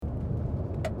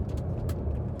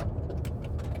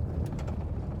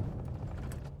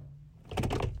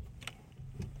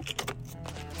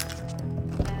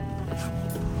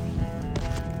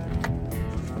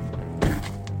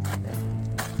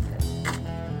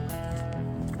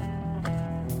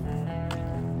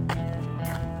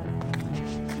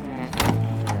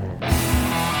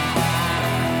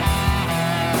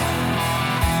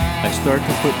start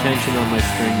to put tension on my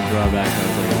string drawback, I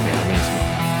was like, okay, I'm gonna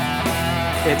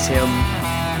smoke. It's him.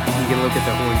 You can look at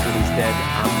the horns when he's dead.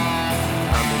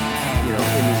 I'm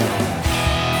in the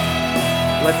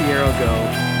zone. Let the arrow go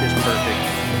is perfect.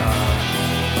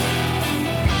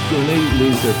 So when they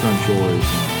lose their front shoulders,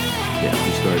 that's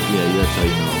how you know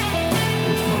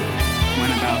they're smoking.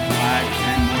 Went about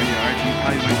 5-10 more yards. He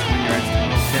probably went 20 yards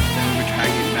total. Tipped over, tried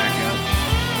getting back up.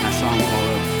 And I saw him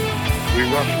pull up. We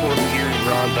rushed 4 meters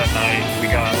rods that night. We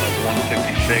got like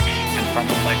 166 and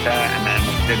something like that. And then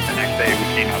the next day we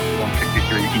came out to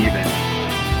 163 even.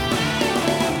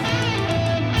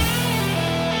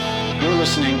 You're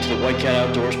listening to the White Cat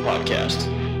Outdoors podcast,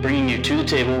 bringing you to the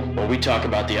table where we talk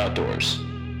about the outdoors.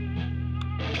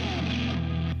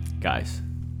 Guys,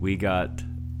 we got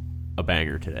a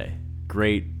banger today.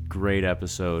 Great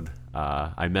episode.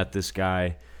 I met this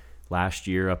guy last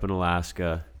year up in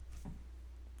Alaska.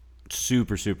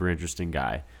 Super interesting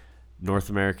guy. North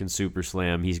American Super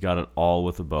Slam. He's got it all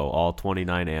with a bow, all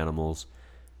 29 animals.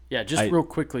 Yeah, just real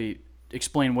quickly,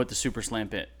 explain what the Super Slam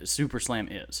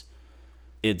is.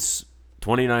 It's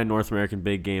 29 North American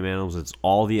big game animals. It's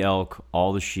all the elk,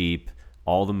 all the sheep,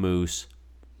 all the moose,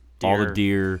 all the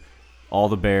deer, all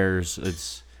the bears.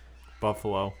 It's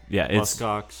buffalo. Yeah, it's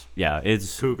muskox. Yeah,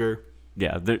 it's cougar.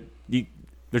 Yeah,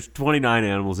 there's 29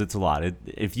 animals. It's a lot.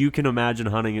 If you can imagine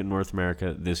hunting in North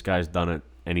America, this guy's done it,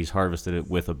 and he's harvested it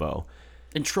with a bow.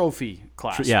 In trophy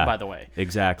class, by the way.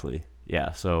 Exactly.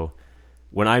 Yeah. So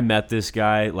when I met this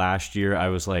guy last year, I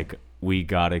was like, we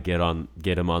gotta get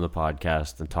him on the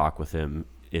podcast and talk with him.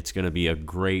 It's gonna be a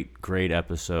great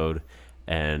episode,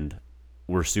 and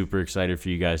we're super excited for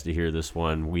you guys to hear this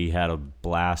one. We had a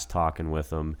blast talking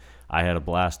with him. I had a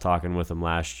blast talking with him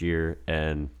last year,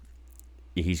 and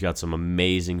he's got some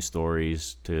amazing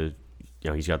stories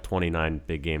he's got 29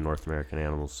 big game North American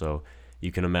animals. So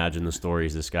you can imagine the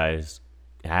stories this guy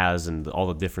has and all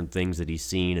the different things that he's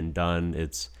seen and done.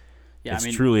 It's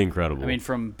truly incredible. I mean,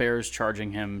 from bears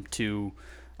charging him to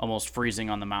almost freezing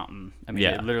on the mountain. I mean,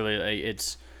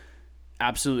 it's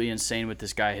absolutely insane what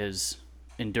this guy has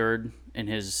endured in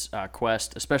his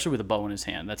quest, especially with a bow in his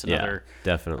hand. That's another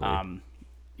definitely.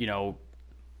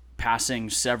 Passing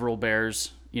several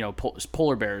bears,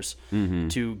 polar bears,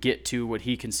 to get to what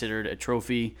he considered a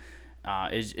trophy.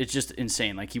 It's just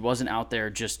insane. Like, he wasn't out there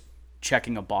just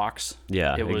checking a box.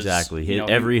 Yeah, exactly.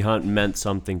 Every hunt meant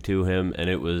something to him, and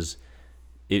it was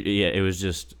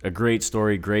just a great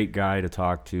story, great guy to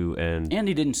talk to, and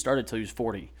he didn't start it till he was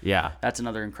 40. Yeah, that's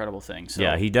another incredible thing. So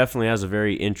yeah, he definitely has a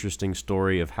very interesting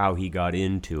story of how he got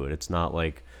into it. It's not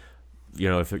like,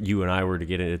 if you and I were to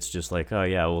get it, it's just like, oh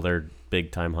yeah, well, they're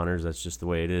big time hunters. That's just the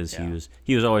way it is. Yeah.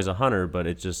 He was always a hunter, but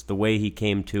it's just the way he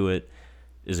came to it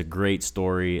is a great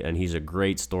story, and he's a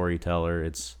great storyteller.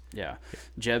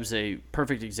 Jeb's a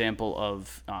perfect example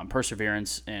of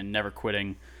perseverance and never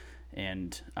quitting,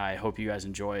 and I hope you guys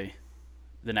enjoy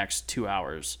the next 2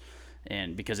 hours,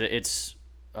 and because it's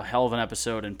a hell of an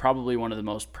episode and probably one of the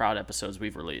most proud episodes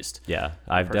we've released. Yeah,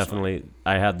 I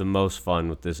had the most fun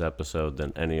with this episode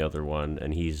than any other one,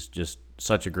 and he's just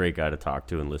such a great guy to talk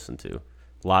to and listen to.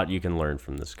 A lot you can learn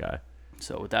from this guy.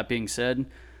 So with that being said,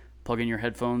 plug in your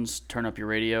headphones, turn up your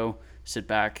radio, sit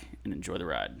back, and enjoy the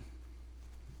ride.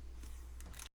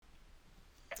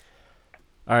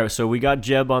 All right, so we got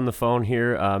Jeb on the phone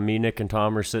here. Me, Nick, and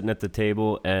Tom are sitting at the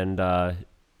table, and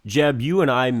Jeb, you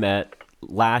and I met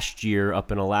last year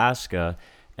up in Alaska,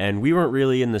 and we weren't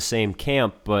really in the same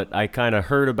camp, but I kind of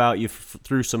heard about you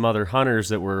through some other hunters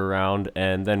that were around,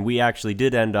 and then we actually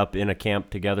did end up in a camp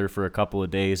together for a couple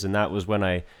of days, and that was when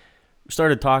I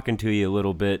started talking to you a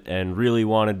little bit and really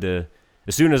wanted to,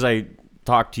 as soon as I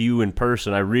talked to you in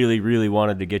person, I really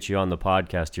wanted to get you on the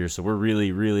podcast here, so we're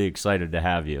really excited to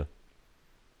have you.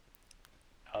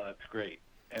 Oh, that's great.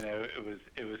 And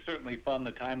it was certainly fun,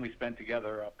 the time we spent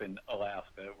together up in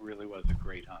Alaska. It really was a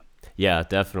great hunt. Yeah,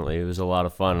 definitely. It was a lot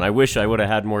of fun. And I wish I would have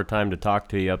had more time to talk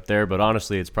to you up there, but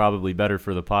honestly, it's probably better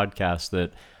for the podcast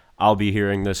that I'll be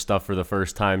hearing this stuff for the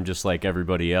first time just like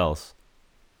everybody else.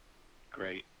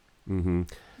 Great. Mm-hmm.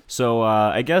 So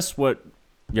I guess what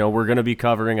we're going to be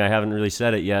covering, I haven't really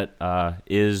said it yet,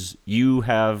 is you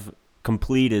have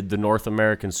completed the North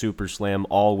American Super Slam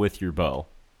all with your bow.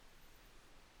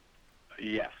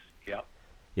 Yes. Yep.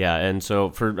 Yeah, and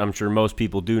so I'm sure most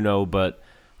people do know, but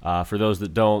for those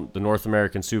that don't, the North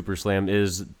American Super Slam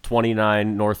is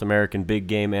 29 North American big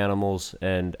game animals,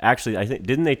 and actually, I think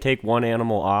didn't they take one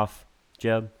animal off,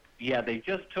 Jeb? Yeah, they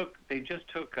just took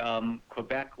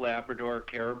Quebec Labrador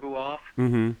caribou off,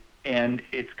 mm-hmm. And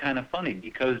it's kind of funny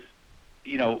because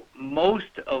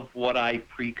most of what I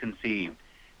preconceived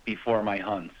before my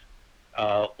hunts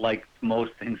like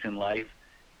most things in life,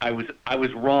 I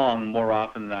was wrong more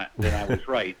often than I was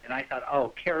right. And I thought,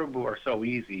 oh, caribou are so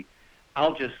easy.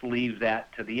 I'll just leave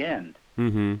that to the end.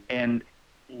 Mm-hmm. And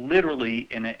literally,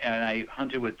 and I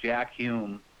hunted with Jack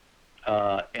Hume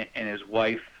and his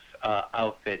wife's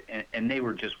outfit, and they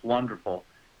were just wonderful.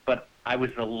 But I was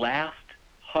the last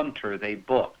hunter they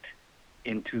booked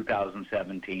in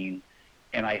 2017,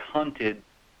 and I hunted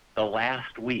the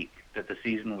last week that the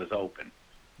season was open.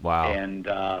 Wow. And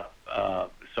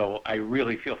so I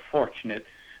really feel fortunate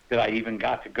that I even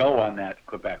got to go on that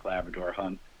Quebec Labrador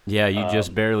hunt. Yeah, you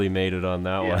just barely made it on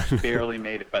that one. Barely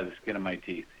made it by the skin of my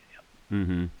teeth.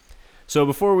 Mm-hmm. So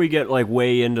before we get like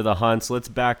way into the hunts, let's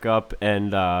back up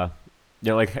and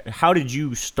like how did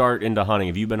you start into hunting?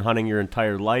 Have you been hunting your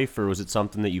entire life, or was it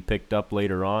something that you picked up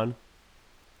later on?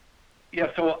 Yeah,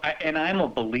 so I'm a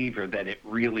believer that it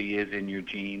really is in your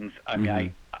genes. I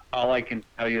mean, all I can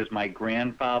tell you is my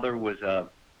grandfather was a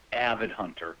avid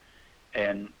hunter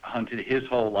and hunted his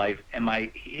whole life, and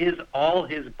all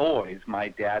his boys, my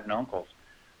dad and uncles,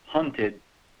 hunted.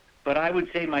 But I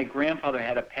would say my grandfather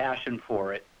had a passion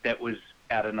for it that was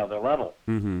at another level.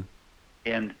 Mm-hmm.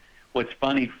 And what's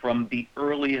funny, from the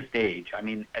earliest age, I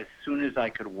mean, as soon as I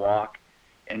could walk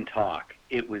and talk,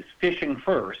 it was fishing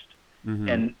first. Mm-hmm.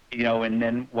 And, and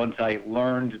then once I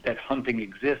learned that hunting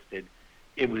existed,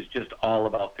 it was just all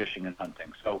about fishing and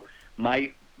hunting. So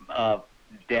my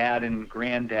dad and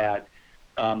granddad,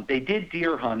 they did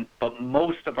deer hunt, but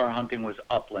most of our hunting was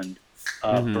upland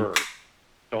birds.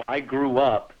 So I grew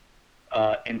up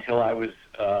until I was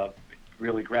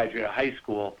really graduated high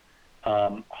school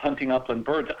hunting upland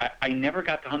birds. I never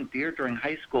got to hunt deer during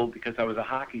high school because I was a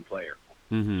hockey player.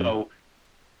 Mm-hmm. So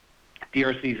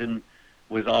deer season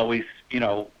was always,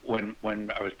 when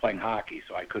I was playing hockey,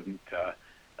 so I couldn't.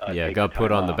 It got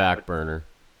put on the back burner.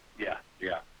 Yeah.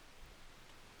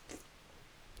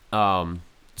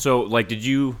 So like,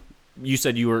 you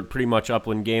said you were pretty much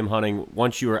upland game hunting.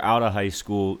 Once you were out of high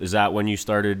school, is that when you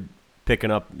started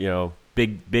picking up,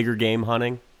 bigger game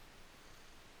hunting?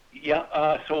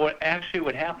 Yeah. So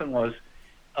what happened was,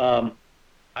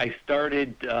 I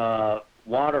started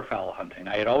waterfowl hunting.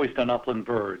 I had always done upland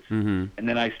birds, and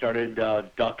then I started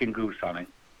duck and goose hunting,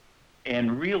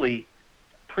 and really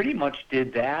pretty much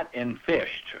did that and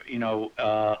fished,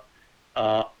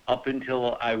 up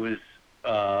until I was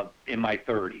in my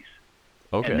 30s.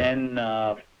 Okay. And then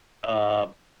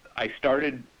I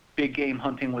started big game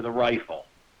hunting with a rifle.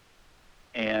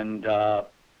 And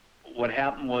what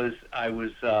happened was I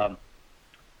was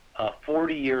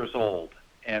 40 years old,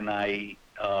 and I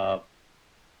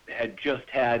had just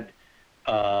had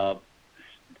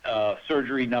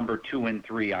surgery number 2 and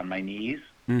 3 on my knees.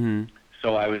 Mm-hmm.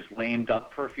 So I was lamed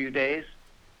up for a few days,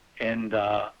 and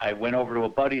I went over to a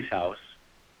buddy's house,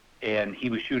 and he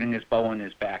was shooting his bow in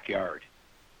his backyard.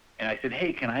 And I said,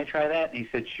 hey, can I try that? And he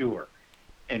said, sure.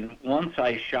 And once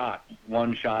I shot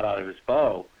one shot out of his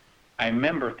bow, I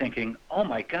remember thinking, oh,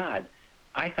 my God,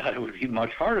 I thought it would be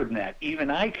much harder than that.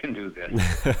 Even I can do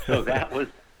this. So that was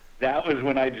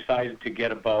when I decided to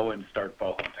get a bow and start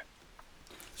bow hunting.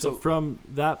 So from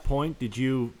that point, did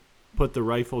you put the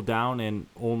rifle down and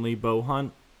only bow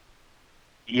hunt?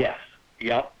 Yes.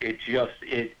 Yep.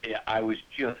 I was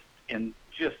just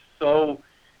so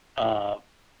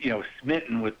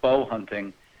smitten with bow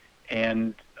hunting,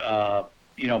 and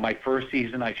my first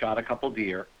season I shot a couple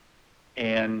deer,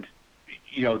 and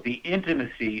the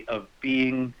intimacy of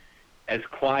being as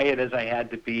quiet as I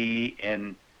had to be,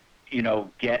 and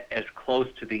get as close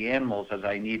to the animals as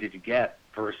I needed to get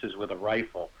versus with a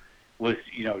rifle was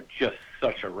just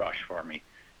such a rush for me.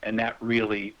 And that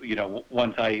really,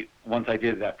 once I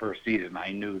did that first season,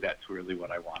 I knew that's really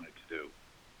what I wanted to do,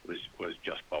 was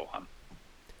just bow hunt.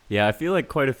 Yeah, I feel like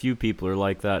quite a few people are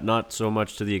like that, not so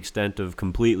much to the extent of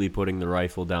completely putting the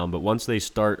rifle down, but once they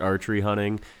start archery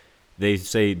hunting, they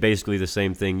say basically the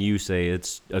same thing you say.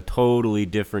 It's a totally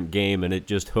different game, and it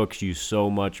just hooks you so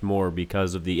much more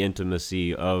because of the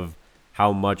intimacy of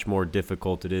how much more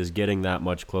difficult it is getting that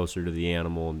much closer to the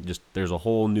animal, and just there's a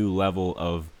whole new level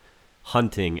of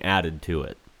hunting added to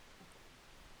it.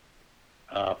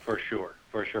 For sure.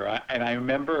 I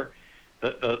remember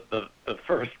the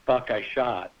first buck I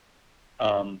shot,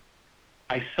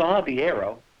 I saw the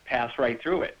arrow pass right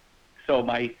through it. So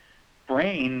my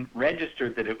brain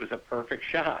registered that it was a perfect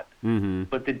shot. Mm-hmm.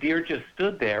 But the deer just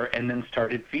stood there and then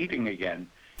started feeding again.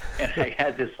 And I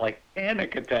had this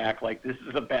panic attack, like this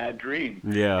is a bad dream.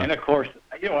 Yeah. And of course,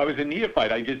 I was a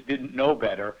neophyte. I just didn't know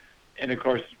better. And of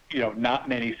course, not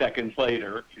many seconds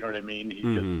later, you know what I mean? He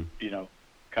just,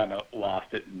 kind of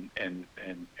lost it and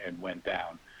went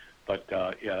down. But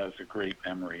yeah, that was a great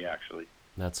memory, actually.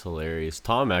 That's hilarious.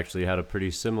 Tom actually had a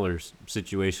pretty similar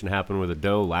situation happen with a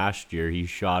doe last year. He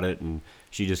shot it, and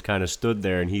she just kind of stood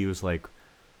there, and he was like,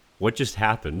 what just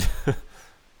happened?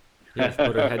 Yeah, she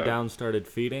put her head down, started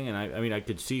feeding, and I mean, I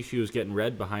could see she was getting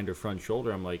red behind her front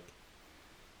shoulder. I'm like,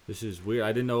 this is weird.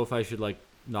 I didn't know if I should, like,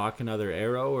 knock another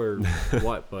arrow or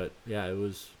what, but, yeah, it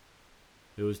was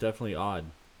definitely odd.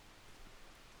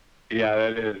 Yeah,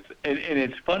 that is. And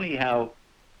it's funny how,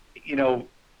 you know,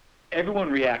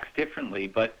 everyone reacts differently,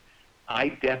 but I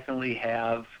definitely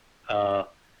have,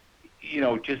 you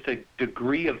know, just a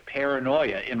degree of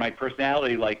paranoia in my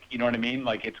personality. Like, you know what I mean?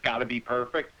 Like, it's got to be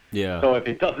perfect. Yeah. So if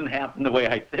it doesn't happen the way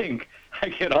I think, I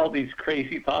get all these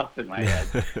crazy thoughts in my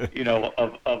head, you know,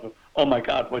 of oh my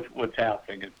God, what's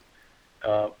happening?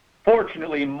 And,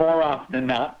 fortunately, more often than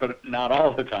not, but not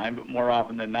all the time, but more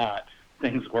often than not,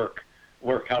 things work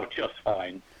out just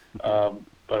fine.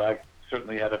 But I've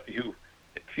certainly had a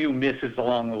few misses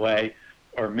along the way,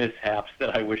 or mishaps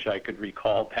that I wish I could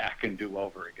recall back and do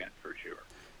over again for sure.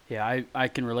 Yeah, I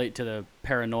can relate to the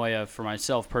paranoia for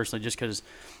myself personally, just because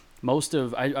most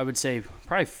of, I would say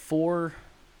probably four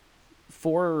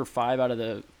or five out of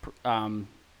the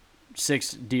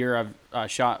 6 deer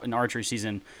I've shot in archery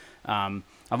season, I've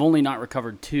only not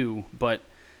recovered 2, but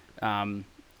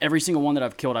every single one that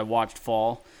I've killed I watched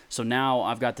fall. So now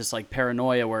I've got this like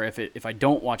paranoia where if I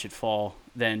don't watch it fall,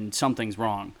 then something's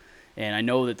wrong. And I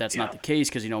know that that's not the case,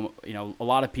 because you know a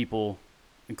lot of people,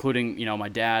 including, you know, my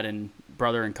dad and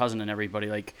brother and cousin and everybody,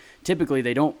 like typically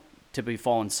they don't typically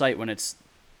fall in sight when is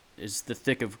the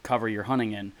thick of cover you're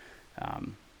hunting in.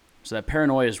 So that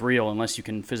paranoia is real unless you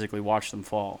can physically watch them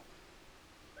fall.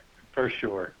 For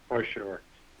sure.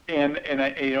 And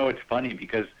I, you know, it's funny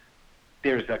because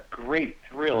there's a great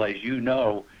thrill, as you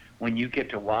know, when you get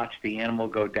to watch the animal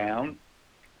go down.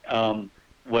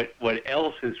 What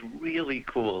else is really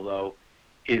cool, though,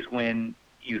 is when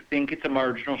you think it's a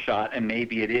marginal shot, and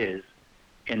maybe it is,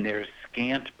 and there's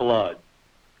scant blood,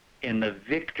 and the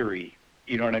victory,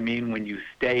 you know what I mean, when you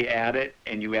stay at it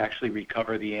and you actually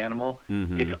recover the animal,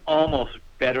 it's almost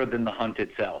better than the hunt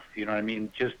itself. You know what I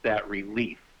mean? Just that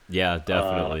relief. Yeah,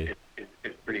 definitely.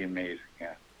 It's pretty amazing,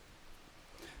 yeah.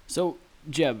 So,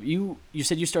 Jeb, you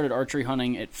said you started archery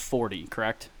hunting at 40,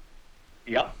 correct?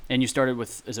 Yep. And you started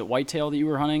with, is it whitetail that you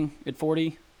were hunting at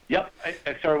 40? Yep.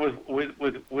 I started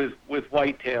with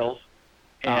whitetails,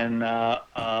 and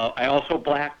I also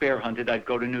black bear hunted. I'd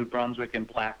go to New Brunswick and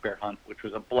black bear hunt, which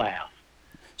was a blast.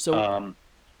 So,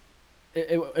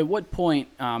 at what point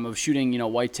of shooting, you know,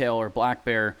 whitetail or black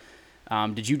bear,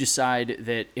 did you decide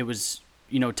that it was,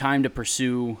 you know, time to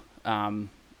pursue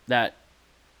that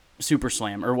super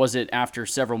slam, or was it after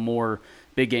several more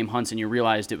big game hunts and you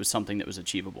realized it was something that was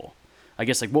achievable? I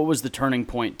guess, like, what was the turning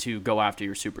point to go after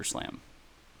your super slam?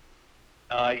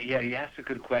 Yeah, you asked a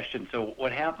good question. So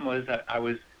what happened was I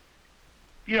was,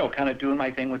 you know, kind of doing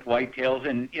my thing with whitetails,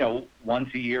 and, you know,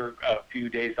 once a year, a few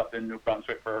days up in New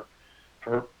Brunswick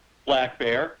for black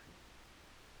bear.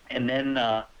 And then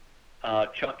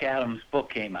Chuck Adams' book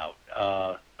came out,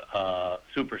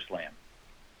 Super Slam.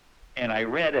 And I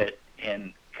read it,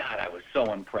 and God, I was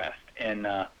so impressed. And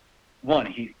one,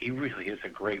 he really is a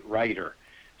great writer.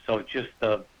 So just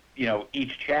you know,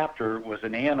 each chapter was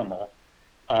an animal,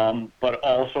 but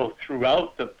also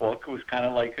throughout the book it was kind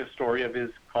of like a story of his,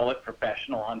 call it,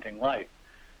 professional hunting life.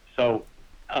 So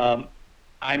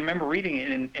I remember reading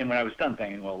it, and when I was done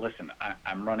thinking, well, listen,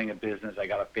 I'm running a business, I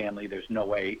got a family, there's no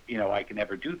way, you know, I can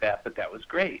ever do that, but that was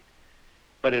great.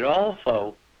 But it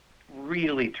also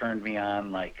really turned me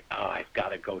on, like, oh, I've got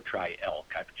to go try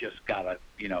elk. I've just got to,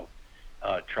 you know,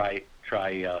 try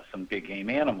some big game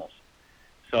animals.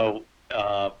 So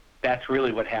that's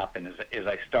really what happened, is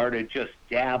I started just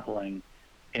dabbling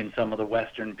in some of the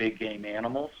western big game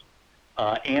animals.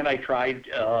 And I tried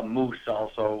moose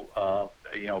also,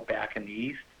 you know, back in the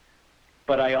east.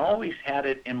 But I always had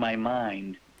it in my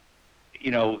mind,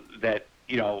 you know, that,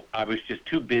 you know, I was just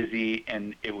too busy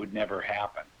and it would never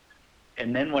happen.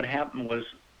 And then what happened was,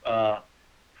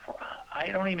 I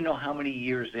don't even know how many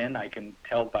years in, I can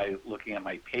tell by looking at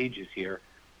my pages here,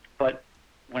 but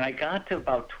when I got to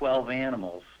about 12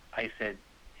 animals, I said,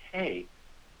 hey,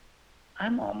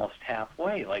 I'm almost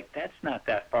halfway. Like, that's not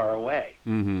that far away.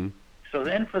 Mm-hmm. So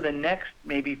then for the next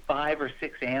maybe 5 or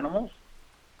 6 animals,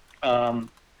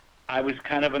 I was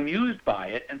kind of amused by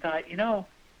it and thought, you know,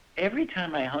 every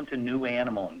time I hunt a new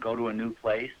animal and go to a new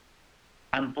place,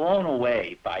 I'm blown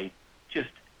away by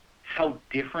just how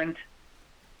different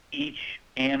each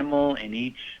animal in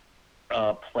each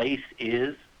place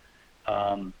is.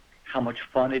 How much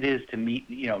fun it is to meet,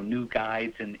 you know, new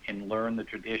guides and learn the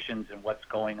traditions and what's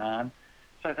going on.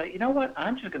 So I thought, you know what?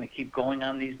 I'm just going to keep going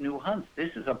on these new hunts.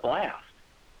 This is a blast.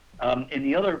 And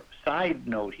the other side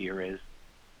note here is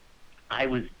I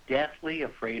was deathly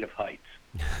afraid of heights.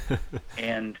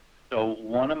 And so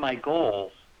one of my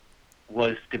goals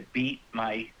was to beat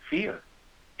my fear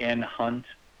and hunt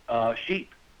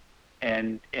sheep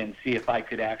and see if I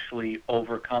could actually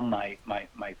overcome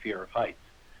my fear of heights.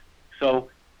 So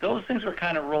those things were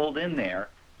kind of rolled in there.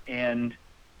 And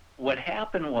what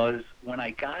happened was when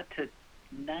I got to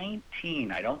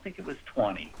 19, I don't think it was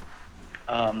 20,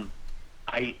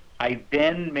 I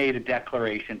then made a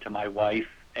declaration to my wife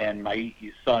and my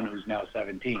son, who's now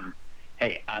 17,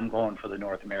 hey, I'm going for the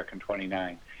North American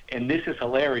 29. And this is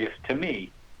hilarious to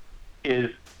me, is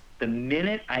the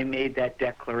minute I made that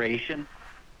declaration,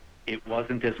 it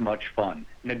wasn't as much fun.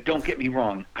 Now, don't get me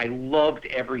wrong. I loved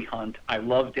every hunt. I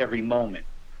loved every moment.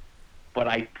 But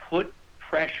I put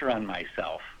pressure on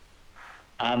myself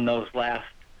on those last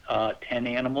 10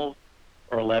 animals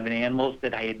or 11 animals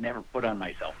that I had never put on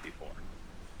myself before.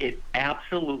 It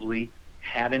absolutely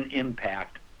had an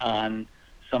impact on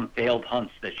some failed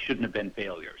hunts that shouldn't have been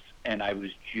failures. And I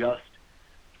was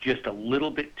just a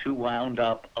little bit too wound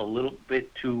up, a little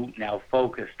bit too now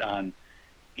focused on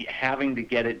having to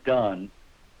get it done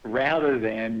rather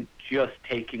than just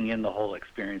taking in the whole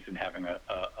experience and having a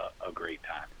great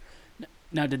time.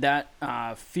 Now, did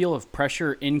that feel of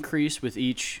pressure increase with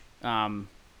each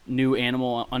new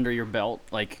animal under your belt?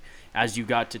 Like, as you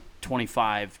got to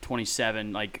 25,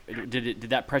 27, like, did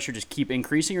that pressure just keep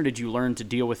increasing, or did you learn to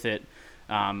deal with it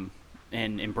and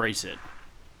embrace it?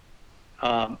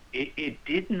 It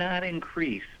did not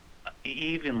increase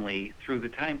evenly through the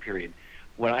time period.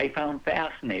 What I found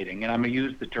fascinating, and I'm going to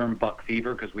use the term buck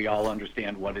fever because we all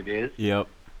understand what it is. Yep.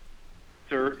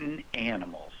 Certain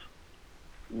animals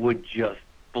would just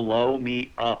blow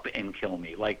me up and kill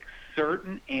me. Like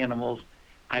certain animals,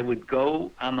 I would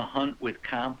go on the hunt with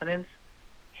confidence,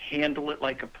 handle it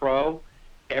like a pro,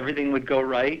 everything would go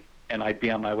right, and I'd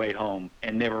be on my way home.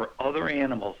 And there were other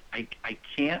animals, I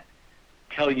can't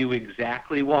tell you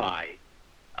exactly why,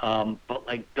 but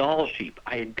like doll sheep,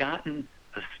 I had gotten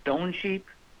a stone sheep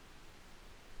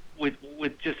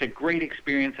with just a great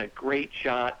experience, a great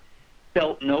shot,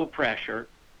 felt no pressure.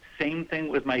 Same thing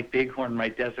with my bighorn, my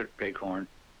desert bighorn.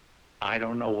 I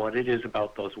don't know what it is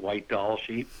about those white doll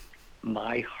sheep.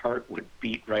 My heart would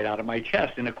beat right out of my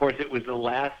chest. And of course, it was the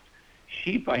last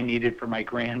sheep I needed for my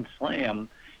Grand Slam.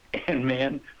 And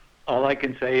man, all I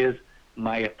can say is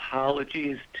my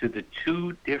apologies to the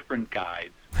two different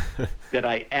guides that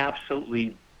I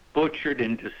absolutely butchered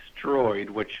and destroyed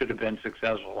what should have been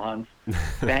successful hunts.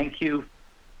 Thank you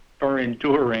for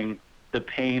enduring the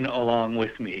pain along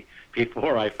with me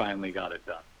before I finally got it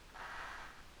done.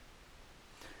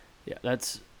 Yeah,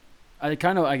 I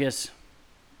guess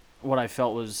what I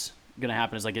felt was going to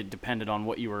happen is like it depended on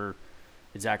what you were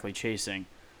exactly chasing.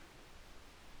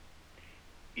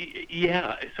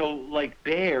 Yeah, so like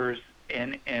bears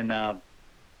and I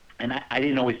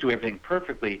didn't always do everything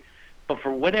perfectly, but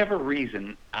for whatever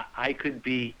reason, I could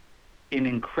be in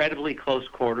incredibly close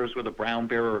quarters with a brown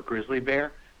bear or a grizzly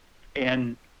bear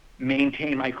and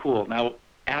maintain my cool. Now,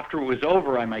 after it was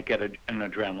over, I might get an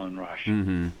adrenaline rush.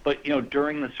 Mm-hmm. But,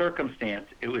 during the circumstance,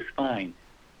 it was fine.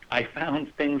 I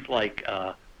found things like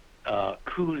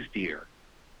coos deer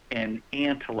and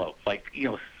antelope, like,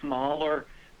 smaller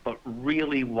but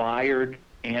really wired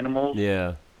animals.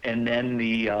 Yeah. And then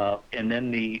the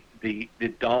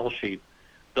doll sheep.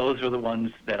 Those are the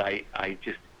ones that I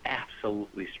just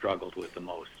absolutely struggled with the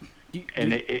most.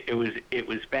 It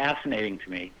was fascinating to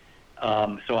me.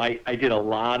 So I did a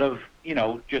lot of,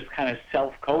 just kind of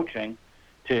self-coaching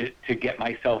to get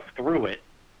myself through it.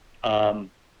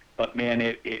 But man,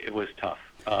 it was tough.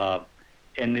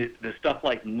 And the stuff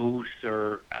like moose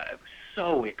are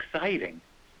so exciting.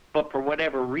 But for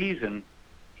whatever reason,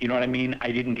 you know what I mean,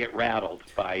 I didn't get rattled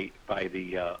by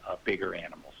the bigger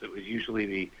animals. It was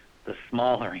usually the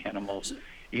smaller animals.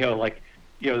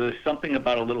 There's something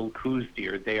about a little coos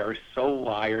deer. They are so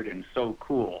wired and so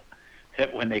cool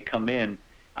that when they come in,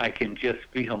 I can just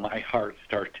feel my heart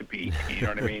start to beat. You know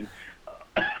what I mean?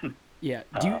 Yeah.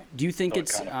 Do you think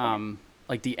it's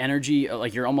like the energy,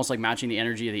 like you're almost like matching the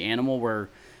energy of the animal, where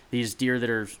these deer that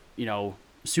are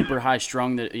super high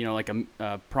strung, that like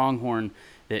a pronghorn,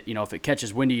 that if it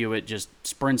catches wind of you, it just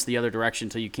sprints the other direction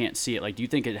until you can't see it. Like, do you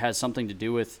think it has something to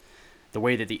do with the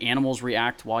way that the animals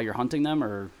react while you're hunting them,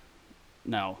 or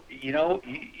no? You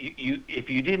if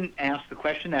you didn't ask the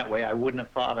question that way, I wouldn't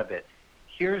have thought of it.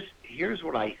 Here's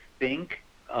what I think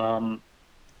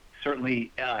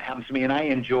certainly happens to me, and I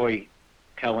enjoy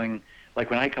telling, like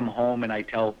when I come home and I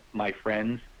tell my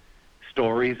friends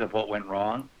stories of what went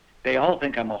wrong, they all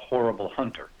think I'm a horrible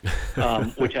hunter,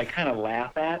 which I kind of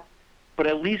laugh at. But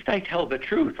at least I tell the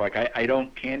truth. Like, I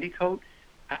don't candy coat.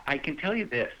 I can tell you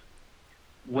this.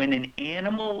 When an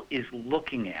animal is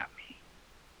looking at me,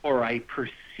 or I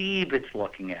perceive it's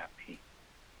looking at me,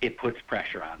 it puts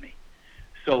pressure on me.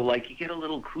 So, like, you get a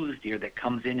little cruise deer that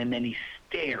comes in and then he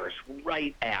stares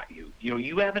right at you. You know,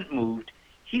 you haven't moved.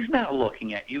 He's not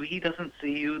looking at you. He doesn't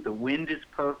see you. The wind is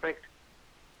perfect.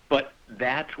 But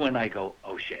that's when I go,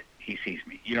 oh, shit, he sees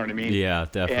me. You know what I mean? Yeah,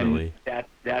 definitely. And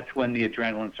that's when the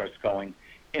adrenaline starts going.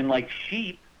 And, like,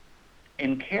 sheep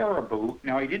and caribou,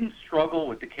 now I didn't struggle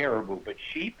with the caribou, but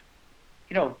sheep,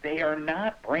 you know, they are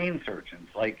not brain surgeons.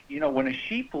 Like, you know, when a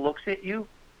sheep looks at you,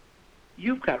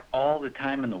 you've got all the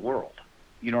time in the world.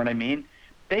 You know what I mean?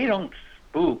 They don't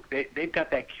spook. They've got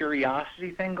that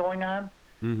curiosity thing going on.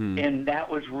 Mm-hmm. And that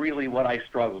was really what I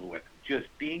struggled with, just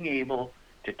being able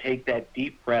to take that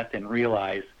deep breath and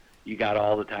realize you got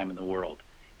all the time in the world.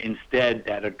 Instead,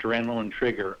 that adrenaline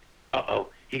trigger, uh-oh,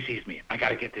 he sees me. I got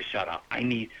to get this shot out. I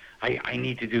need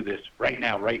to do this right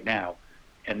now.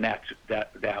 And that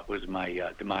was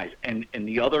my demise. And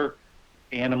the other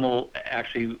animal,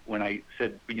 actually, when I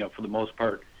said, you know, for the most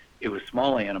part, it was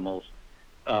small animals,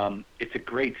 it's a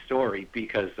great story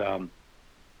because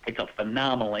it's a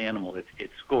phenomenal animal.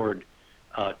 It scored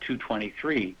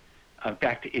 223. In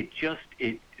fact,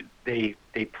 they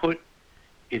put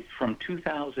it's from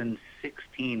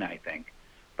 2016, I think.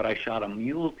 But I shot a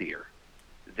mule deer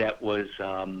that was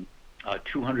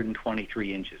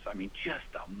 223 inches. I mean, just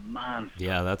a monster.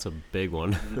 Yeah, that's a big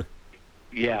one.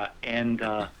 Yeah, and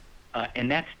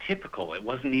that's typical. It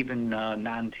wasn't even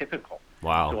non-typical.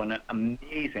 Wow. So an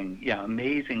amazing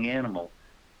animal.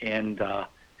 And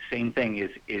same thing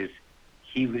is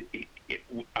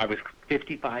I was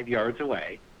 55 yards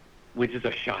away, which is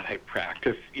a shot I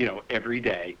practice, you know, every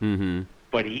day. Mm-hmm.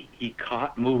 But he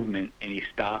caught movement and he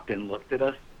stopped and looked at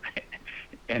us,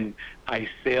 and I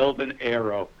sailed an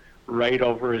arrow right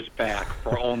over his back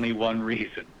for only one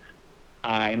reason.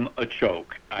 I'm a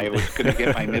choke. I was going to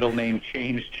get my middle name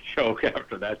changed to Choke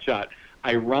after that shot.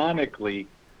 Ironically,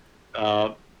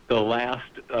 the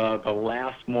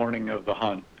last morning of the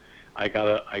hunt, I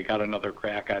got another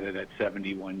crack at it at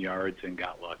 71 yards and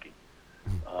got lucky.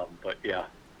 But yeah,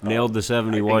 nailed the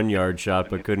 71-yard shot,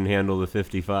 but couldn't handle the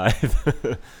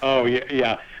 55. Oh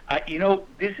yeah. You know,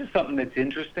 this is something that's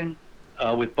interesting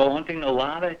with bow hunting. A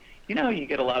lot of, you know, you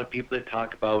get a lot of people that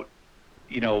talk about,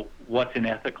 you know, what's an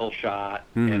ethical shot,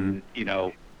 Mm-hmm. and you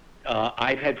know,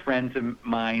 I've had friends of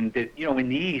mine that, you know, in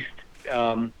the East,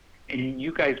 and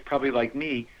you guys probably like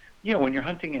me, you know, when you're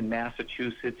hunting in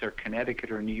Massachusetts or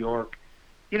Connecticut or New York,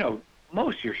 you know,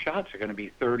 most of your shots are going to be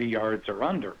 30 yards or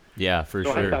under. Yeah, for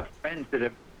so sure. I've got friends that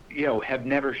have, you know, have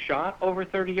never shot over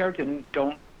 30 yards and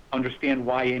don't understand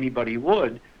why anybody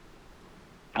would.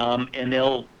 And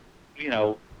they'll, you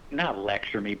know, not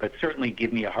lecture me, but certainly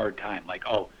give me a hard time. Like,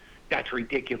 oh, that's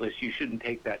ridiculous. You shouldn't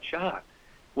take that shot.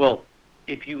 Well,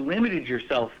 if you limited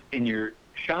yourself in your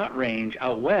shot range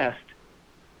out west,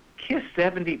 kiss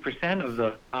 70% of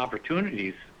the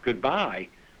opportunities goodbye.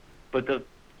 But the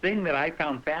thing that I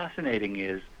found fascinating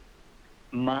is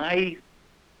my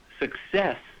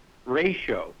success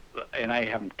ratio, and I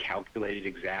haven't calculated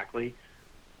exactly,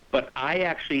 but I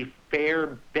actually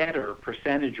fare better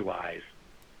percentage-wise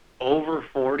over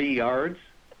 40 yards,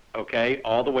 okay,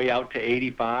 all the way out to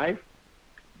 85,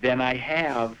 than I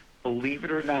have, believe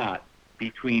it or not,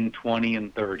 between 20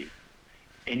 and 30.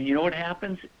 And you know what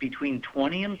happens? Between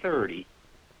 20 and 30,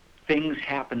 things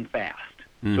happen fast.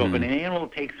 Mm-hmm. So if an animal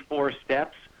takes 4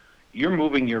 steps, you're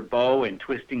moving your bow and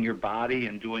twisting your body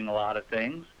and doing a lot of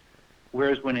things.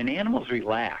 Whereas when an animal's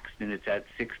relaxed and it's at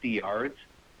 60 yards,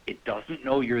 it doesn't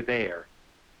know you're there.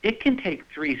 It can take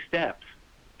 3 steps,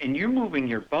 and you're moving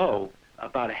your bow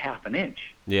about a half an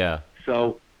inch. Yeah.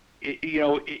 So,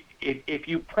 if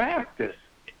you practice,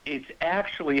 it's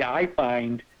actually, I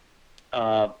find,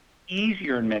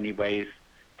 easier in many ways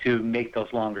to make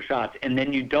those longer shots. And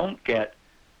then you don't get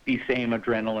the same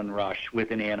adrenaline rush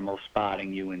with an animal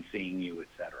spotting you and seeing you,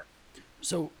 etc.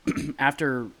 So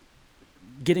after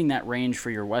getting that range for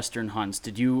your western hunts,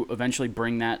 did you eventually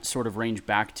bring that sort of range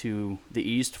back to the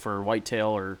east for whitetail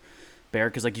or bear?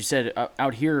 Because like you said,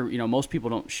 out here, you know, most people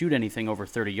don't shoot anything over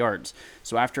 30 yards.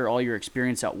 So after all your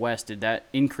experience out west, did that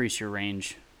increase your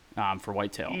range for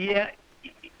whitetail? Yeah,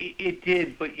 it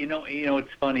did. But you know,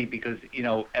 it's funny because, you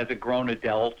know, as a grown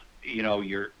adult, you know,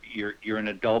 you're an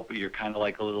adult, but you're kind of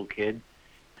like a little kid.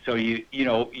 So you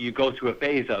go through a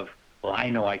phase of, well,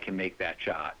 I know I can make that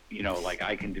shot. You know, like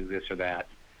I can do this or that.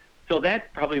 So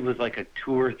that probably was like a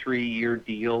 2 or 3 year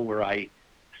deal where I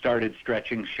started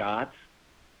stretching shots.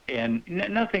 and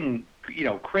nothing,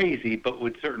 crazy, but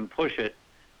would certain push it.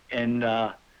 And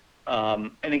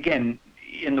again,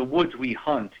 in the woods we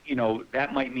hunt,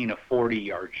 that might mean a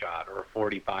 40-yard shot or a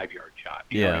 45-yard shot.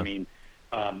 You know what I mean?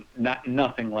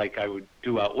 Nothing like I would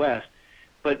do out west.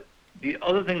 But the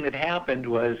other thing that happened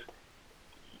was,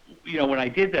 when I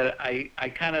did that, I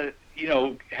kind of,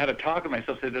 had a talk to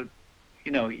myself, said,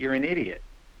 you're an idiot.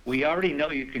 We already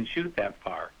know you can shoot that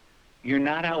far. You're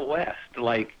not out west.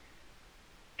 Like,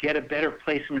 get a better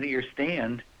placement of your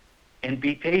stand and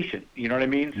be patient. You know what I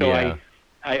mean? So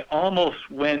I almost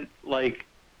went like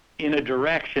in a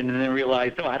direction and then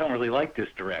realized, I don't really like this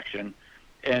direction,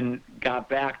 and got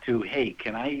back to, hey,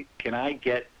 can I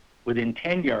get within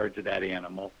 10 yards of that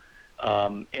animal?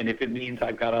 And if it means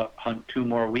I've got to hunt 2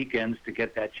 more weekends to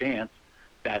get that chance,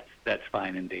 that's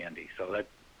fine and dandy. So that's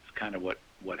kind of what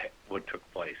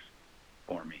took place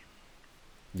for me.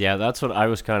 Yeah, that's what I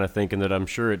was kind of thinking, that I'm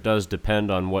sure it does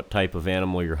depend on what type of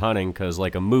animal you're hunting, because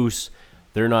like a moose,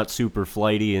 they're not super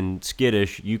flighty and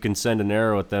skittish. You can send an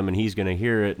arrow at them and he's going to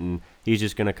hear it and he's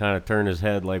just going to kind of turn his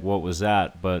head like, what was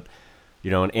that? But,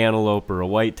 an antelope or a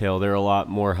whitetail, they're a lot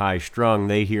more high strung.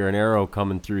 They hear an arrow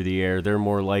coming through the air, they're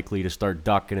more likely to start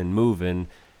ducking and moving,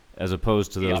 as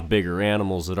opposed to those bigger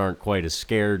animals that aren't quite as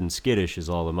scared and skittish as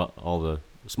all the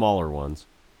smaller ones.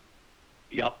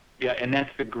 Yep. Yeah, and that's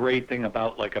the great thing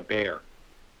about like a bear.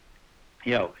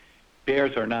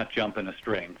 Bears are not jumping a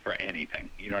string for anything.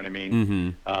 You know what I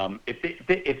mean? Mm-hmm.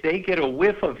 If they get a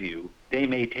whiff of you, they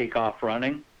may take off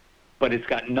running, but it's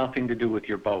got nothing to do with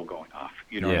your bow going off.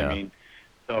 You know what I mean?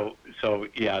 So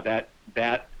yeah,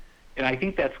 that, and I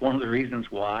think that's one of the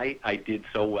reasons why I did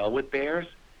so well with bears,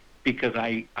 because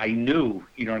I knew,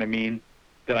 you know what I mean,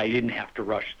 that I didn't have to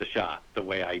rush the shot the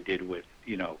way I did with,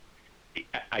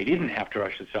 I didn't have to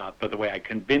rush the shot, but the way I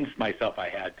convinced myself I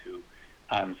had to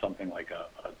on something like a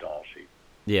doll sheep.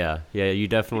 Yeah, you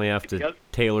definitely have to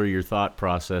tailor your thought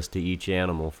process to each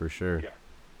animal for sure. Yeah.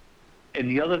 And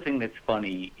the other thing that's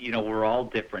funny, we're all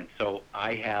different. So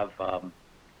I have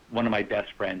one of my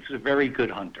best friends who's a very good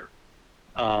hunter.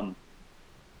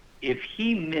 If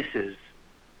he misses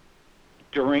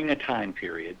during a time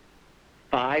period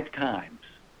 5 times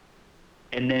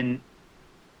and then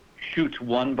shoots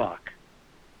 1 buck,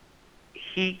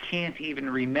 he can't even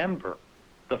remember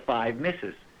the 5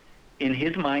 misses. In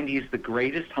his mind, he's the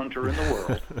greatest hunter in the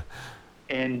world,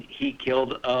 and he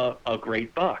killed a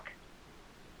great buck.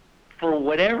 For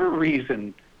whatever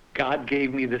reason, God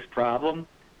gave me this problem.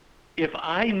 If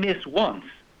I miss once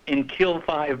and kill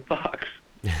 5 bucks,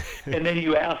 and then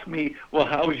you ask me, well,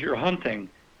 how was your hunting?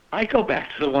 I go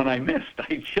back to the one I missed.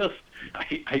 I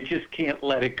just can't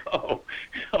let it go.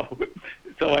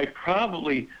 So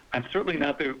I'm certainly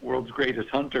not the world's greatest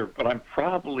hunter, but I'm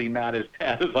probably not as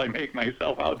bad as I make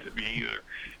myself out to be either,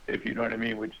 if you know what I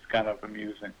mean, which is kind of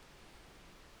amusing.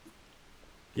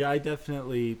 Yeah,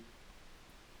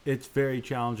 it's very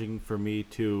challenging for me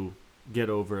to get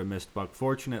over a missed buck.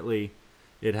 Fortunately,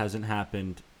 it hasn't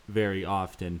happened very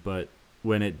often, but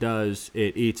when it does,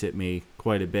 it eats at me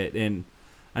quite a bit. And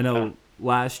I know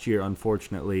last year,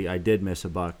 unfortunately, I did miss a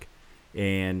buck,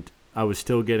 and I was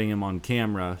still getting him on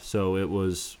camera, so it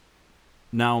was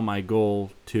now my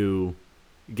goal to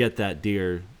get that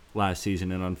deer last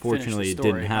season, and unfortunately it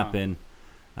didn't happen.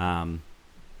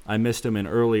 I missed him in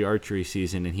early archery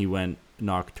season, and he went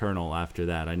nocturnal after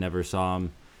that. I never saw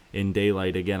him in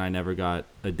daylight again. I never got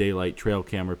a daylight trail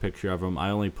camera picture of him. I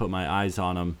only put my eyes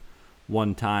on him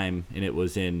one time, and it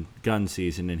was in gun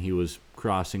season, and he was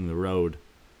crossing the road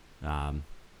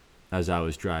as I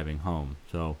was driving home.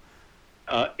 So,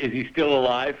 is he still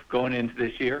alive going into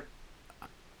this year?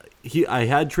 I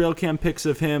had trail cam pics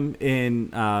of him in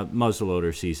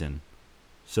muzzleloader season.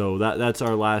 So that's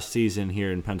our last season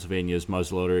here in Pennsylvania is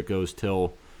muzzleloader. It goes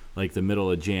till like the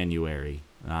middle of January.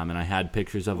 And I had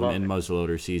pictures of him in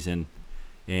muzzleloader season.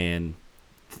 And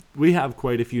we have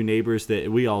quite a few neighbors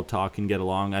that we all talk and get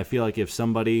along. I feel like if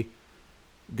somebody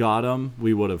got him,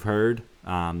 we would have heard.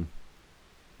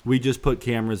 We just put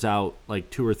cameras out like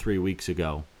 2 or 3 weeks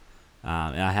ago.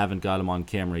 And I haven't got him on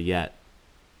camera yet.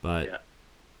 But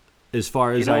as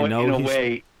far as I know,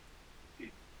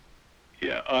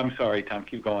 yeah, I'm sorry, Tom.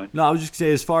 Keep going. No, I was just going to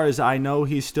say, as far as I know,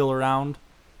 he's still around.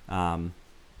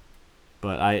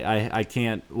 But I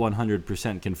can't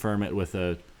 100% confirm it with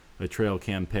a trail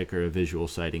cam pic or a visual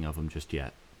sighting of him just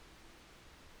yet.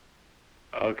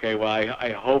 Okay, well,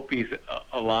 I hope he's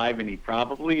alive, and he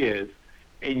probably is.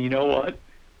 And you know what?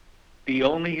 The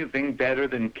only thing better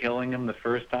than killing him the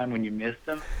first time when you missed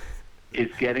him is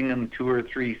getting him 2 or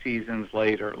 3 seasons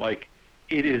later. Like,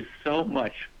 it is so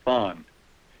much fun.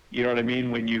 You know what I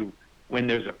mean? When when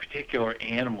there's a particular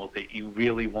animal that you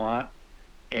really want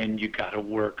and you got to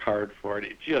work hard for it.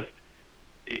 It just,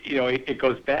 it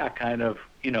goes back kind of,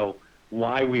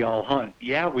 why we all hunt.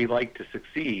 Yeah, we like to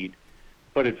succeed,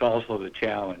 but it's also the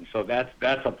challenge. So that's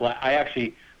I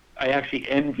actually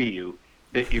envy you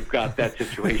that you've got that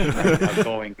situation right now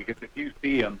going, because if you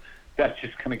see them, that's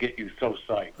just going to get you so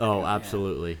psyched. Oh,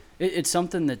 absolutely. It's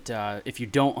something that if you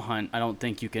don't hunt, I don't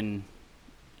think you can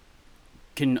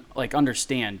like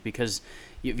understand, because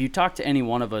if you talk to any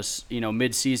one of us,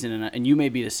 mid-season, and you may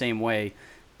be the same way,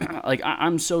 like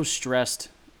I'm so stressed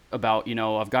about,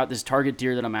 I've got this target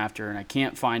deer that I'm after and I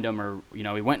can't find him, or,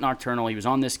 he went nocturnal, he was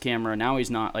on this camera, now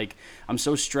he's not. Like, I'm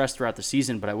so stressed throughout the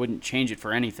season, but I wouldn't change it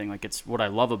for anything. Like, it's what I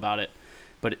love about it.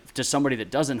 But to somebody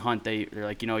that doesn't hunt, they're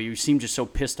like, you seem just so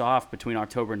pissed off between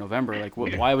October and November. Like,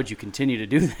 why would you continue to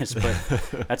do this? But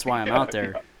that's why I'm out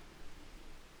there.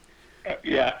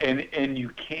 Yeah, and you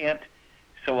can't.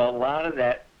 So a lot of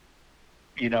that,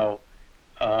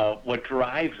 what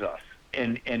drives us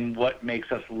and what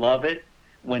makes us love it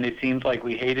when it seems like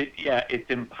we hate it, yeah,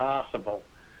 it's impossible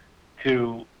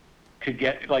to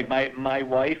get, like my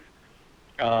wife,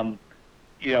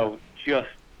 just,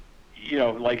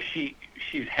 like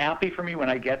she's happy for me when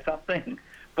I get something,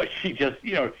 but she just,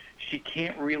 she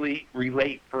can't really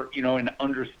relate and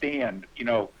understand,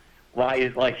 why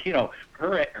is, like,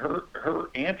 her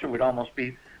answer would almost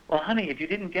be, well, honey, if you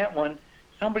didn't get one,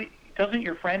 doesn't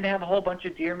your friend have a whole bunch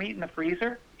of deer meat in the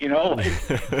freezer?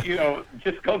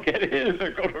 Just go get his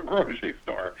or go to a grocery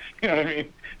store. You know what I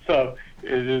mean? So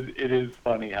it is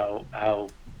funny how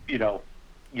you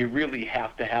really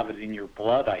have to have it in your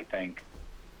blood, I think,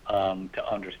 to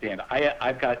understand.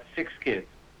 I've got 6 kids.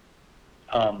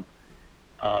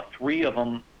 3 of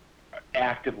them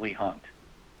actively hunt,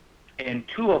 and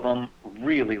 2 of them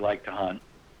really like to hunt.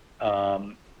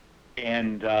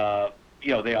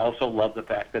 They also love the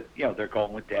fact that, they're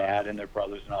going with dad and their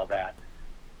brothers and all that.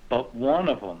 But one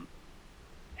of them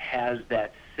has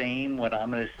that same, what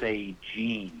I'm going to say,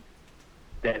 gene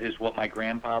that is what my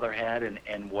grandfather had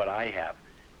and what I have.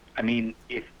 I mean,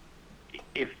 if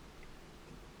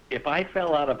I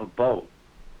fell out of a boat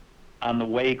on the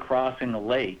way crossing a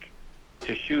lake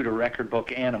to shoot a record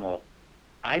book animal,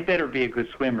 I better be a good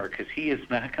swimmer, because he is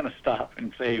not going to stop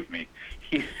and save me.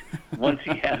 Once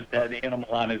he has that animal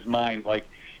on his mind, like,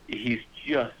 he's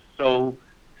just so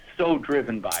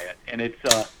driven by it. And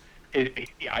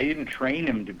I didn't train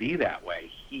him to be that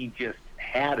way. He just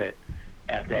had it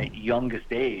at that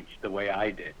youngest age the way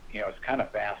I did. It's kind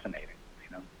of fascinating.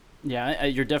 Yeah,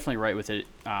 you're definitely right with it.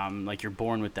 Like, you're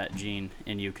born with that gene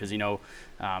in you, because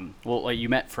like, you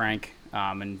met Frank,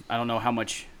 and I don't know how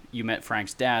much you met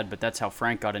Frank's dad, but that's how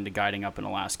Frank got into guiding up in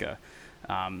Alaska.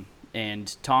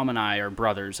 And Tom and I are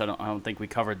brothers. I don't think we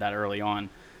covered that early on.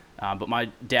 But my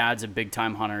dad's a big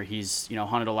time hunter. He's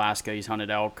hunted Alaska. He's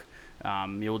hunted elk,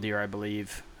 mule deer, I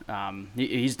believe.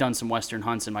 He's done some western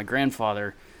hunts, and my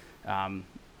grandfather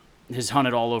has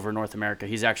hunted all over North America.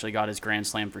 He's actually got his Grand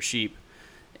Slam for sheep.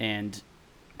 And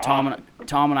Tom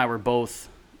and I were both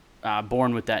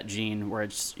born with that gene, where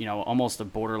it's almost a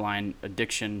borderline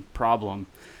addiction problem,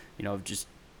 of just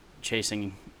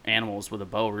chasing animals with a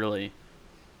bow, really.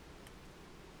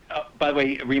 By the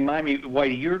way, remind me,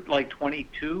 Whitey, you're like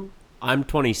 22? I'm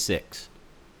 26.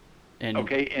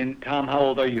 Okay, and Tom, how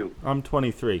old are you? I'm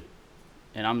 23.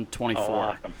 And I'm 24. Oh,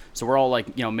 awesome. So we're all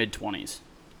like, mid-20s.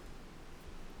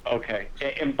 Okay.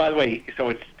 And by the way, so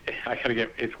it's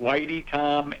Whitey,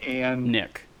 Tom, and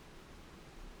Nick.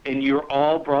 And you're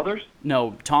all brothers?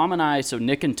 No, Tom and I, so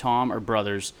Nick and Tom are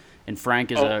brothers, and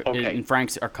Frank is and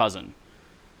Frank's our cousin.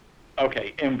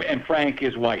 Okay, and Frank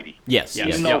is Whitey. Yes.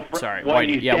 Sorry,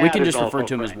 Whitey. Yeah, we can just refer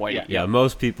to him as Whitey. Yeah,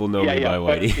 most people know me by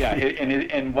Whitey.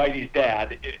 And Whitey's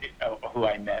dad, who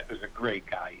I met, was a great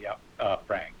guy. Yeah,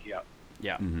 Frank. Yeah.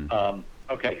 Yeah. Mm-hmm.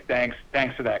 Okay, thanks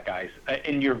for that, guys.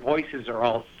 And your voices are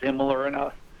all similar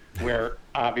enough where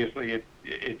obviously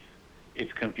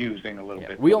it's confusing a little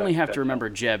bit. We only have to remember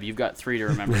Jeb. You've got 3 to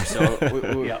remember, so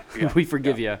we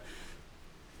forgive you.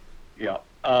 Yeah.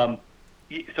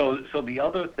 So the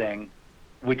other thing,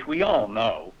 which we all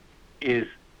know, is,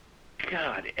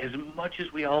 God, as much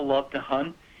as we all love to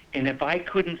hunt, and if I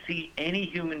couldn't see any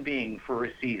human being for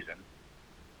a season,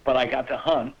 but I got to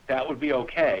hunt, that would be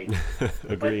okay.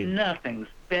 Agreed. But nothing's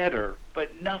better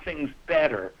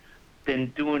than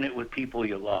doing it with people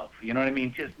you love. You know what I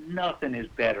mean? Just nothing is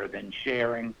better than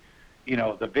sharing,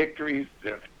 the victories,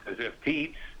 the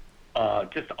defeats,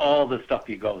 just all the stuff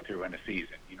you go through in a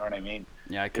season. You know what I mean?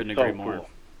 Yeah, I couldn't agree more. Cool.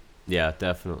 Yeah,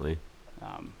 definitely.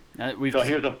 So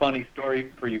here's a funny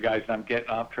story for you guys. I'm getting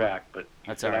off track, but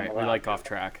that's all right. We like off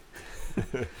track.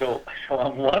 So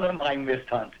on one of my missed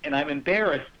hunts, and I'm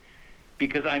embarrassed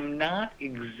because I'm not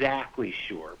exactly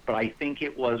sure, but I think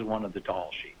it was one of the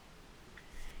tall sheep.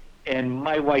 And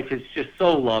my wife is just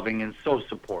so loving and so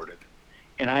supportive.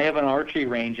 And I have an archery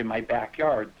range in my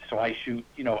backyard, so I shoot,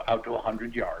 out to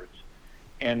 100 yards.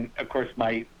 And of course,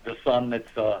 the son that's,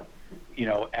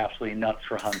 absolutely nuts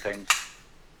for hunting,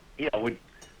 would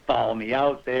follow me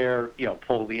out there,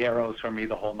 pull the arrows from me,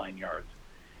 the whole 9 yards.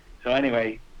 So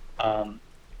anyway, I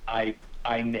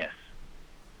miss,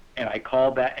 and I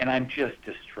call back, and I'm just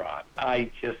distraught.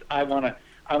 I want to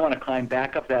climb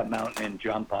back up that mountain and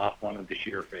jump off one of the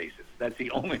sheer faces. That's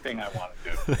the only thing I want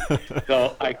to do.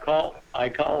 So I call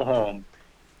home,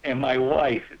 and my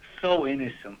wife so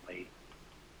innocently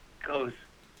goes,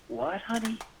 "What,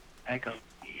 honey?" And I go,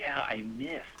 "Yeah, I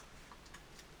missed."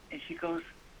 And she goes,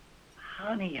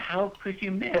 "Honey, how could you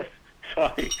miss?" So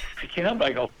I can't help it.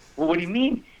 I go, "Well, what do you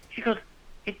mean?" She goes,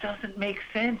 "It doesn't make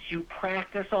sense. You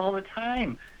practice all the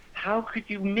time. How could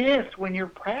you miss when you're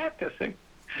practicing?"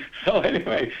 So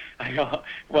anyway, I go,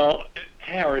 "Well,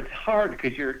 Tara, it's hard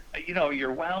because you're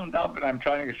wound up," and I'm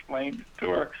trying to explain to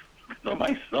her. So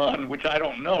my son, which I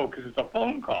don't know because it's a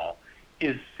phone call,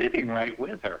 is sitting right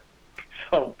with her.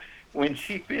 So when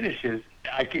she finishes,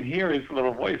 I can hear his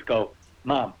little voice go,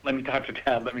 "Mom, let me talk to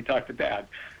Dad. Let me talk to Dad."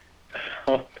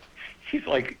 So he's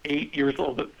like 8 years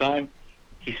old at the time.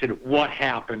 He said, "What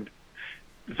happened?"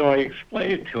 So I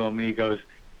explained to him, and he goes,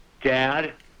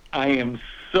 "Dad, I am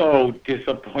so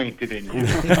disappointed in you.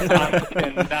 I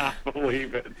cannot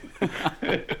believe it."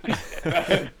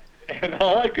 and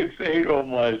all I could say to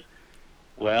him was,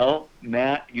 "Well,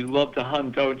 Matt, you love to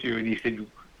hunt, don't you?" And he said,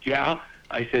 "Yeah."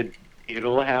 I said,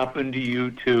 "It'll happen to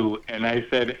you too." And I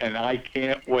said, "And I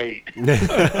can't wait."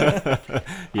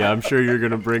 Yeah, I'm sure you're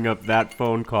going to bring up that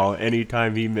phone call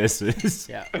anytime he misses.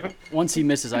 Yeah. Once he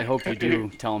misses, I hope you do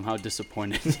tell him how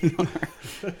disappointed you are.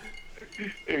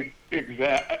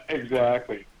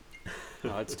 Exactly.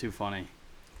 Oh, that's too funny.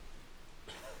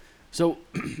 So,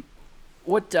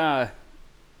 what?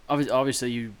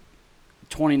 Obviously, you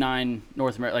 29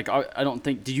 North America. Like, I don't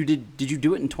think did you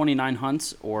do it in 29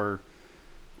 hunts, or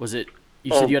was it?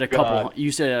 You said you had a couple. God.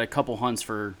 You said you had a couple hunts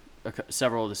for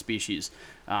several of the species.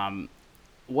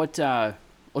 Let's go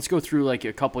through like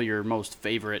a couple of your most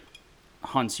favorite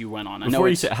hunts you went on. Before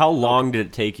you say, how long did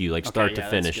it take you, like start to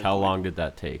finish? How point. long did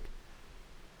that take?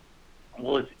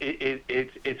 Well,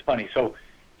 it's funny. So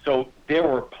there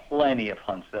were plenty of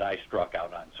hunts that I struck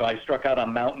out on. So I struck out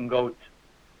on mountain goats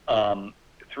 3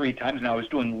 times, and I was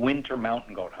doing winter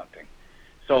mountain goat hunting.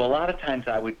 So a lot of times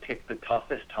I would pick the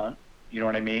toughest hunt. You know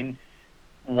what I mean?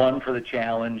 1 for the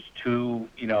challenge, 2,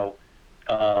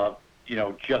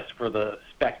 just for the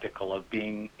spectacle of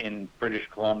being in British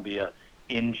Columbia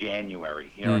in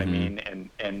January. You know what I mean?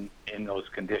 And in those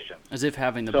conditions. As if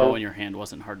having the bow in your hand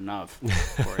wasn't hard enough.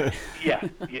 For it. Yeah.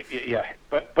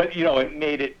 But it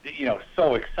made it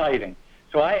so exciting.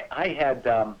 So I had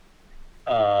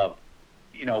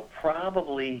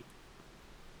probably,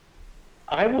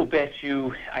 I will bet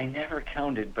you, I never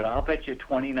counted, but I'll bet you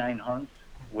 29 hunts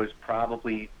was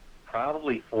probably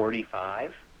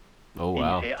 45. Oh,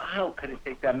 wow. And you say, how could it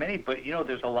take that many? But,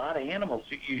 there's a lot of animals.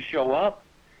 You show up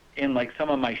in, like, some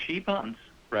of my sheep hunts,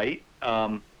 right?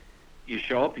 You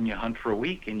show up and you hunt for a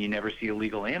week and you never see a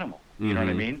legal animal. You know what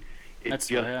I mean? It's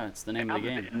the name of the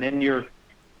game. And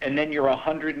then you're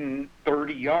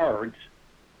 130 yards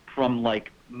from,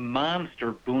 like,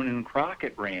 monster Boone and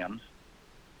Crockett rams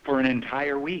for an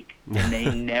entire week, and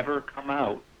they never come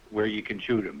out where you can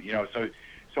shoot them.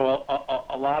 So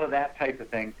a lot of that type of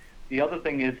thing. The other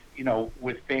thing is,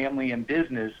 with family and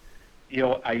business,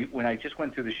 when I just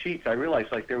went through the sheets, I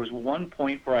realized like there was one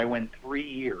point where I went 3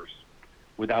 years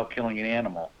without killing an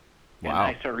animal. Wow. And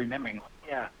I started remembering,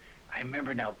 yeah, I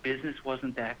remember now business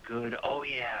wasn't that good. Oh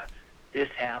yeah, this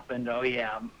happened. Oh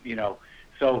yeah,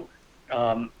 So,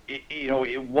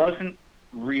 it wasn't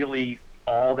really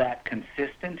all that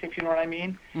consistent, if you know what I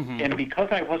mean. And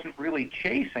because I wasn't really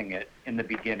chasing it in the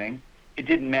beginning, it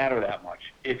didn't matter that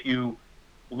much. If you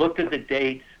looked at the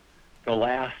dates, the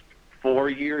last 4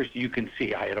 years, you can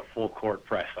see I had a full court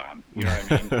press on. You know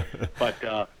what I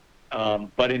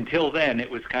mean? But until then,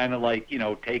 it was kind of like,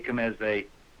 take them as they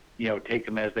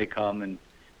come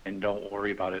and don't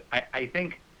worry about it. I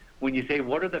think when you say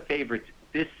what are the favorites,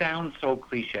 this sounds so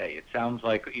cliche. It sounds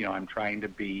like I'm trying to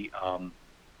be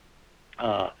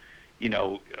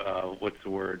what's the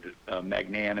word,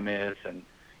 magnanimous and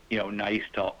nice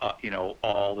to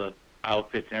all the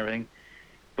outfits and everything.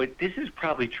 But this is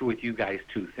probably true with you guys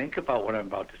too. Think about what I'm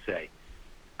about to say.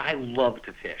 I love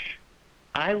to fish.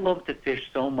 I love to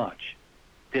fish so much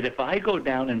that if I go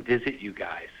down and visit you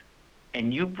guys,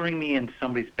 and you bring me in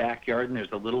somebody's backyard and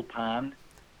there's a little pond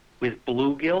with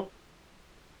bluegill,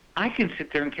 I can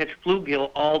sit there and catch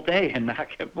bluegill all day and not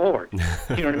get bored.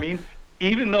 You know what I mean?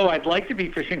 Even though I'd like to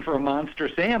be fishing for a monster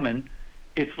salmon,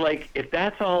 it's like, if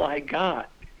that's all I got,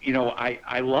 you know,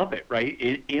 I love it, right?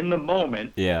 In the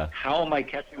moment, how am I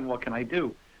catching? What can I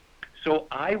do? So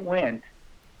I went,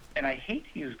 and I hate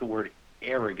to use the word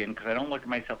arrogant because I don't look at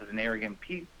myself as an arrogant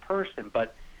person,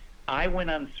 but I went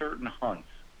on certain hunts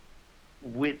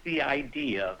with the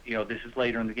idea, you know, this is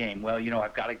later in the game, well, you know,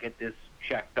 I've got to get this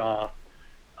checked off.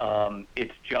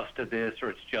 It's just a this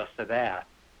or it's just a that.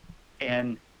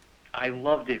 And I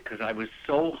loved it because I was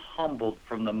so humbled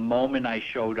from the moment I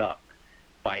showed up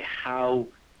by how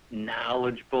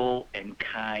knowledgeable and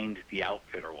kind the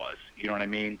outfitter was. You know what I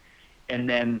mean? And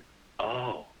then,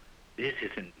 oh, this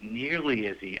isn't nearly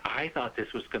as easy. I thought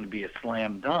this was going to be a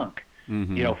slam dunk.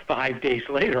 Mm-hmm. You know, 5 days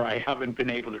later, I haven't been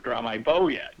able to draw my bow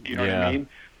yet. You know what I mean?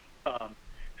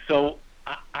 So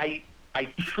I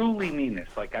truly mean this.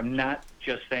 Like, I'm not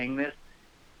just saying this.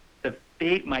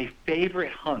 My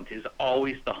favorite hunt is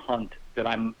always the hunt that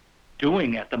I'm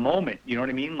doing at the moment. You know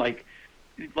what I mean? Like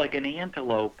an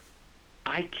antelope,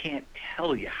 I can't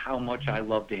tell you how much I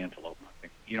loved antelope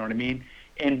hunting. You know what I mean?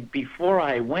 And before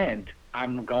I went,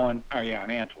 I'm going, oh yeah,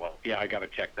 an antelope. Yeah, I got to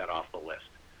check that off the list.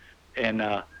 And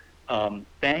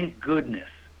thank goodness,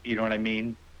 you know what I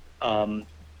mean,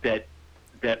 that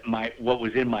what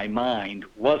was in my mind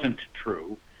wasn't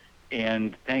true.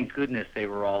 And thank goodness they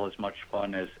were all as much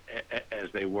fun as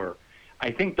they were.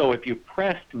 I think, though, if you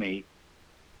pressed me,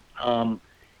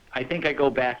 I think I go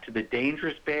back to the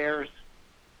dangerous bears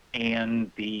and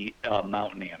the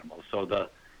mountain animals. So the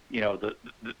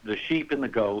sheep and the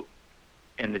goat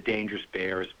and the dangerous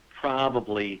bears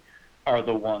probably are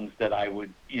the ones that I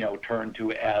would, you know, turn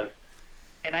to as,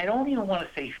 and I don't even want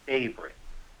to say favorite.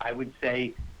 I would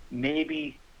say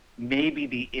maybe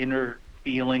the inner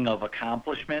feeling of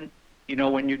accomplishment. You know,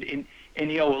 when you're in,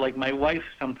 and you know, like my wife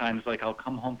sometimes, like I'll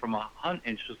come home from a hunt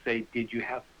and she'll say, "Did you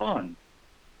have fun?"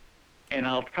 And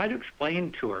I'll try to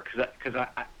explain to her because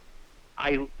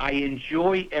I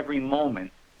enjoy every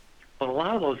moment, but a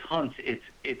lot of those hunts,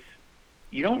 it's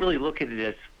you don't really look at it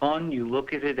as fun. You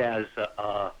look at it as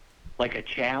like a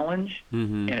challenge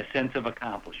and a sense of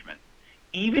accomplishment.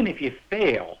 Even if you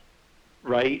fail,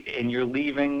 right, and you're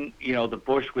leaving, you know, the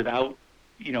bush without,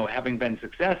 you know, having been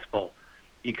successful,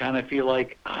 you kind of feel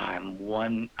like I'm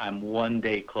one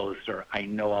day closer. I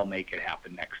know I'll make it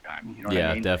happen next time. You know what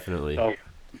I mean? Definitely. So,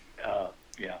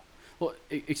 yeah. Well,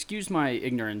 excuse my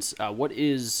ignorance. What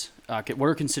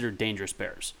are considered dangerous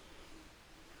bears?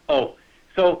 Oh,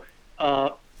 so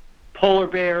polar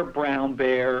bear, brown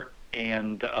bear,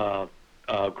 and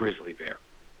grizzly bear.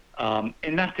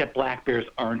 And not that black bears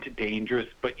aren't dangerous,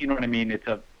 but you know what I mean? It's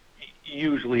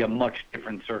usually a much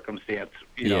different circumstance,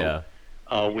 you know,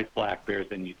 with black bears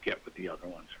than you'd get with the other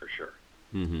ones, for sure.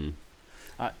 Mm-hmm.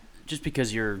 Just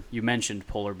because you mentioned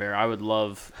polar bear, I would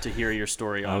love to hear your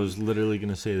story on. I was literally going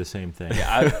to say the same thing.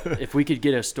 Yeah, if we could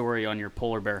get a story on your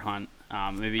polar bear hunt,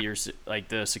 maybe your like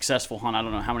the successful hunt. I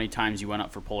don't know how many times you went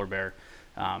up for polar bear,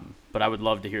 but I would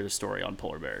love to hear the story on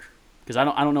polar bear because I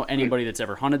don't know anybody that's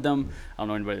ever hunted them. I don't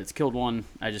know anybody that's killed one.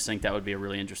 I just think that would be a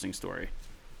really interesting story.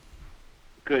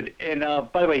 Good. And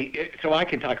by the way, so I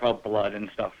can talk about blood and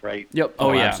stuff, right? Yep.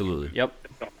 Oh yeah, yeah. absolutely. Yep.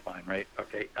 That's fine, right?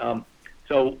 Okay.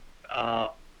 So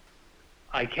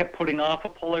I kept putting off a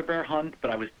polar bear hunt,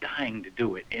 but I was dying to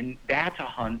do it. And that's a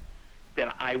hunt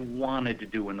that I wanted to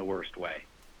do in the worst way.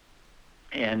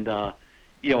 And,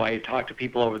 you know, I had talked to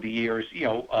people over the years. You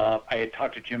know, I had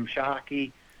talked to Jim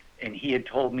Shockey, and he had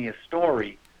told me a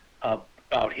story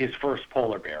about his first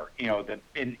polar bear. You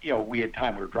know, we had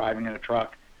time. We were driving in a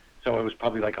truck, so it was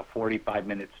probably like a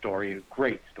 45-minute story, a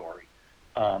great story.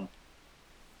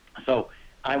 So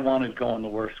I wanted to go in the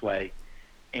worst way.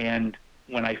 And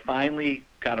when I finally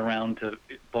got around to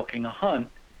booking a hunt,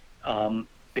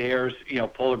 bears, you know,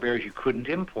 polar bears, you couldn't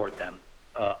import them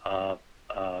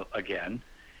again.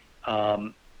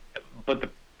 But the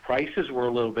prices were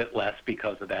a little bit less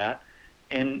because of that.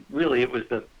 And really, it was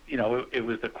the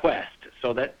quest.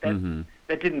 So that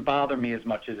didn't bother me as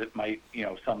much as it might, you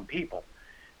know, some people.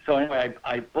 So anyway,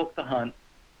 I booked the hunt,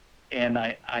 and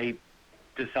I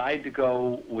decided to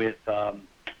go with,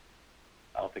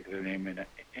 I'll think of their name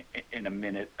in a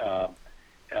minute,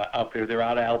 out there. They're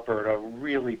out of Alberta,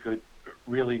 really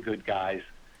good guys.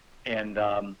 And,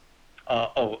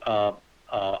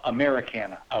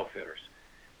 Americana Outfitters.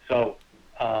 So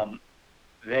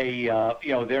they,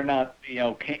 you know, they're not, you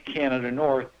know, Canada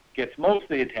North gets most of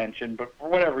the attention, but for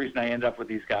whatever reason I end up with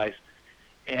these guys.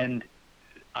 And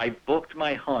I booked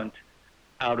my hunt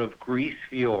out of Grease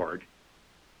Fjord,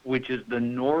 which is the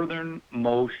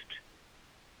northernmost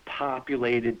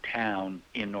populated town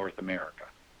in North America.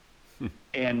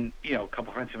 And, you know, a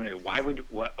couple friends said, why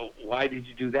did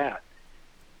you do that?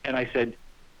 And I said,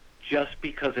 just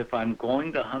because if I'm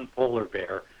going to hunt polar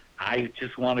bear, I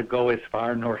just want to go as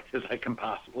far north as I can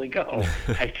possibly go.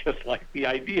 I just like the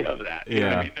idea of that. You know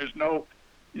what I mean? There's no,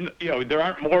 you know, there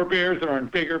aren't more bears, there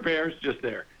aren't bigger bears, just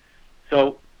there.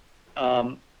 So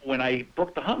when I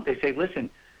book the hunt, they say, listen,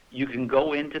 you can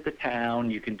go into the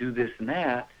town, you can do this and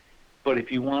that, but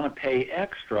if you want to pay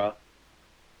extra,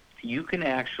 you can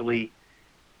actually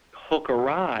hook a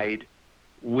ride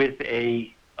with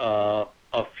a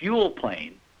fuel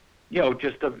plane. You know,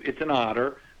 it's an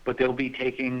otter, but they'll be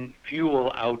taking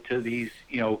fuel out to these,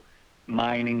 you know,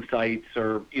 mining sites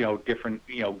or, you know, different,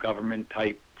 you know, government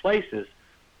type places,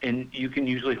 and you can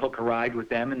usually hook a ride with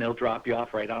them, and they'll drop you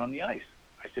off right out on the ice.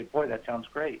 I said, boy, that sounds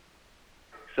great.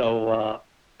 So,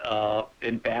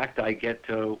 in fact, I get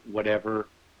to whatever,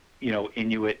 you know,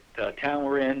 Inuit town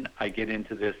we're in. I get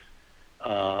into this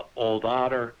old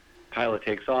otter. Pilot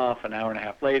takes off. An hour and a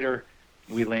half later,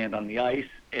 we land on the ice,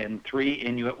 and 3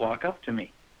 Inuit walk up to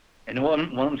me. And one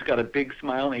of them's got a big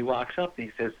smile, and he walks up, and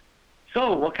he says,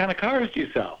 so, what kind of cars do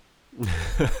you sell?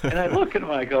 And I look at him,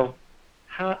 and I go,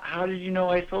 how did you know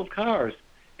I sold cars?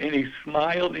 And he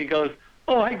smiled, and he goes,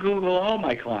 oh, I Google all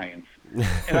my clients.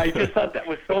 And I just thought that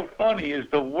was so funny, is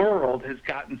the world has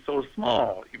gotten so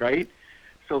small, right?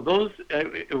 So those,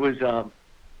 it was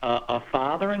a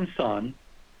father and son,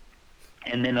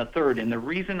 and then a third. And the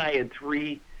reason I had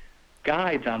 3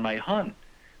 guides on my hunt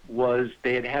was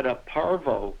they had a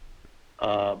parvo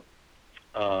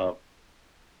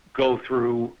go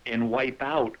through and wipe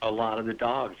out a lot of the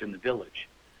dogs in the village.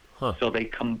 Huh. So they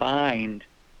combined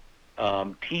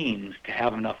teams to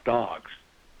have enough dogs.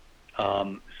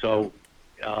 So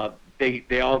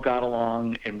they all got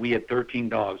along, and we had 13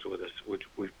 dogs with us, which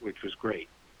was great.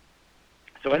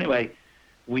 So anyway,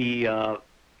 we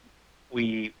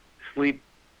sleep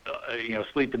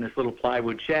in this little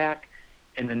plywood shack,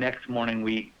 and the next morning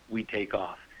we take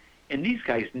off. And these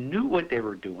guys knew what they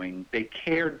were doing. They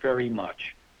cared very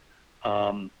much,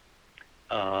 you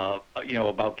know,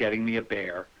 about getting me a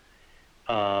bear.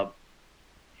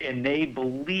 And they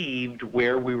believed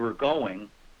where we were going,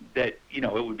 that, you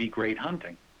know, it would be great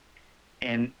hunting.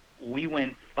 And we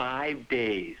went 5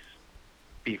 days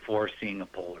before seeing a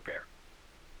polar bear.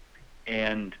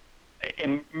 And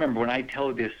remember, when I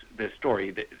tell this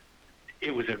story, that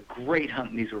it was a great hunt,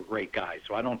 and these were great guys,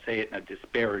 so I don't say it in a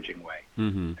disparaging way.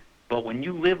 Mm-hmm. But when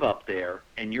you live up there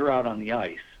and you're out on the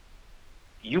ice,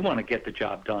 you want to get the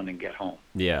job done and get home.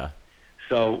 Yeah.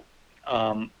 So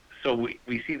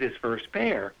we see this first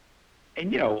bear,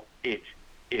 and, you know, it's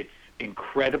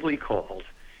incredibly cold.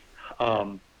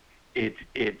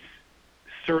 It's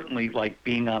certainly like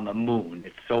being on the moon.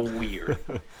 It's so weird.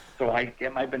 So I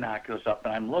get my binoculars up,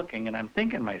 and I'm looking, and I'm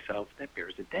thinking to myself, that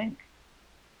bear's a dink.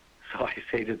 So I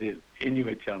say to the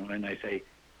Inuit gentleman, I say,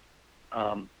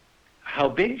 how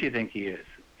big do you think he is?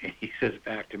 And he says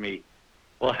back to me,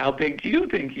 well, how big do you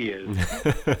think he is?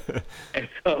 And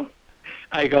so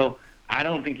I go, I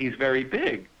don't think he's very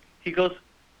big. He goes,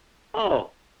 oh,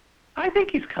 I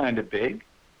think he's kind of big.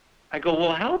 I go,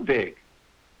 well, how big?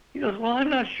 He goes, well, I'm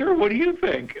not sure. What do you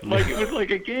think? Like, it was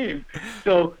like a game.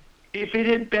 So if it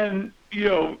had been, you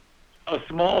know, a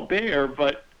small bear,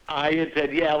 but I had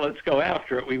said, yeah, let's go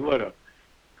after it, we would have.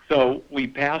 So we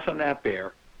pass on that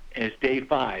bear, and it's day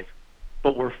 5.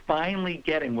 But we're finally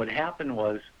getting, what happened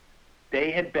was,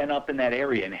 they had been up in that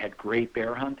area and had great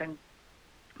bear hunting,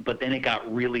 but then it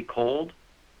got really cold,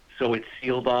 so it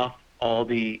sealed off all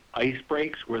the ice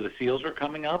breaks where the seals are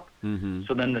coming up. Mm-hmm.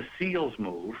 So then the seals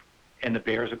move, and the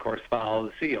bears, of course, follow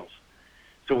the seals.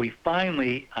 So we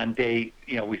finally, on day,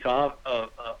 you know, we saw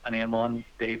an animal on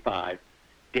day 5.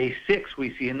 Day 6,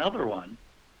 we see another one,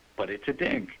 but it's a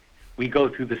dink. We go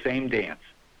through the same dance.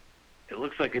 It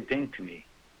looks like a dink to me.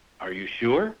 Are you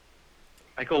sure?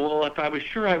 I go, well, if I was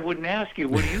sure, I wouldn't ask you.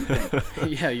 What do you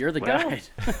think? Yeah, you're the guide.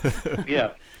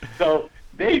 Yeah. So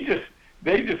they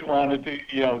just wanted to,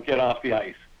 you know, get off the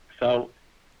ice. So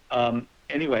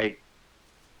anyway,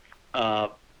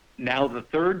 now the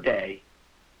third day,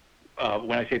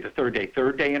 when I say the third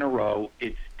day in a row,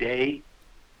 it's day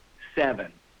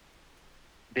 7.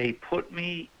 They put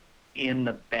me in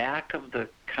the back of the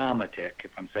Comatic,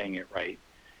 if I'm saying it right,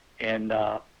 and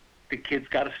the kid's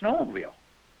got a snowmobile.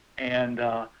 And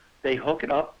they hook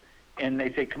it up, and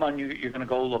they say, come on, you're going to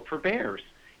go look for bears.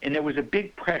 And there was a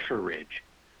big pressure ridge.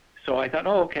 So I thought,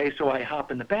 oh, okay. So I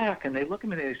hop in the back, and they look at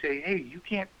me, and they say, hey, you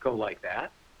can't go like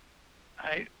that.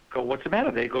 I go, what's the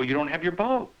matter? They go, you don't have your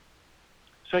bow.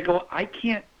 So I go, I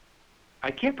can't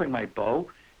I can't bring my bow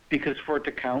because for it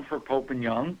to count for Pope and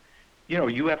Young,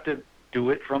 you have to do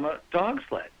it from a dog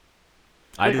sled.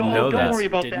 I didn't know that. Don't worry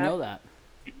about Didn't know that.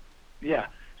 Yeah.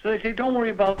 So they say, don't worry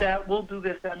about that. We'll do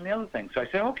this, that, and the other thing. So I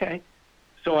say, okay.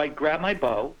 So I grab my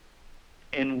bow,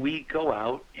 and we go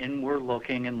out, and we're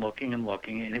looking and looking and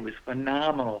looking, and it was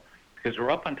phenomenal because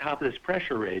we're up on top of this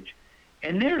pressure ridge,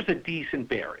 and there's a decent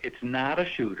bear. It's not a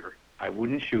shooter. I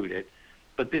wouldn't shoot it.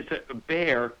 But there's a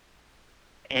bear,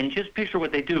 and just picture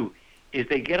what they do is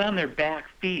they get on their back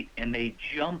feet, and they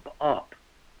jump up,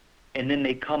 and then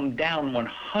they come down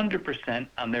 100%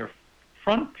 on their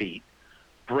front feet,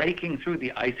 breaking through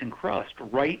the ice and crust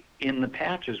right in the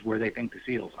patches where they think the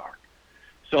seals are.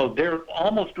 So they're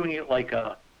almost doing it like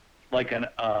a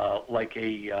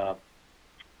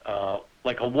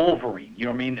Wolverine. You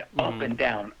know what I mean? Up and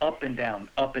down, up and down,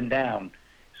 up and down.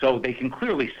 So they can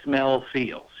clearly smell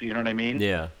seals. You know what I mean?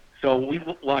 Yeah. So we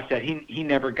watched that. He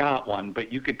never got one,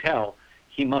 but you could tell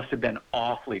he must have been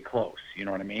awfully close. You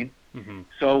know what I mean? Mm-hmm.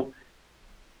 So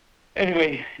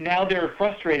anyway, now they're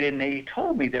frustrated, and they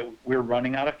told me that we're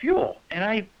running out of fuel. And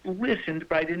I listened,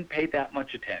 but I didn't pay that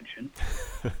much attention.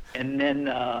 And then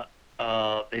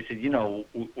they said,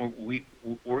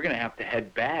 we're going to have to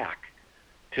head back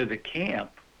to the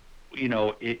camp,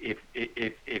 if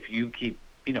you keep,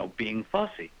 being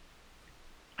fussy.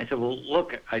 I said, well,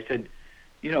 look, I said,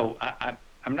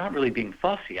 I'm not really being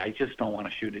fussy. I just don't want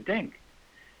to shoot a dink.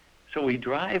 So we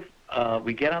drive,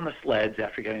 we get on the sleds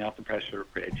after getting off the pressure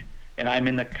ridge, and I'm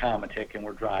in the Comatic, and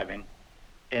we're driving.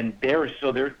 And they're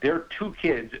two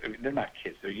kids. They're not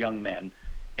kids. They're young men.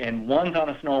 And one's on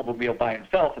a snowmobile by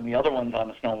himself, and the other one's on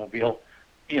a snowmobile,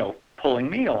 pulling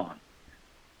me along.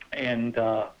 And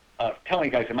tell me,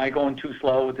 guys, am I going too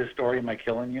slow with this story? Am I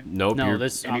killing you? Nope. No,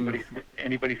 Anybody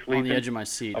sleeping? on the edge of my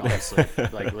seat, honestly,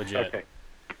 like legit.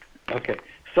 Okay.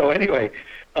 So anyway,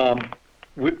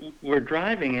 we're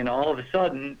driving, and all of a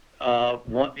sudden,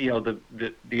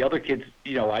 the other kids,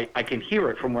 I can hear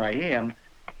it from where I am.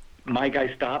 My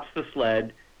guy stops the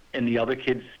sled, and the other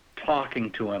kid's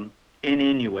talking to him in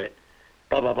Inuit,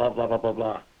 blah blah blah blah blah blah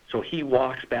blah. So he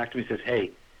walks back to me and says,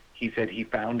 "Hey," he said, he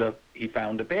found a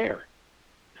bear.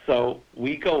 So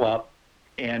we go up,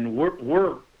 and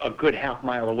we're a good half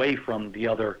mile away from the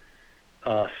other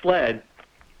sled,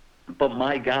 but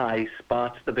my guy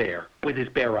spots the bear with his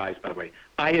bare eyes, by the way.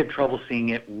 I had trouble seeing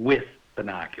it with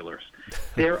binoculars.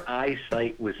 Their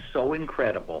eyesight was so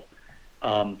incredible.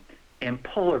 And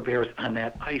polar bears on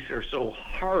that ice are so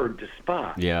hard to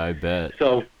spot. Yeah, I bet.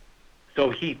 So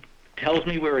he tells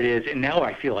me where it is, and now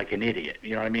I feel like an idiot.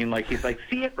 You know what I mean? Like, he's like,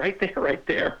 see it right there, right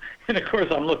there. And of course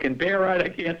I'm looking bare-eyed. I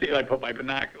can't see it. I put my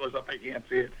binoculars up. I can't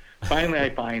see it. Finally I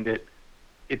find it.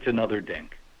 It's another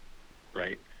dink,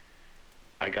 right?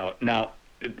 I go, now,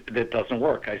 that doesn't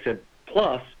work. I said,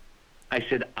 plus, I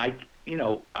said, I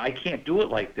can't do it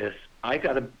like this. I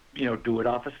got to, do it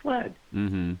off a sled.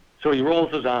 Mm-hmm. So he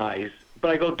rolls his eyes,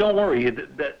 but I go, don't worry,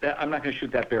 that I'm not going to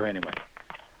shoot that bear anyway.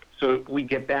 So we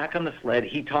get back on the sled.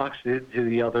 He talks to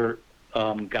the other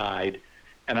guide,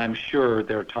 and I'm sure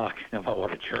they're talking about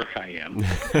what a jerk I am.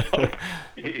 So,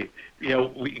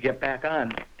 we get back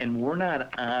on, and we're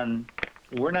not on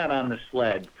the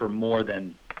sled for more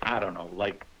than, I don't know,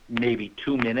 like maybe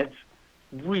 2 minutes,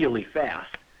 really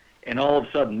fast. And all of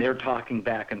a sudden they're talking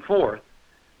back and forth,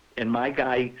 and my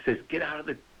guy says, get out of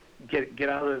the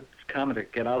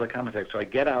Comatic. So I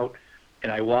get out,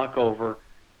 and I walk over,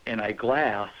 and I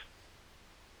glass,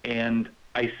 and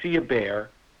I see a bear,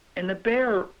 and the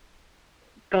bear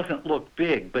doesn't look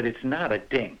big, but it's not a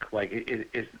dink. Like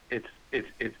it's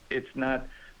not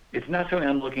something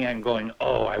I'm looking at and going,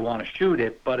 oh, I want to shoot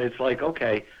it, but it's like,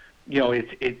 okay,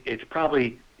 it's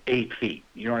probably 8 feet.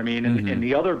 You know what I mean? And, and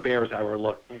the other bears I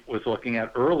was looking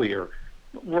at earlier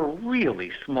were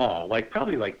really small,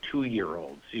 probably like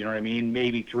 2-year-olds. You know what I mean?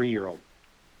 Maybe 3-year-olds.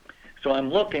 So I'm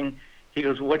looking. He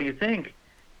goes, what do you think?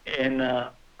 And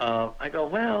I go,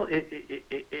 well,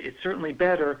 it's certainly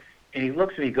better. And he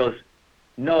looks at me, he goes,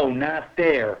 no, not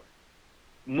there.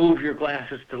 Move your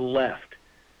glasses to the left.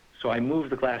 So I move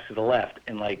the glass to the left,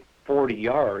 and like 40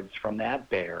 yards from that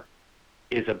bear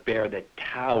is a bear that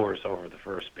towers over the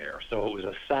first bear. So it was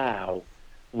a sow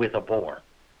with a boar.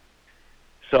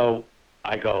 So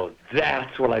I go,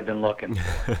 that's what I've been looking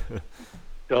for.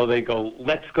 So they go,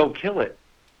 let's go kill it.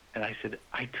 And I said,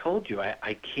 I told you,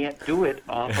 I can't do it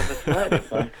off of a sled.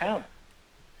 It won't count.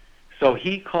 So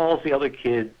he calls the other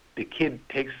kid. The kid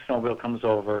takes the snowmobile, comes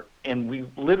over, and we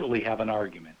literally have an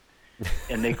argument.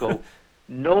 And they go,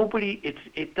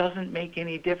 it doesn't make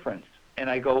any difference. And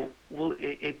I go, well,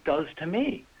 it does to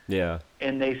me. Yeah.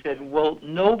 And they said, well,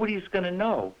 nobody's going to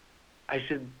know. I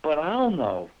said, but I'll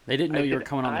know. They didn't know I you were said,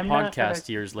 coming on the "I'm not podcast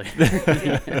gonna-" years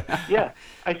later. Yeah.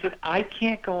 I said, I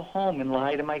can't go home and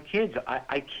lie to my kids.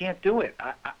 I can't do it.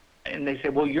 And they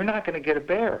said, well, you're not going to get a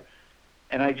bear.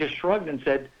 And I just shrugged and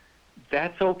said,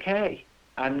 that's okay.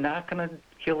 I'm not going to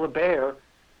kill a bear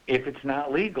if it's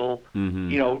not legal, Mm-hmm.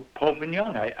 you know, Pope and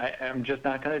Young. I'm just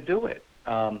not going to do it.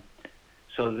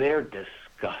 So they're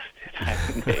disgusted. I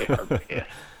mean, they are pissed.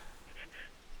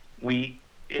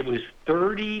 It was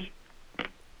 30,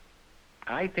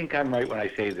 I think I'm right when I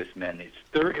say this, men.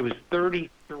 It was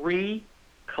 33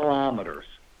 kilometers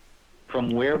from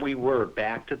where we were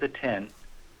back to the tent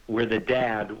where the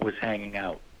dad was hanging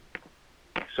out.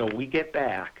 So we get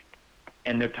back,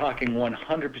 and they're talking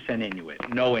 100%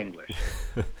 Inuit, no English.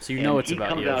 So you know it's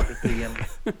about you. you. He comes out to see him.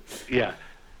 Yeah,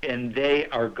 and they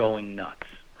are going nuts,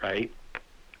 right?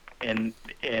 And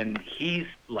he's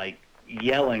like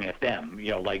yelling at them,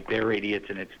 you know, like they're idiots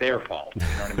and it's their fault. You know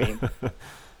what I mean?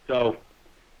 So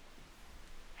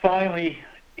finally,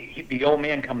 the old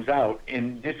man comes out,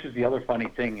 and this is the other funny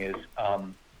thing is,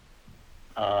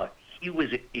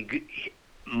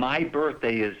 my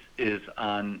birthday is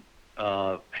on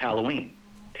Halloween,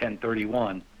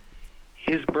 10/31.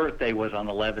 His birthday was on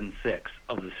 11/6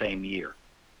 of the same year.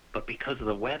 But because of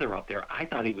the weather up there, I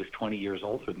thought he was 20 years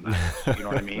older than that. You know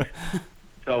what I mean?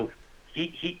 So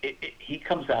he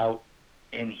comes out,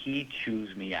 and he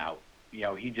chews me out. You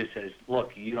know, he just says,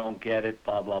 look, you don't get it,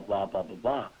 blah, blah, blah, blah, blah,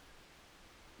 blah.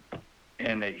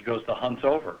 And he goes, the hunt's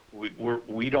over.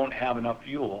 We don't have enough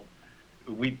fuel.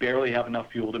 We barely have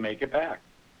enough fuel to make it back.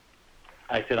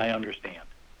 I said, I understand.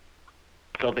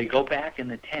 So they go back in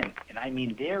the tent, and I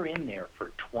mean, they're in there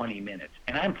for 20 minutes,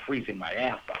 and I'm freezing my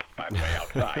ass off, by the way,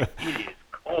 outside. It is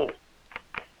cold.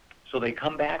 So they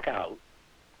come back out,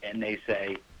 and they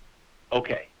say,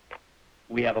 okay,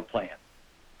 we have a plan.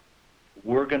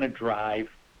 We're going to drive.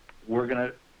 We're going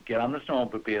to get on the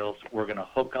snowmobiles. We're going to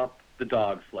hook up the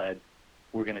dog sled.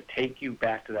 We're going to take you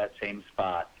back to that same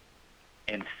spot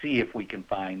and see if we can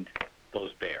find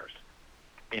those bears.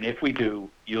 And if we do,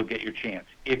 you'll get your chance.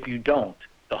 If you don't,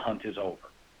 the hunt is over.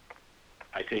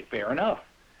 I say, fair enough.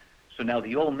 So now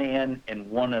the old man and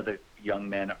one of the young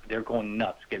men, they're going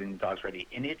nuts getting the dogs ready.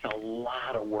 And it's a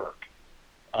lot of work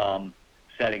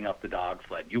setting up the dog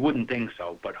sled. You wouldn't think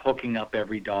so, but hooking up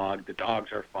every dog, the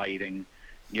dogs are fighting.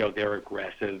 You know, they're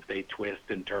aggressive. They twist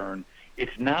and turn.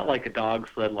 It's not like a dog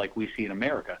sled like we see in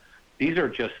America. These are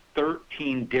just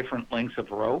 13 different lengths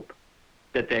of rope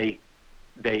that they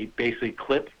basically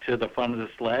clip to the front of the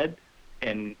sled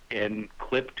and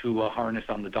clip to a harness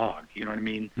on the dog. You know what I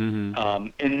mean? Mm-hmm.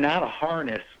 And not a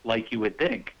harness like you would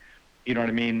think. You know what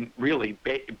I mean? Really,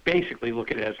 basically look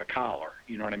at it as a collar.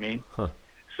 You know what I mean? Huh.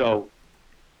 So,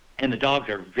 and the dogs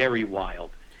are very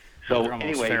wild. So They're almost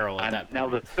anyway, feral at that point. now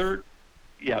the third,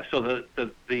 yeah. So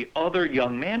the other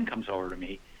young man comes over to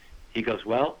me. He goes,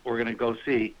 "Well, we're gonna go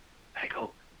see." I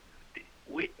go,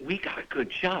 "We got a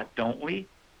good shot, don't we?"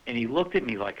 And he looked at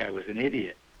me like I was an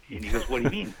idiot. And he goes, "What do you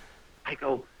mean?" I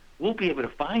go, "We'll be able to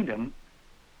find him."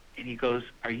 And he goes,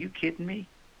 "Are you kidding me?"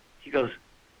 He goes,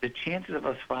 "The chances of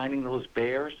us finding those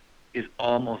bears is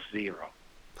almost zero."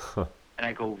 Huh. And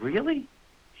I go, "Really?"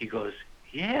 He goes,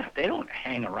 "Yeah, they don't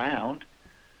hang around."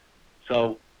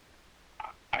 So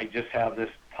I just have this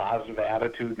positive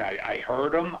attitude. And I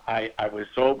heard him. I was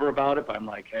sober about it, but I'm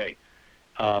like, hey,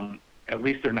 at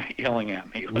least they're not yelling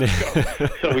at me. Let's go.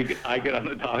 So I get on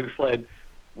the dog sled.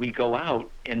 We go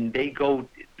out, and they go,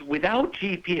 without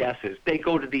GPSs, they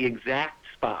go to the exact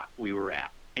spot we were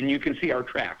at. And you can see our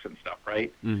tracks and stuff,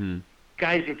 right? Mm-hmm.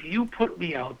 Guys, if you put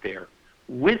me out there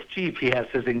with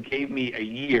GPSs and gave me a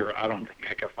year, I don't think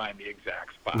I could find the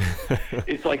exact spot.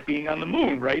 It's like being on the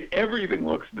moon, right? Everything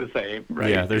looks the same, right?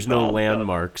 Yeah, there's It's no all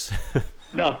landmarks.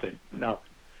 Nothing, no.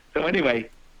 So anyway,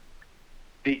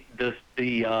 the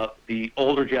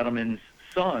older gentleman's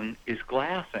son is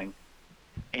glassing,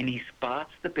 and he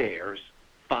spots the bears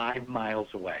 5 miles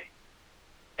away.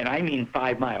 And I mean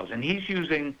 5 miles. And he's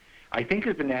using, I think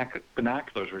his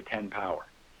binoculars were 10 power.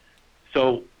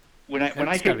 So when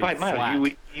I say 5 miles,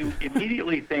 you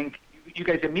immediately think, you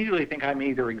guys immediately think I'm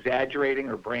either exaggerating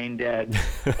or brain dead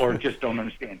or just don't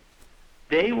understand.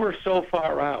 They were so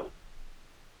far out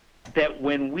that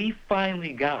when we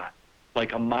finally got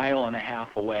like 1.5 miles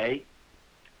away,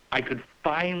 I could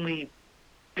finally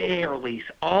barely,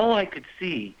 all I could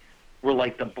see were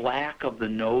like the black of the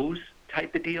nose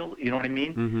type of deal. You know what I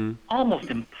mean? Mm-hmm. Almost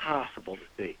impossible to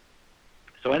see.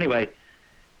 So anyway,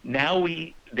 now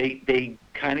they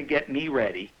kind of get me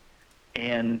ready,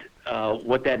 and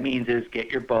what that means is get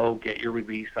your bow, get your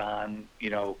release on,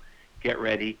 get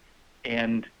ready,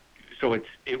 and so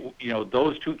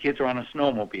those two kids are on a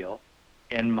snowmobile,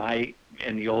 and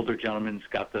the older gentleman's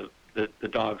got the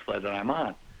dog sled that I'm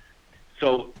on.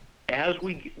 So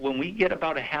when we get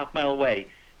about a half mile away,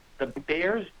 the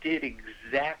bears did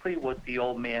exactly what the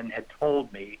old man had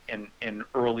told me in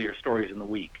earlier stories in the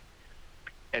week.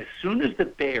 As soon as the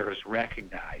bears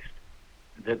recognized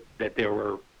that there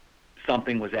were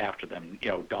something was after them,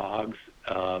 dogs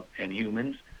and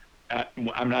humans.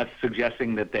 I'm not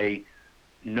suggesting that they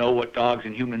know what dogs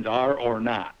and humans are or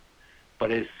not,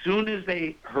 but as soon as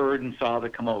they heard and saw the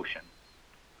commotion,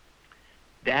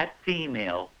 that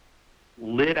female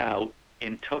lit out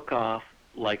and took off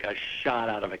like a shot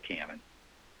out of a cannon,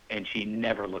 and she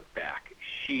never looked back.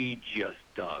 She just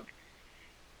dug.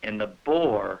 And the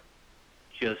boar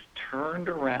just turned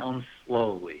around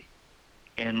slowly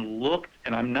and looked,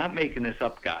 and I'm not making this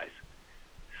up, guys,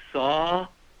 saw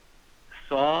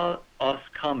us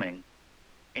coming,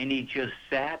 and he just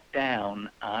sat down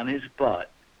on his butt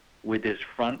with his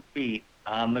front feet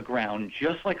on the ground,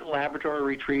 just like a Labrador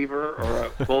retriever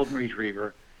or a golden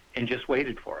retriever, and just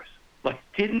waited for us. Like,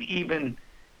 didn't even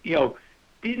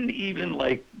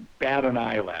like bat an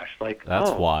eyelash. Like,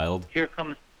 that's wild. Here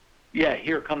comes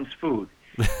food.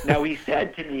 Now he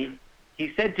said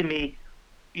to me,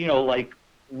 like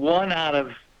one out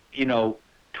of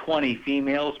 20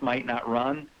 females might not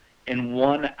run, and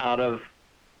one out of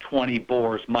 20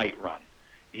 boars might run.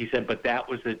 He said, but that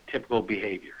was the typical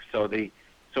behavior. So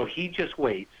he just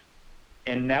waits,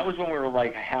 and that was when we were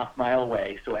like a half mile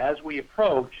away. So as we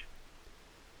approach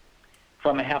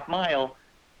from a half mile,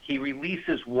 he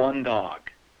releases one dog,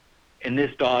 and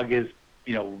this dog is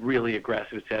really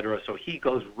aggressive, etc. So he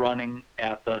goes running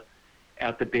at the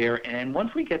bear, and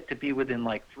once we get to be within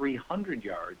like 300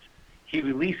 yards, he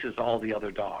releases all the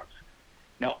other dogs.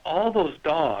 Now all those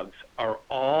dogs are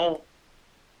all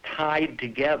tied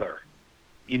together,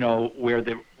 where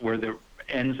the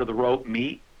ends of the rope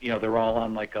meet. They're all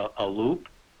on like a loop.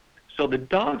 So the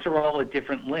dogs are all at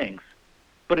different lengths,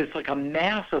 but it's like a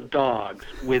mass of dogs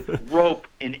with rope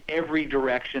in every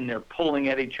direction. They're pulling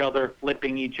at each other,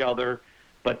 flipping each other,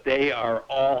 but they are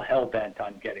all hell-bent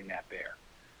on getting that bear.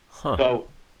 Huh. So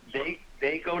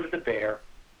they go to the bear,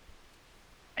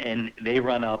 and they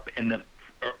run up, and the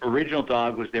original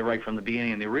dog was there right from the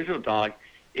beginning, and the original dog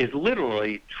is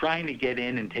literally trying to get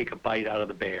in and take a bite out of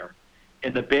the bear.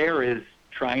 And the bear is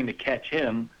trying to catch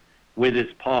him with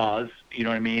his paws, you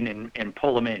know what I mean, and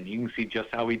pull him in. You can see just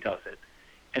how he does it.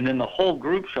 And then the whole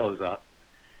group shows up.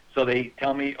 So they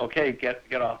tell me, okay,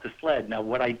 get off the sled. Now,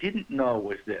 what I didn't know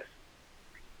was this.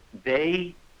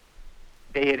 They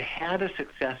had a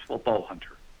successful bow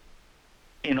hunter.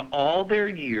 In all their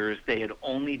years, they had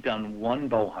only done one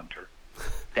bow hunter.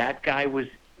 That guy was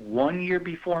 1 year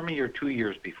before me or 2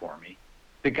 years before me.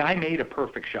 The guy made a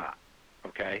perfect shot,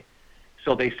 okay?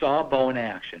 So they saw a bow in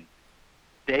action.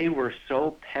 They were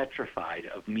so petrified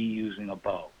of me using a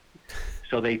bow.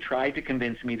 So they tried to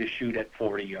convince me to shoot at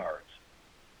 40 yards.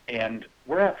 And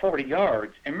we're at 40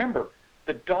 yards. And remember,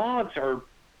 the dogs are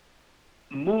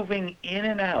moving in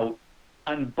and out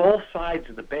on both sides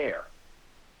of the bear.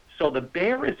 So the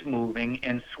bear is moving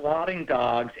and swatting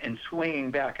dogs and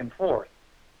swinging back and forth.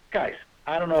 Guys,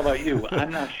 I don't know about you.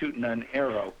 I'm not shooting an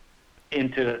arrow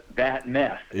into that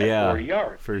mess at 40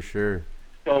 yards. For sure.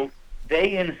 So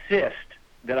they insist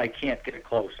that I can't get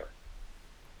closer.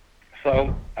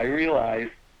 So I realize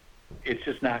it's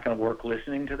just not going to work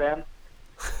listening to them.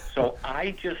 So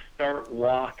I just start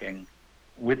walking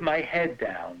with my head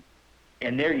down,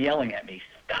 and they're yelling at me,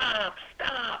 stop,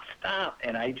 stop, stop.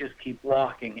 And I just keep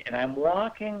walking. And I'm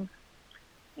walking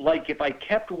like if I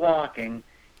kept walking,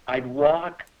 I'd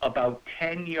walk about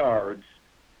 10 yards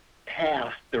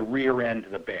past the rear end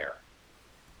of the bear.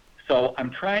 So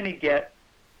I'm trying to get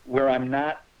where I'm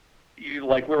not,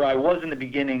 like where I was in the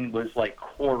beginning was like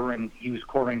he was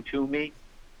quartering to me.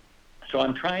 So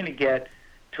I'm trying to get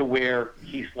to where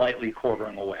he's slightly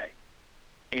quartering away.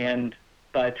 And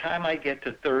by the time I get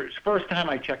to first time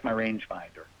I check my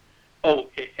rangefinder. Oh,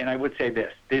 and I would say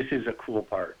this is a cool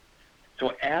part.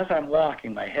 So as I'm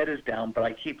walking, my head is down, but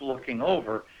I keep looking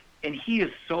over, and he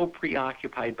is so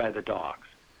preoccupied by the dogs.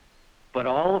 But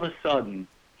all of a sudden,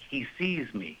 he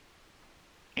sees me,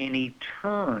 and he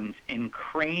turns and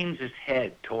cranes his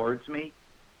head towards me.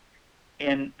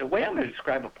 And the way I'm going to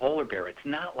describe a polar bear, it's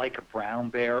not like a brown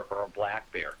bear or a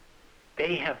black bear.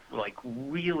 They have like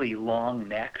really long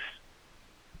necks.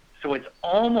 So it's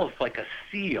almost like a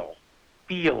seal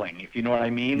feeling, if you know what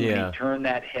I mean, when he turned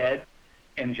that head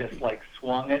and just like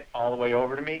swung it all the way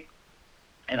over to me.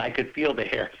 And I could feel the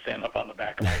hair stand up on the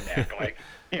back of my neck. Like,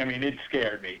 I mean, it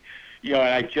scared me. And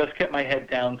I just kept my head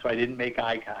down so I didn't make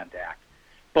eye contact.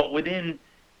 But within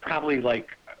probably like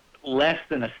less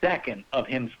than a second of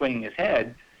him swinging his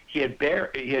head, he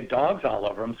had dogs all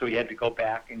over him, so he had to go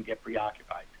back and get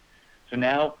preoccupied. So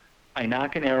now I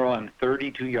knock an arrow, I'm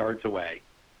 32 yards away,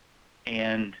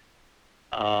 and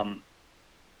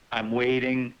I'm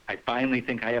waiting. I finally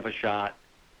think I have a shot.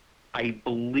 I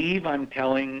believe I'm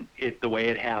telling it the way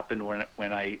it happened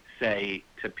when I say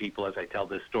to people, as I tell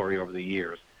this story over the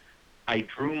years, I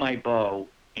drew my bow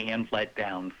and let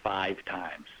down 5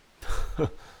 times.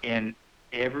 And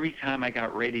every time I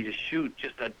got ready to shoot,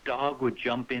 just a dog would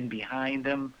jump in behind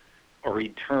him, or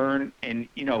he'd turn, and,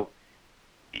 you know,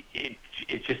 it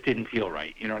just didn't feel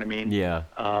right. You know what I mean? Yeah.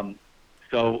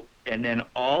 So, and then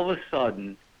all of a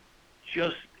sudden,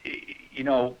 just, you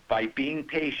know, by being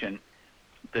patient,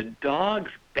 the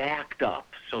dogs backed up.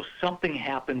 So something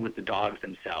happened with the dogs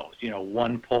themselves. You know,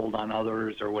 one pulled on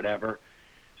others or whatever.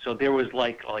 So there was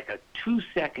like a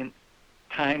 2-second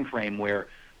time frame where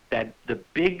the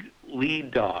big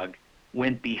lead dog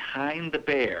went behind the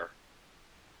bear,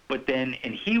 but then,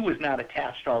 and he was not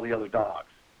attached to all the other dogs.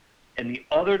 And the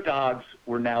other dogs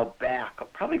were now back,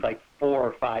 probably like 4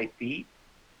 or 5 feet.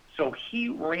 So he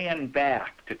ran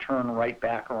back to turn right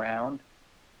back around.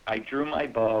 I drew my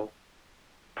bow,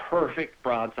 perfect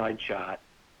broadside shot,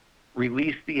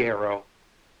 released the arrow.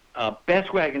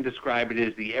 Best way I can describe it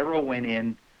is the arrow went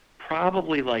in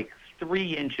probably like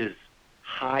 3 inches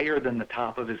higher than the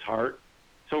top of his heart.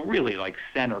 So really like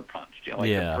center punched, you know,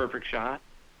 like a perfect shot.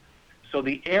 So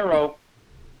the arrow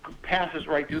passes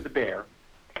right through the bear.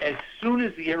 As soon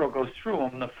as the arrow goes through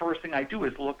him, the first thing I do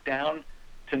is look down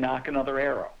to knock another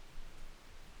arrow.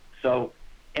 So,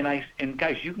 and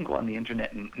guys, you can go on the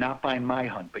internet and not find my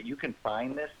hunt, but you can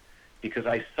find this because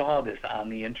I saw this on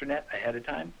the internet ahead of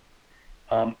time,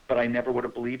 but I never would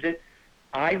have believed it.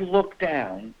 I looked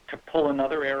down to pull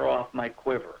another arrow off my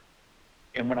quiver,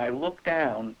 and when I looked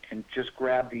down and just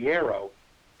grabbed the arrow,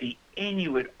 the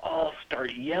Inuit all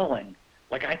start yelling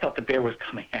like I thought the bear was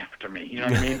coming after me. You know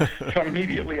what I mean? So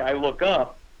immediately I look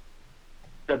up.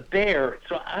 The bear,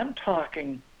 so I'm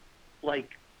talking like,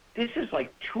 this is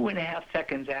like 2.5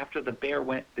 seconds after the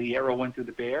arrow went through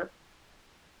the bear.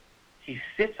 He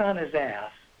sits on his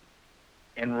ass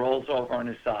and rolls over on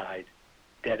his side,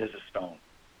 dead as a stone.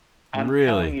 I'm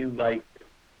telling you, like,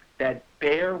 that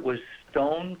bear was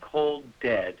stone cold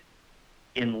dead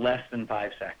in less than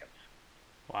 5 seconds.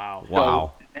 Wow. So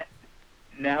Wow.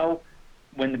 Now,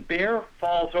 when the bear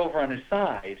falls over on his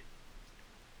side,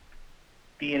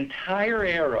 the entire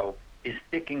arrow is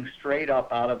sticking straight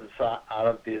up out of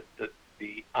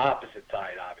the opposite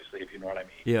side, obviously, if you know what I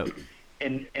mean. Yeah.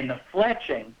 And the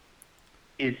fletching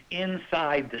is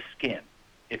inside the skin,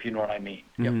 if you know what I mean.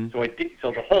 Mhm.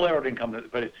 So the whole arrow didn't come,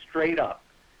 but it's straight up.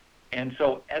 And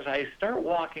so as I start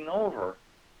walking over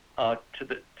to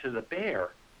the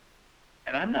bear,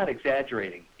 and I'm not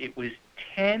exaggerating, it was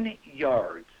 10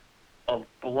 yards of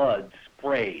blood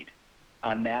sprayed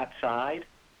on that side.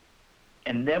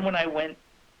 And then when I went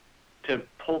to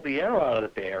pull the arrow out of the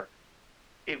bear,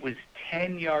 it was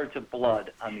 10 yards of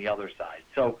blood on the other side.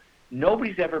 So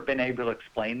nobody's ever been able to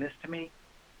explain this to me,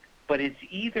 but it's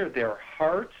either their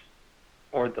hearts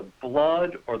or the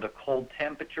blood or the cold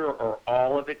temperature or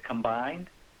all of it combined.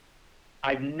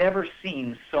 I've never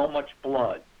seen so much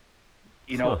blood.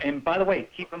 You know, and by the way,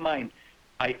 keep in mind,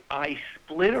 I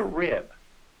split a rib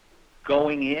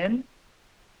going in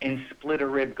and split a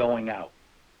rib going out,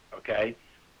 okay?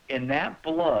 And that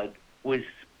blood was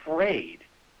sprayed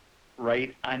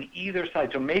right on either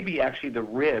side. So maybe actually the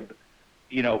rib,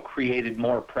 you know, created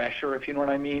more pressure, if you know what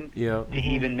I mean, Yeah. to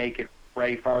even make it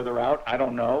spray farther out. I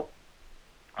don't know,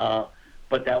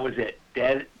 but that was it.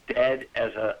 Dead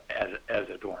as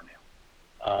a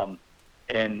doornail.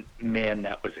 And man,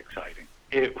 that was exciting.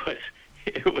 It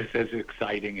was as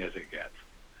exciting as it gets.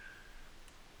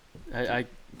 I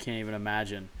can't even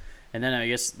imagine. And then I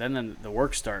guess then the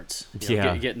work starts. You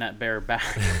know, Yeah. getting that bear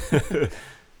back.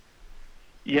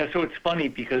 Yeah, so it's funny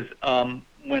because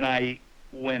when I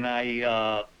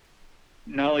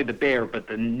not only the bear, but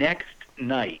the next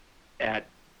night at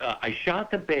I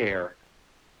shot the bear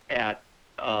at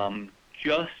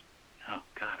just, oh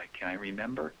God, can I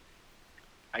remember?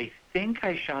 I think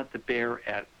I shot the bear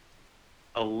at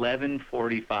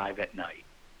 11:45 at night.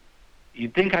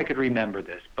 You'd think I could remember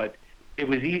this, but it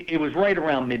was right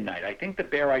around midnight. I think the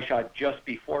bear I shot just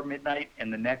before midnight,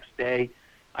 and the next day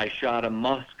I shot a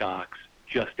muskox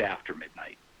just after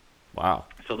midnight. Wow.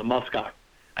 So the muskox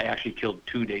I actually killed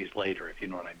 2 days later, if you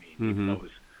know what I mean, even though it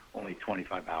was only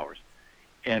 25 hours.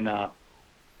 And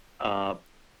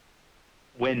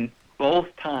when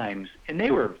both times, and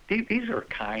these are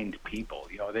kind people,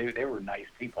 you know, they were nice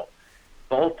people.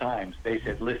 Both times they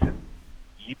said, listen,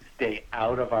 you stay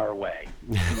out of our way.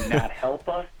 Do not help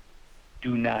us.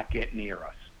 Do not get near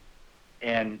us.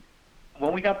 And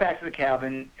when we got back to the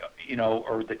cabin,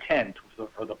 or the tent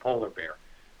for the polar bear,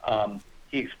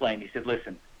 he explained, he said,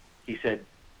 listen, he said,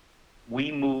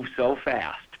 we move so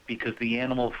fast because the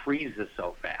animal freezes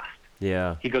so fast.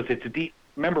 Yeah. He goes,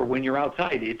 remember, when you're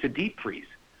outside, it's a deep freeze.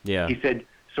 Yeah. He said,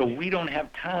 so we don't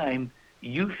have time.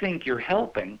 You think you're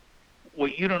helping.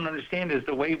 What you don't understand is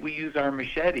the way we use our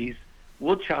machetes,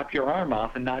 we'll chop your arm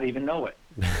off and not even know it.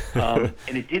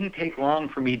 And it didn't take long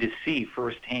for me to see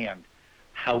firsthand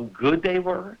how good they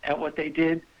were at what they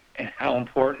did and how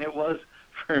important it was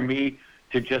for me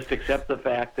to just accept the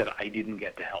fact that I didn't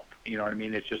get to help. You know what I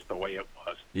mean? It's just the way it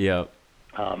was. Yeah.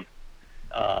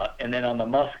 And then on the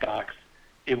muskox,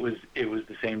 it was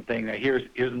the same thing. Now here's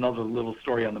another little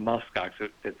story on the muskox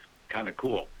that's kind of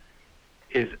cool.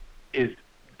 Is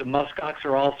the muskox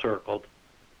are all circled.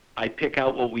 I pick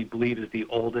out what we believe is the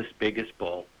oldest, biggest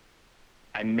bull.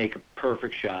 I make a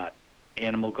perfect shot.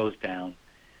 Animal goes down.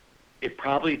 It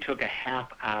probably took a half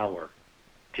hour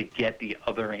to get the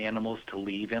other animals to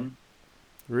leave him.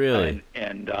 Really?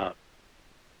 And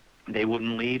they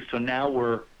wouldn't leave. So now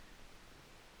we're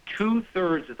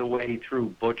 2/3 of the way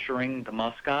through butchering the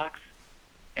muskox,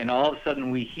 and all of a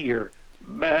sudden we hear,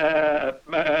 bah,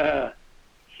 bah.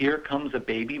 Here comes a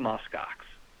baby muskox,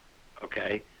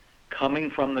 okay, coming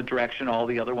from the direction all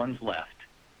the other ones left.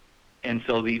 And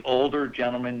so the older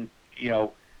gentleman,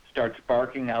 starts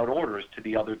barking out orders to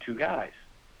the other two guys.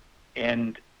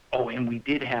 And we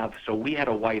had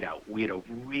a whiteout. We had a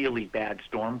really bad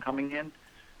storm coming in.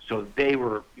 So they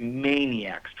were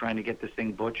maniacs trying to get this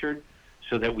thing butchered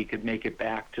so that we could make it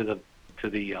back to the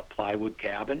plywood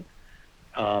cabin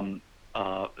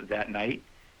that night.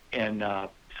 And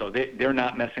so they're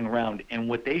not messing around. And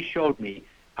what they showed me,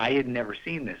 I had never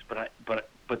seen this, but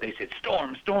they said,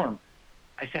 storm.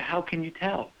 I said, how can you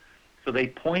tell? So they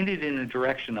pointed in a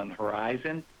direction on the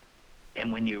horizon,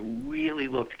 and when you really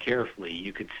looked carefully,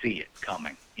 you could see it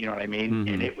coming. You know what I mean?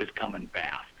 Mm-hmm. And it was coming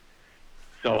fast.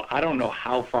 So I don't know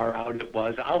how far out it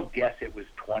was. I'll guess it was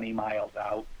 20 miles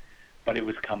out, but it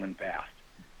was coming fast.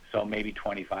 So maybe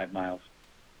 25 miles.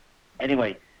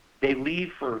 Anyway, they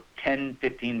leave for 10,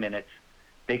 15 minutes.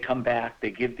 They come back.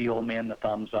 They give the old man the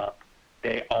thumbs up.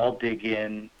 They all dig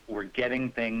in. We're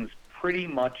getting things pretty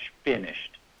much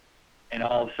finished. And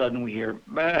all of a sudden we hear,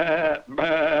 bah,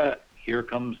 bah. Here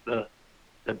comes the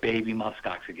baby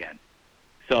muskox again.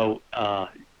 So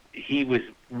he was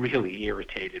really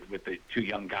irritated with the two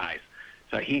young guys.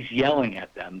 So he's yelling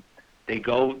at them.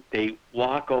 They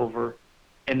walk over,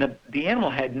 and the animal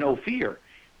had no fear.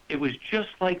 It was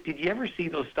just like, did you ever see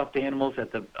those stuffed animals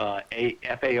at the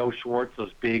FAO Schwartz,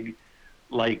 those big,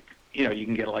 you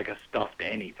can get like a stuffed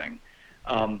anything.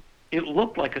 It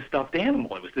looked like a stuffed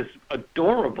animal. It was this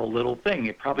adorable little thing.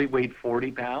 It probably weighed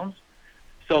 40 pounds.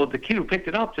 So the kid who picked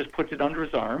it up just puts it under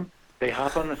his arm. They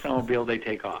hop on the snowmobile. They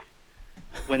take off.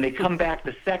 When they come back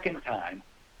the second time,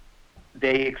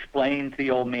 they explain to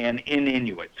the old man in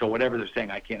Inuit. So whatever they're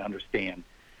saying, I can't understand.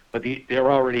 But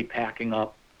they're already packing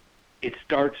up. It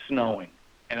starts snowing.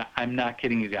 And I'm not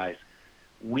kidding you guys.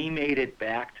 We made it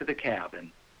back to the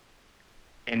cabin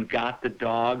and got the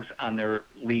dogs on their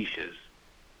leashes.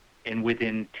 And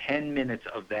within 10 minutes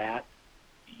of that,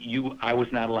 I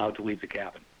was not allowed to leave the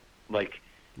cabin. Wow.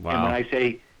 And when I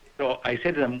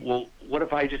said to them, well, what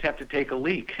if I just have to take a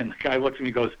leak? And the guy looks at me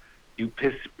and goes, you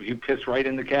piss right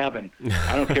in the cabin.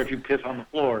 I don't care if you piss on the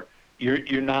floor.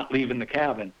 You're not leaving the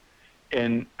cabin.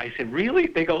 And I said, really?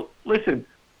 They go, listen,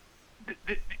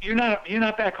 you're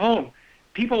not back home.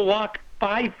 People walk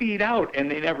 5 feet out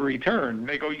and they never return.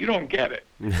 They go, you don't get it.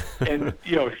 And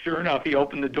sure enough, he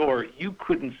opened the door. You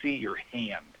couldn't see your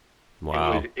hand.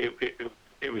 Wow.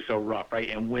 It was so rough, right?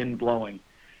 And wind blowing.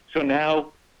 So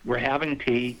now we're having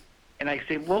tea, and I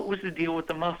say, what was the deal with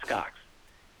the muskox?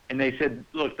 And they said,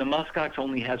 look, the muskox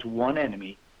only has one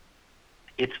enemy.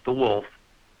 It's the wolf,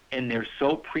 and they're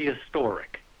so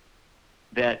prehistoric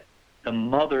that the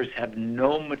mothers have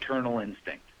no maternal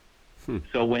instinct.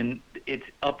 So when it's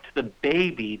up to the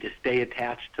baby to stay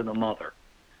attached to the mother.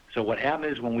 So what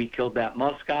happened is when we killed that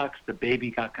muskox, the baby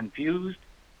got confused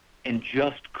and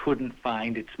just couldn't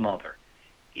find its mother.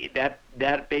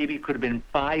 That baby could have been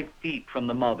 5 feet from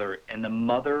the mother, and the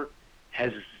mother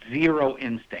has zero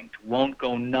instinct, won't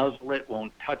go nuzzle it,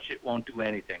 won't touch it, won't do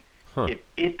anything. Huh. If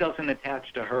it doesn't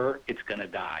attach to her, it's going to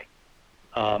die.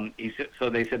 So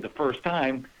they said the first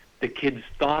time, the kids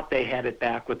thought they had it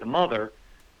back with the mother,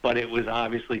 but it was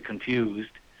obviously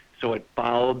confused, so it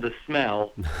followed the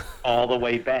smell all the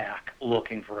way back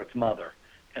looking for its mother,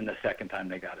 and the second time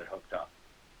they got it hooked up.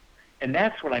 And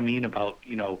that's what I mean about,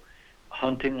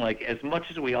 hunting, like as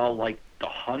much as we all like the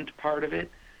hunt part of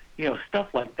it, you know,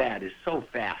 stuff like that is so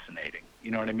fascinating.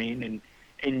 You know what I mean?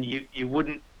 And you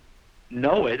wouldn't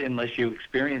know it unless you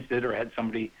experienced it or had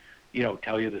somebody, you know,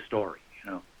 tell you the story,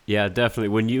 you know? Yeah, definitely.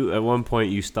 When you, at one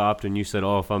point you stopped and you said,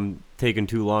 oh, if I'm taking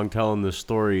too long telling this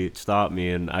story, stop me.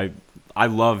 And I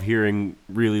love hearing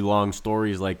really long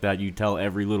stories like that. You tell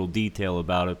every little detail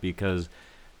about it, because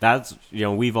that's, you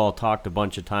know, we've all talked a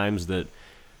bunch of times that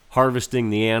harvesting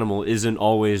the animal isn't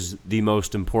always the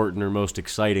most important or most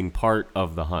exciting part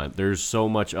of the hunt. There's so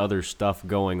much other stuff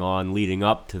going on leading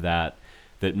up to that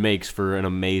that makes for an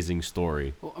amazing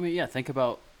story. Well, I mean, yeah, think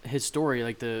about his story.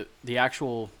 Like the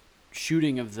actual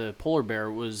shooting of the polar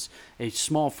bear was a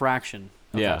small fraction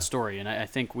of that story. And I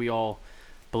think we all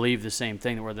believe the same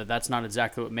thing, where that's not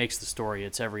exactly what makes the story.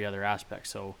 It's every other aspect.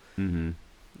 So,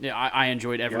 yeah, I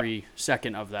enjoyed every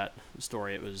second of that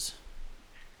story. It was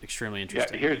extremely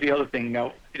interesting. Yeah, here's the other thing.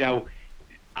 Now, you know,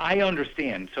 I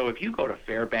understand. So if you go to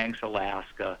Fairbanks,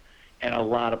 Alaska, and a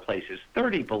lot of places,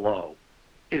 30 below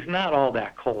is not all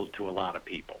that cold to a lot of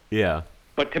people. Yeah.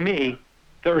 But to me,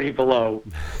 30 below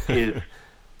is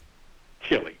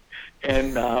chilly.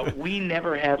 And we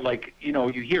never had, like, you know,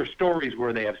 you hear stories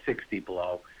where they have 60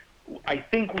 below. I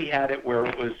think we had it where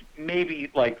it was maybe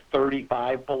like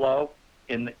 35 below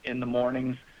in the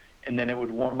mornings, and then it would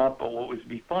warm up. But what would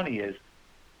be funny is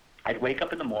I'd wake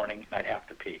up in the morning and I'd have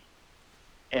to pee.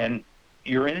 And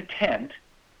you're in a tent,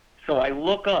 so I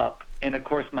look up, and of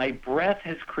course my breath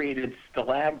has created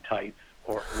stalactites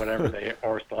or whatever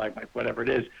or stalagmites, whatever it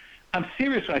is. I'm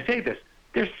serious when I say this.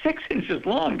 They're 6 inches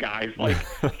long, guys. Like,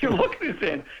 you're looking at this,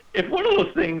 and if one of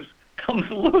those things comes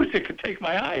loose, it could take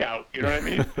my eye out. You know what I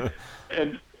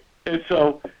mean? and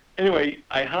so, anyway,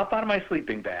 I hop out of my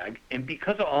sleeping bag, and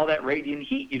because of all that radiant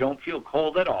heat, you don't feel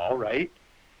cold at all, right?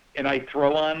 And I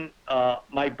throw on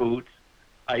my boots.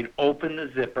 I'd open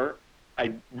the zipper.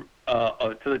 I'd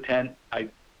to the tent. I'd,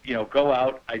 you know, go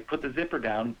out. I'd put the zipper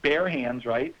down, bare hands,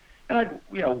 right? And I'd,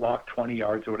 you know, walk 20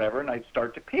 yards or whatever, and I'd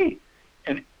start to pee.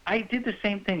 And I did the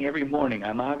same thing every morning.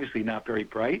 I'm obviously not very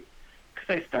bright,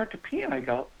 because I start to pee and I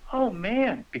go, oh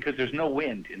man, because there's no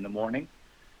wind in the morning.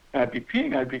 And I'd be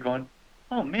peeing, I'd be going,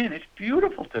 oh man, it's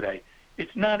beautiful today.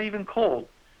 It's not even cold.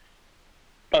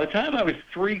 By the time I was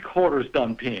 3/4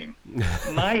 done peeing,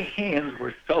 my hands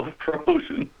were so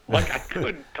frozen, like I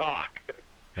couldn't talk.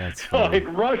 That's so funny. I'd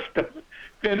rush to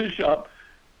finish up,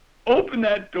 open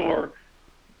that door,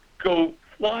 go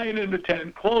flying in the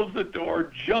tent, close the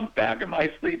door, jump back in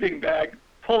my sleeping bag,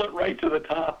 pull it right to the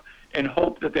top, and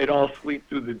hope that they'd all sleep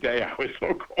through the day. I was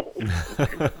so cold.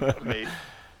 It was amazing.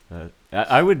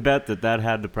 I would bet that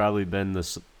had to probably been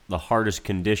the hardest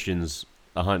conditions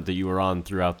a hunt that you were on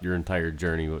throughout your entire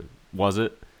journey. Was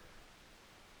it?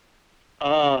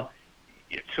 So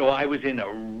I was in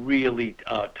a really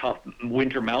tough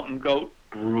winter mountain goat,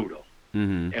 brutal.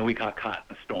 And we got caught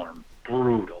in a storm,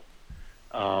 brutal.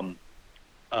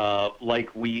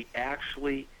 Like we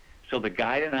actually, so the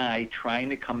guide and I trying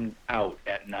to come out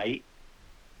at night,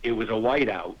 it was a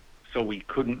whiteout, so we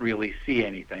couldn't really see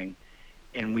anything.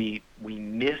 And we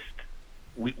missed,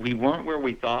 we weren't where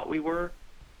we thought we were.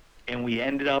 And we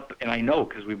ended up, and I know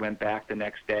because we went back the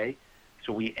next day,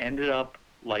 so we ended up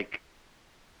like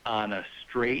on a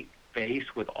straight face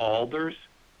with alders.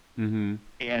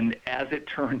 And as it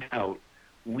turned out,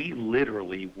 we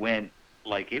literally went,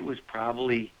 like it was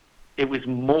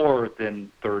more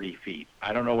than 30 feet.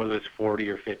 I don't know whether it was 40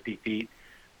 or 50 feet,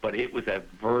 but it was a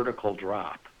vertical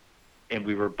drop. And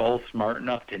we were both smart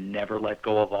enough to never let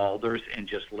go of alders and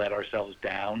just let ourselves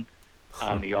down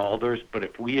on the alders. But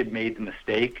if we had made the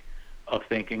mistake of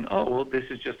thinking, oh, well, this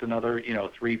is just another, you know,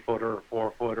 3-footer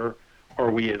or 4-footer, or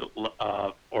we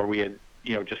had,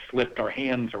 you know, just slipped our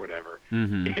hands or whatever,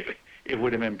 it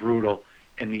would have been brutal.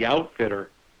 And the outfitter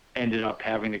ended up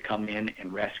having to come in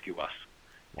and rescue us.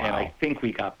 Wow. And I think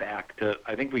we got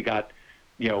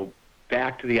you know,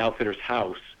 back to the outfitter's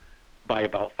house by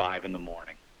about 5 in the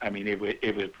morning. I mean, it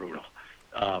was brutal.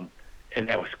 And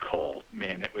that was cold,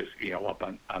 man. It was, you know, up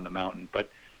on the mountain.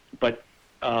 But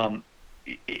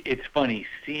it's funny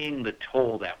seeing the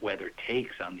toll that weather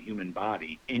takes on the human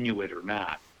body, Inuit or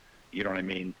not. You know what I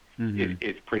mean?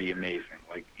 It's pretty amazing.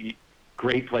 Like,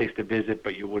 great place to visit,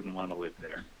 but you wouldn't want to live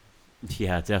there.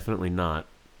 Yeah, definitely not.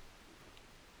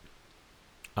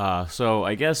 So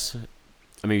I guess,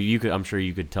 I mean, I'm sure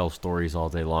you could tell stories all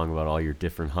day long about all your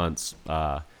different hunts.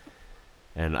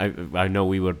 And I know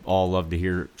we would all love to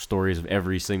hear stories of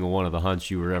every single one of the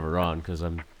hunts you were ever on, because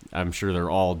I'm sure they're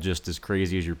all just as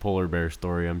crazy as your polar bear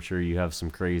story. I'm sure you have some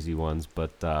crazy ones,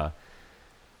 but I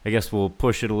guess we'll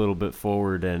push it a little bit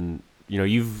forward. And you know,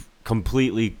 you've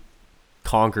completely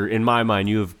conquered, in my mind,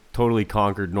 you have totally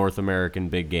conquered North American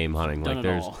big game hunting. Done Like it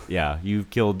there's, all. yeah, you've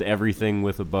killed everything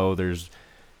with a bow. There's,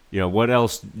 what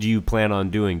else do you plan on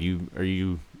doing? Are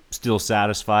you still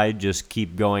satisfied? Just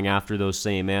keep going after those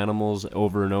same animals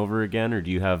over and over again, or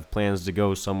do you have plans to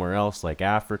go somewhere else, like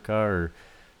Africa, or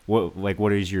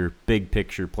what is your big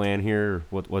picture plan here?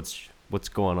 What's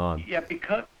going on? Yeah,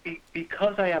 because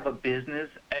I have a business,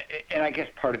 and I guess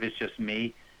part of it's just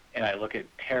me, and I look at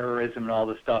terrorism and all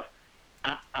this stuff.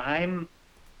 I'm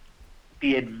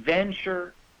the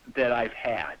adventure that I've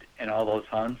had in all those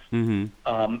hunts.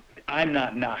 Mm-hmm. I'm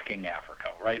not knocking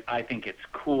Africa, right? I think it's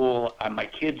cool. My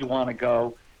kids want to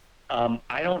go.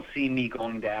 I don't see me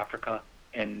going to Africa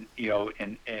and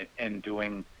and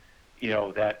doing,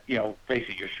 that.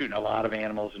 Basically, you're shooting a lot of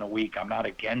animals in a week. I'm not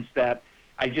against that.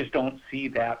 I just don't see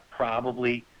that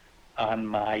probably on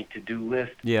my to-do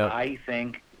list. Yeah. I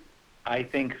think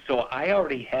so. I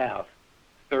already have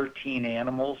 13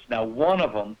 animals. Now, one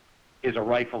of them is a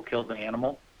rifle-killed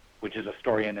animal, which is a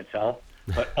story in itself,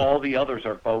 but all the others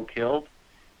are bow-killed.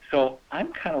 So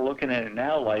I'm kind of looking at it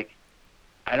now like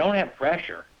I don't have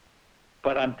pressure,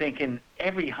 but I'm thinking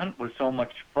every hunt was so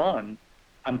much fun.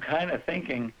 I'm kind of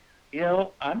thinking,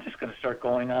 I'm just going to start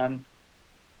going on,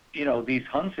 these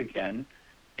hunts again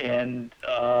and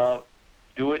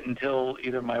do it until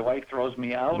either my wife throws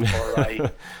me out or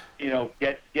I,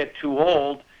 get too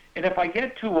old. And if I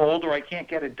get too old or I can't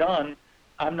get it done,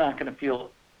 I'm not going to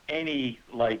feel any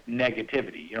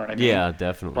negativity. You know what I mean? Yeah,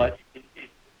 definitely. But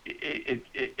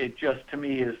it just to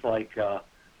me is like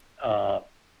now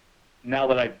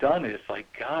that I've done it, it's like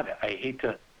God, I hate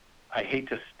to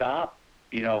stop.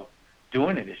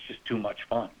 Doing it. It's just too much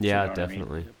fun. Yeah, you know what I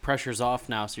definitely. mean? Pressure's off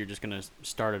now, so you're just going to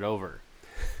start it over.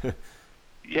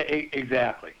 Yeah,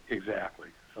 exactly.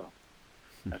 So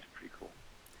that's pretty cool.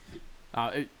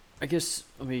 I guess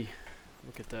let me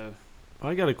look at the.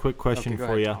 I got a quick question Okay, go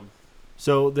for ahead, you. Tom.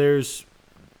 So there's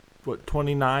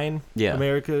 29 Yeah.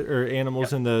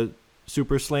 animals in the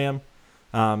Super Slam.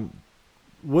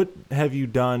 What have you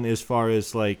done as far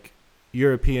as like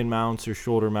European mounts or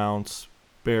shoulder mounts,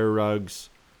 bear rugs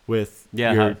with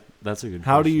that's a good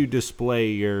how do question. you display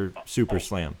your Super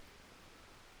Slam?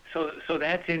 So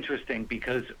that's interesting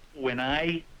because when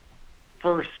I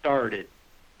first started,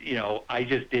 I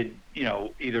just did,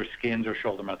 either skins or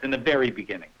shoulder mounts in the very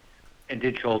beginning and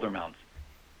did shoulder mounts.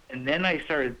 And then I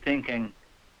started thinking,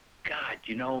 God,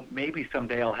 maybe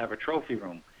someday I'll have a trophy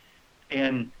room.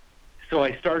 And so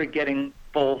I started getting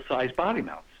full-size body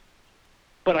mounts.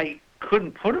 But I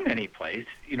couldn't put them anyplace,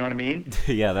 you know what I mean?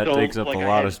 Yeah, that So, takes up a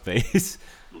lot of space.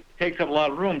 Takes up a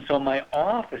lot of room. So my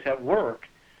office at work,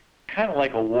 kind of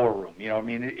like a war room, I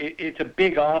mean? It's a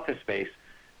big office space,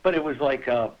 but it was like,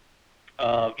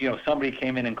 somebody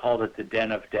came in and called it the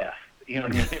den of death. You know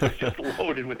what I mean? It was just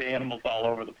loaded with animals all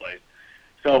over the place.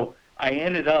 So I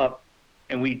ended up,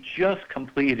 and we just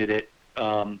completed it,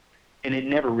 and it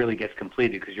never really gets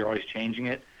completed because you're always changing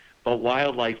it, but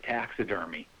Wildlife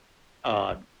Taxidermy,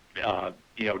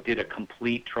 did a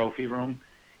complete trophy room.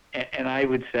 And I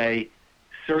would say,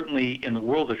 certainly in the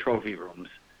world of trophy rooms,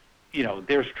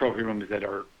 there's trophy rooms that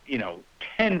are,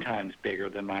 10 times bigger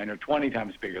than mine or 20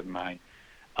 times bigger than mine.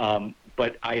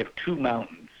 But I have 2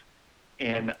 mountains.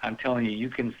 And I'm telling you, you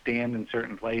can stand in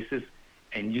certain places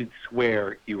and you'd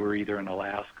swear you were either in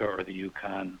Alaska or the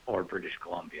Yukon or British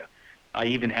Columbia. I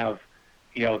even have,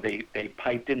 they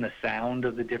piped in the sound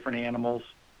of the different animals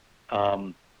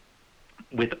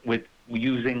with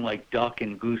using like duck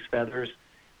and goose feathers.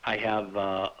 I have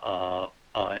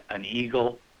an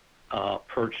eagle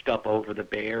perched up over the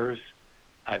bears.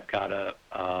 I've got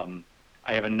I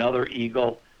have another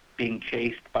eagle being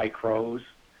chased by crows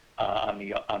on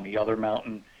the other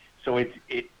mountain. So it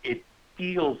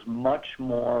feels much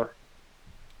more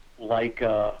like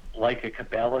a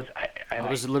Cabela's. I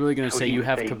was literally going to say you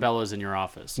have Cabela's in your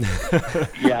office.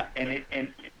 Yeah,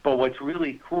 but what's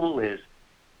really cool is,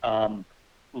 I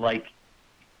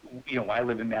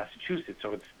live in Massachusetts,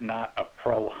 so it's not a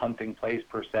pro hunting place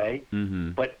per se.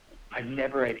 Mm-hmm. But I've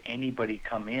never had anybody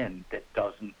come in that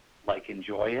doesn't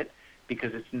enjoy it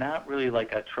because it's not really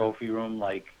like a trophy room,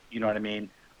 you know what I mean?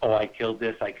 Oh, I killed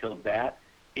this, I killed that.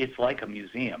 It's like a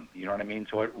museum, you know what I mean?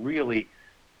 So it really,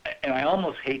 and I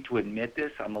almost hate to admit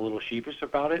this, I'm a little sheepish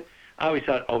about it. I always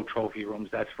thought, trophy rooms,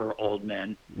 that's for old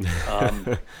men,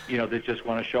 that just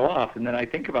want to show off. And then I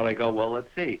think about it, I go, well,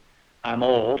 let's see. I'm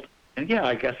old, and yeah,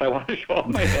 I guess I want to show off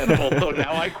my animal, so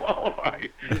now I qualify.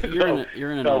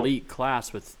 You're in an elite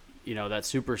class with, that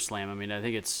Super Slam. I mean, I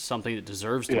think it's something that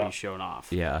deserves to be shown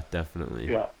off. Yeah,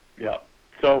 definitely. Yeah.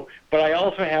 So, but I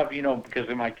also have, because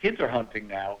my kids are hunting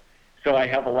now, so I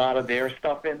have a lot of their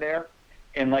stuff in there.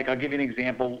 And like, I'll give you an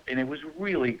example, and it was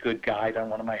really good guide on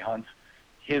one of my hunts.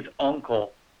 His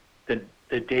uncle,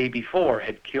 the day before,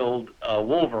 had killed a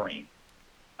wolverine.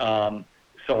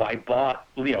 So I bought,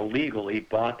 legally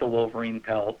bought the wolverine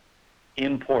pelt,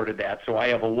 imported that. So I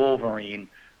have a wolverine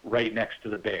right next to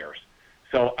the bears.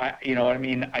 So I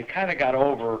kind of got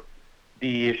over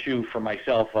the issue for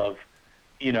myself of,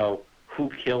 who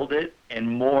killed it, and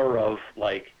more of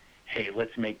like, hey,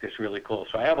 let's make this really cool.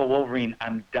 So I have a wolverine.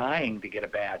 I'm dying to get a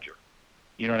badger.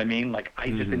 You know what I mean? Like, I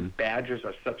just think badgers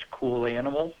are such cool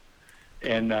animals,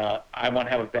 and I want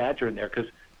to have a badger in there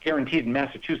because guaranteed in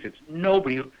Massachusetts,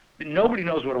 nobody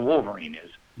knows what a wolverine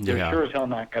is. They're sure as hell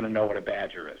not going to know what a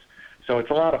badger is. So it's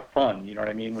a lot of fun, you know what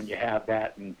I mean, when you have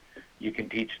that and you can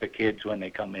teach the kids when they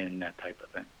come in, that type of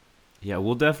thing. Yeah,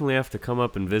 we'll definitely have to come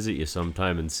up and visit you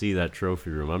sometime and see that trophy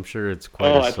room. I'm sure it's quite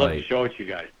a I'd sight. love to show it to you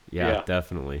guys. Yeah,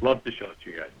 definitely. Love to show it to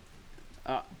you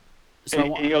guys.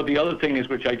 So the other thing is,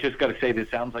 which I just got to say, this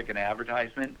sounds like an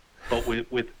advertisement, but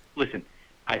listen,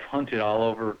 I've hunted all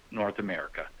over North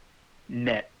America,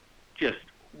 met just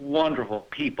wonderful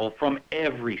people from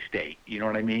every state, you know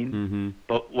what I mean? Mm-hmm.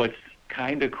 But what's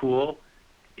kind of cool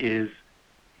is,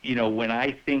 when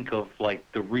I think of like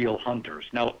the real hunters,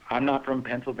 now I'm not from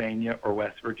Pennsylvania or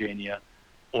West Virginia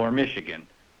or Michigan,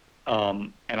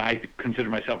 and I consider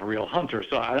myself a real hunter,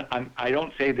 so I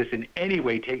don't say this in any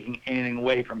way taking anything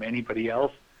away from anybody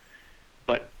else,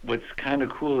 but what's kind of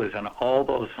cool is on all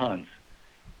those hunts,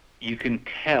 you can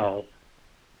tell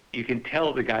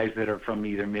the guys that are from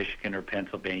either Michigan or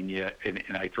Pennsylvania, and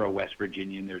I throw West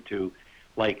Virginia in there too,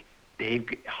 like,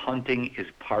 hunting is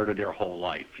part of their whole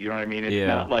life. You know what I mean? It's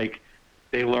not like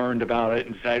they learned about it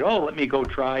and said, oh, let me go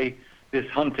try this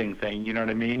hunting thing. You know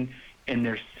what I mean? And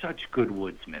they're such good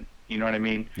woodsmen. You know what I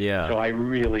mean? Yeah. So I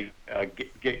really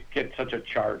get such a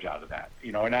charge out of that.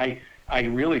 And I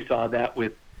really saw that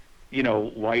with,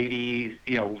 Whitey's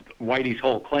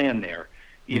whole clan there.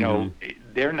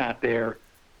 They're not there.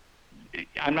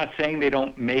 I'm not saying they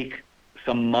don't make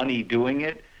some money doing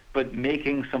it, but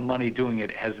making some money doing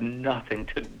it has nothing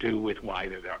to do with why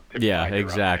they're there. Yeah,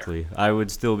 exactly. I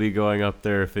would still be going up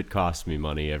there if it cost me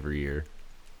money every year.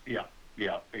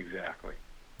 Yeah, exactly.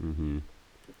 Mm-hmm.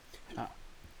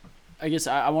 I guess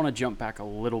I want to jump back a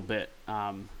little bit.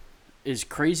 As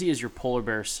crazy as your polar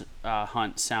bear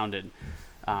hunt sounded,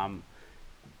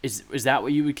 is that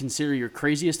what you would consider your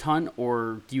craziest hunt,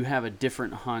 or do you have a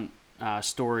different hunt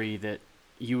story that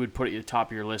you would put at the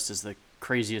top of your list as the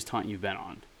craziest hunt you've been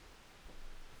on?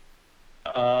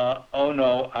 Oh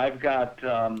no, I got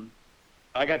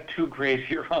two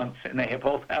crazier hunts, and they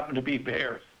both happen to be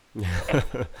bears,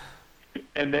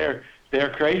 and they're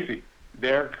crazy.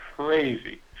 They're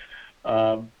crazy.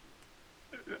 I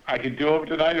can do them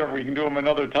tonight, or we can do them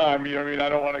another time. You know what I mean? I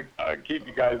don't want to keep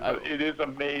you guys, but it is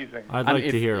amazing. I'd like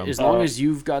to hear them. As long as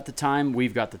you've got the time,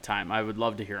 we've got the time. I would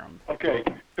love to hear them. Okay,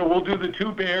 so we'll do the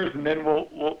two bears, and then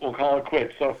we'll call it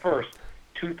quits. So first,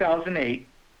 2008.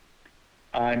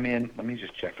 I'm in. Let me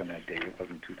just check on that date. It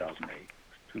wasn't 2008. It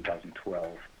was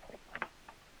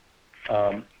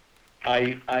 2012.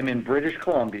 I'm in British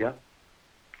Columbia,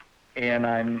 and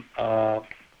I'm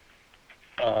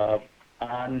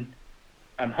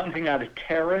hunting out of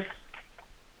Terrace,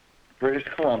 British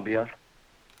Columbia,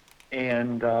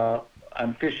 and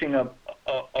I'm fishing a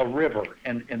river.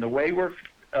 And the way we're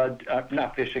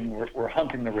not fishing, we're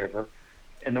hunting the river,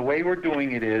 and the way we're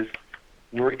doing it is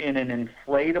we're in an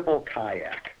inflatable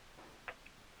kayak,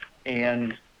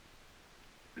 and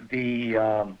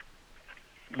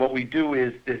what we do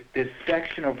is this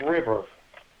section of river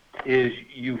is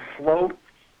you float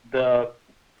the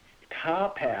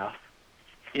top half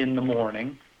in the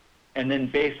morning, and then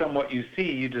based on what you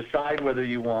see, you decide whether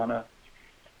you want to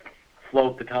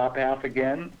float the top half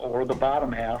again or the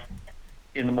bottom half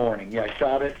in the morning. Yeah, I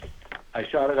shot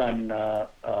it on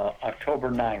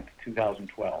October 9th,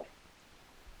 2012.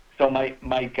 So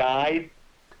my guide,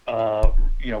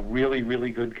 really,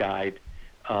 really good guide.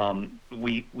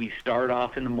 We start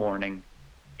off in the morning,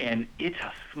 and it's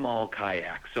a small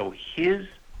kayak. So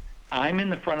I'm in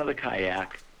the front of the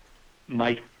kayak.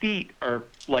 My feet are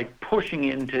like pushing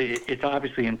into it. It's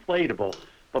obviously inflatable,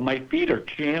 but my feet are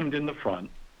jammed in the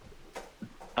front.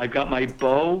 I've got my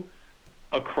bow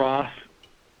across,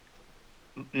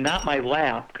 not my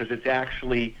lap, because it's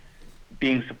actually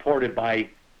being supported by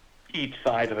each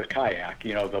side of the kayak,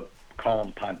 call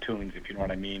them pontoons, if you know what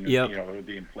I mean, yep.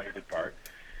 The inflated part.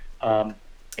 And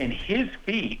his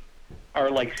feet are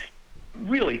like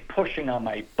really pushing on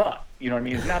my butt, you know what I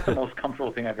mean? It's not the most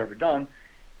comfortable thing I've ever done.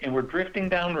 And we're drifting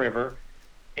downriver,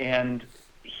 and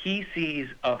he sees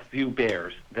a few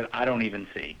bears that I don't even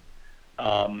see.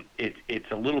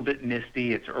 It's a little bit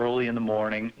misty. It's early in the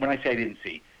morning. When I say I didn't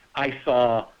see, I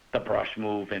saw the brush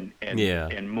move and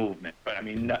movement, but I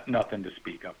mean nothing to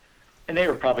speak of. And they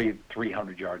were probably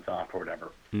 300 yards off or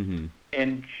whatever. Mm-hmm.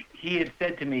 And he had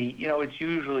said to me, it's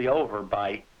usually over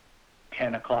by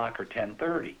 10 o'clock or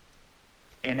 10:30.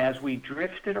 And as we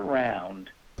drifted around,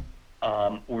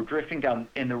 we're drifting down,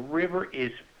 and the river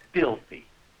is filthy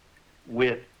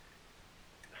with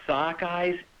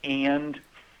sockeyes and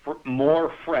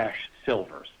more fresh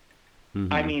silvers.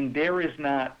 Mm-hmm. I mean, there is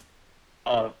not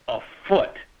a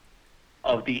foot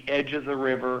of the edge of the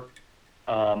river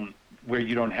where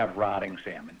you don't have rotting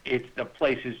salmon. The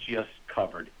place is just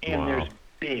covered, and there's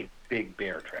big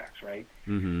bear tracks, right?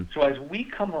 Mm-hmm. So as we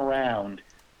come around,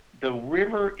 the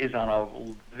river is on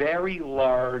a very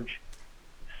large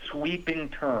sweeping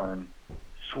turn,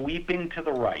 sweeping to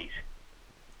the right,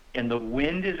 and the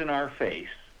wind is in our face,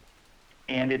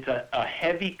 and it's a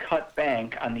heavy cut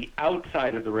bank on the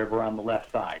outside of the river on the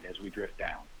left side as we drift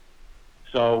down.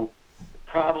 So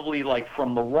probably like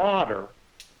from the water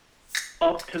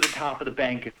up to the top of the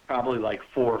bank, it's probably like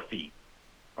 4 feet,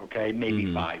 okay,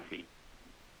 maybe 5 feet.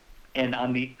 And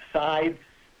on the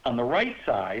right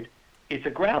side, it's a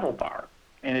gravel bar,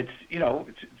 and it's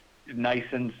it's nice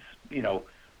and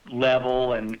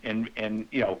level and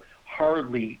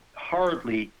hardly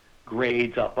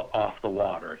grades up off the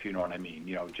water, if you know what I mean.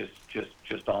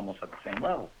 Just almost at the same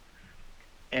level.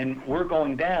 And we're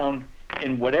going down,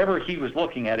 and whatever he was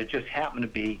looking at, it just happened to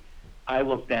be. I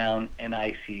look down and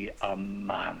I see a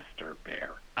monster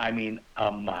bear. I mean,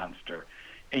 a monster.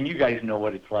 And you guys know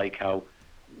what it's like, how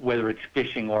whether it's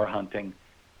fishing or hunting,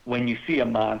 when you see a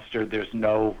monster, there's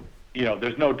no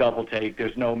double take,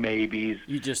 there's no maybes.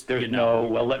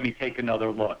 Well, let me take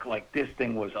another look. Like, this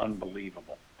thing was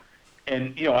unbelievable.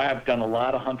 And, I've done a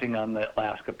lot of hunting on the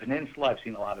Alaska Peninsula. I've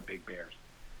seen a lot of big bears.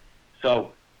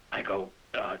 So I go,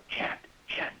 Chad,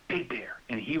 big bear.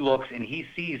 And he looks and he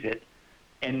sees it.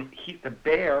 And the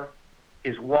bear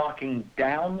is walking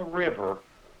down the river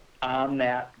on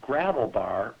that gravel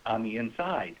bar on the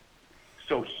inside.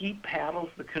 So he paddles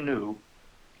the canoe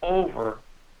over,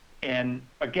 and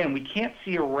again, we can't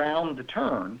see around the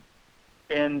turn,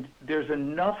 and there's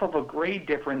enough of a grade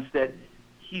difference that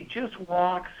he just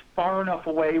walks far enough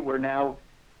away where now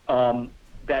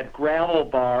that gravel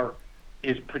bar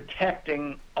is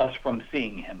protecting us from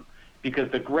seeing him, because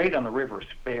the grade on the river is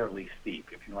fairly steep,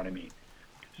 if you know what I mean.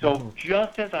 So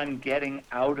just as I'm getting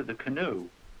out of the canoe,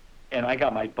 and I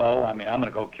got my bow, I mean, I'm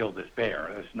going to go kill this bear.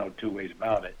 There's no two ways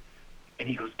about it. And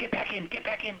he goes, get back in, get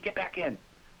back in, get back in.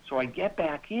 So I get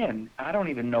back in, I don't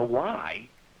even know why,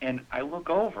 and I look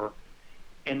over,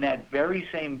 and that very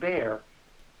same bear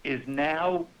is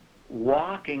now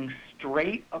walking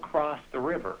straight across the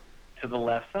river to the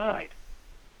left side.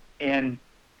 And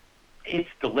it's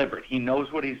deliberate. He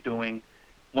knows what he's doing.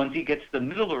 Once he gets to the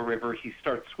middle of the river, he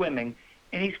starts swimming,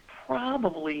 and he's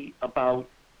probably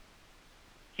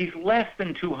he's less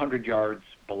than 200 yards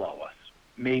below us.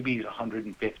 Maybe he's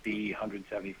 150,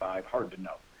 175, hard to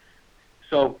know.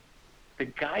 So the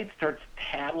guide starts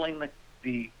paddling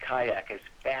the kayak as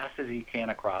fast as he can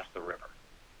across the river.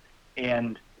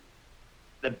 And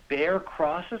the bear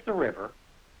crosses the river,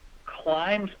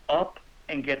 climbs up,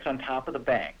 and gets on top of the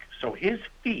bank. So his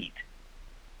feet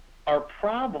are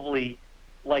probably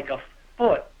like a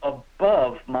foot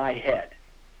above my head,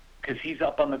 because he's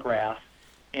up on the grass,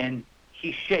 and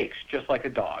he shakes just like a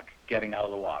dog getting out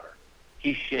of the water.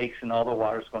 He shakes, and all the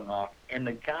water's going off, and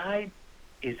the guide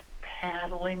is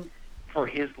paddling for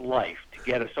his life to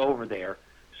get us over there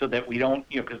so that we don't,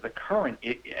 because the current,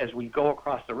 as we go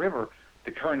across the river,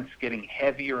 the current's getting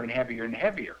heavier and heavier and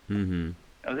heavier. Mm-hmm.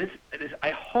 Now I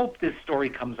hope this story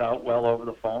comes out well over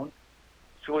the phone.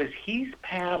 So as he's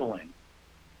paddling,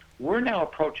 we're now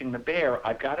approaching the bear.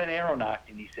 I've got an arrow nocked,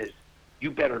 and he says,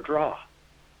 "You better draw."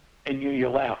 And you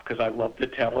laugh, because I love to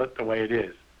tell it the way it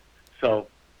is. So,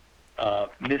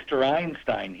 Mr.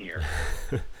 Einstein here,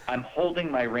 I'm holding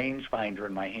my rangefinder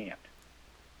in my hand.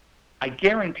 I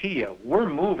guarantee you, we're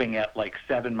moving at like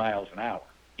 7 miles an hour.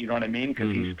 You know what I mean?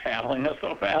 Because he's paddling us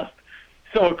so fast.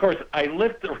 So, of course, I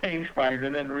lift the rangefinder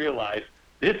and then realize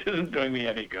this isn't doing me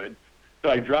any good. So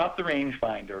I drop the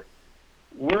rangefinder.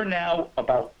 We're now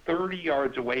about 30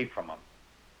 yards away from him,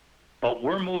 but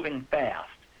we're moving fast.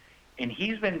 And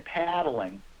he's been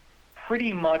paddling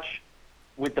pretty much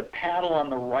with the paddle on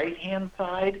the right-hand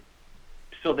side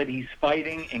so that he's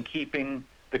fighting and keeping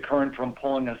the current from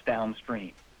pulling us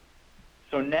downstream.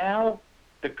 So now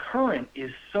the current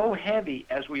is so heavy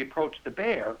as we approach the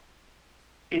bear,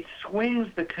 it swings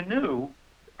the canoe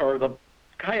or the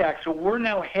kayak. So we're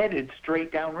now headed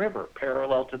straight downriver,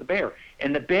 parallel to the bear.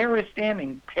 And the bear is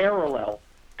standing parallel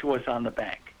to us on the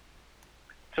bank.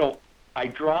 So I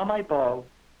draw my bow.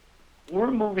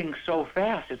 We're moving so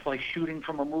fast, it's like shooting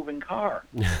from a moving car.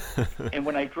 And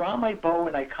when I draw my bow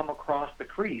and I come across the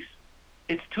crease,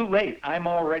 it's too late. I'm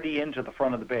already into the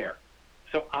front of the bear.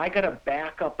 So I got to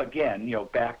back up again,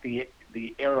 back the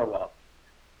arrow up.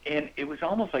 And it was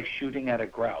almost like shooting at a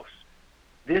grouse.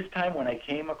 This time when I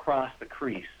came across the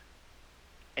crease,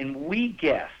 and we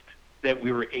guessed that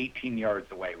we were 18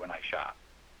 yards away when I shot.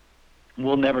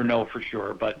 We'll never know for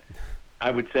sure, but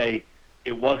I would say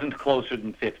it wasn't closer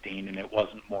than 15 and it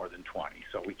wasn't more than 20,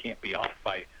 so we can't be off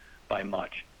by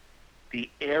much. The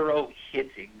arrow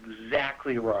hits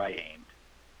exactly where I aimed,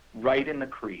 right in the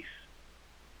crease.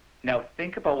 Now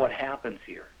think about what happens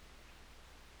here.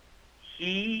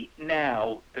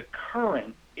 The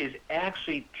current is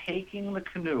actually taking the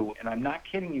canoe, and I'm not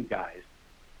kidding you guys,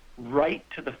 right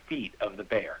to the feet of the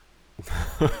bear.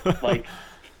 Like,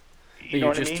 you know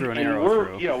what I mean? Threw an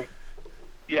arrow through.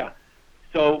 Yeah.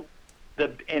 So the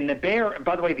bear, and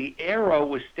by the way, the arrow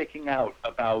was sticking out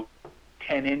about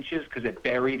 10 inches because it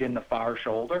buried in the far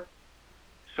shoulder.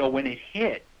 So when it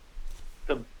hit,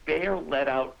 the bear let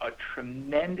out a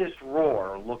tremendous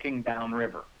roar looking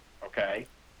downriver, okay?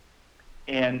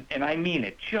 And I mean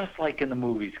it, just like in the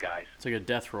movies, guys. It's like a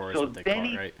death roar is what they call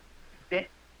it, right?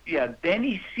 Then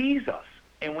he sees us.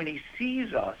 And when he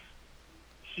sees us,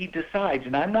 he decides,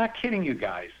 and I'm not kidding you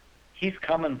guys, he's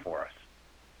coming for us.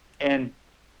 And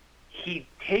he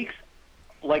takes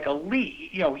like a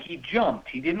leap. He jumped.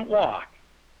 He didn't walk.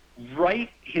 Right,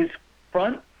 his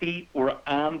front feet were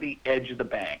on the edge of the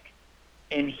bank.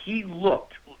 And he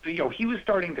looked, he was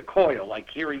starting to coil, like,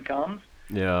 here he comes.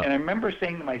 Yeah. And I remember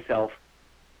saying to myself,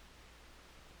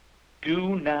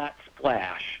 do not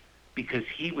splash, because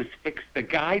the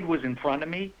guide was in front of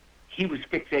me. He was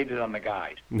fixated on the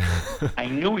guide. I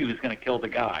knew he was going to kill the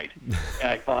guide. And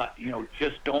I thought,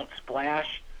 just don't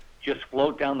splash, just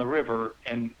float down the river,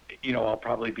 and, I'll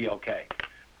probably be okay.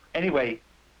 Anyway,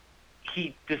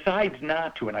 he decides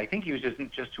not to, and I think he was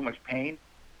just too much pain.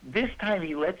 This time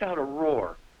he lets out a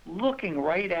roar, looking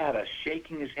right at us,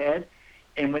 shaking his head,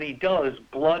 and when he does,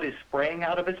 blood is spraying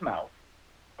out of his mouth,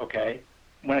 okay?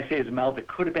 When I say his mouth, it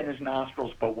could have been his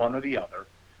nostrils, but one or the other,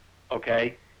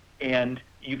 okay? And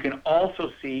you can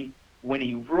also see when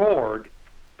he roared,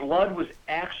 blood was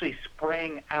actually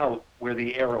spraying out where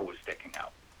the arrow was sticking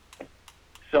out.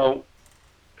 So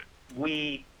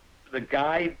the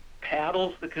guy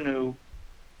paddles the canoe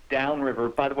downriver.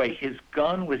 By the way, his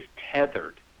gun was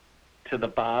tethered to the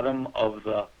bottom of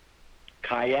the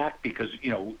kayak because,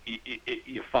 you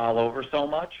fall over so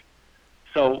much.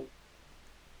 So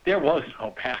there was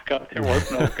no backup. There was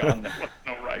no gun. There was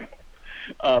no rifle.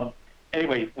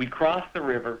 Anyway, we cross the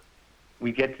river.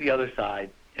 We get to the other side,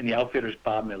 and the outfitter's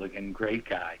Bob Milligan, great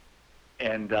guy.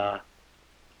 And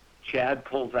Chad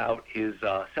pulls out his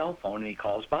cell phone, and he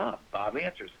calls Bob. Bob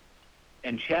answers.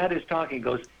 And Chad is talking. He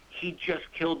goes, he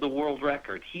just killed the world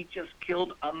record. He just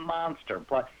killed a monster.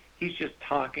 He's just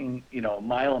talking, a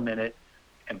mile a minute.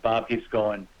 And Bob keeps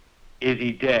going, is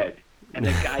he dead? And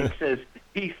the guy says,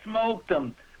 he smoked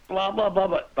him, blah, blah, blah,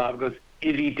 blah. Bob goes,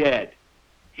 is he dead?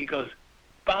 He goes,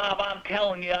 Bob, I'm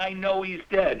telling you, I know he's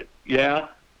dead. Yeah?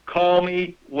 Call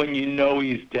me when you know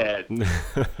he's dead.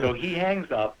 So he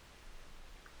hangs up.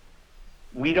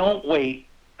 We don't wait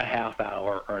a half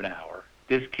hour or an hour.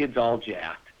 This kid's all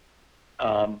jacked.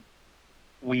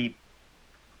 We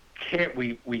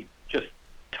just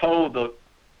tow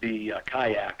the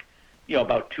kayak,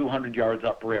 about 200 yards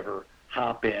upriver,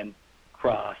 hop in,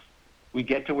 cross. We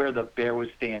get to where the bear was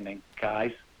standing.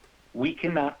 Guys, we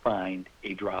cannot find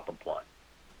a drop of blood.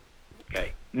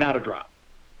 Okay? Not a drop.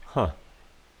 Huh.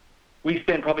 We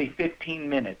spent probably 15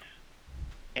 minutes,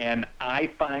 and I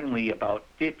finally, about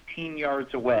 15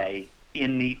 yards away,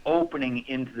 in the opening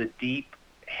into the deep,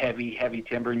 heavy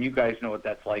timber, and you guys know what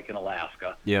that's like in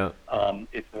Alaska. Yeah.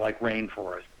 It's like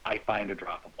rainforest. I find a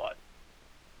drop of blood.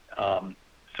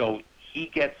 So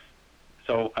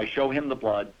I show him the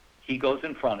blood. He goes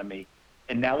in front of me,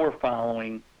 and now we're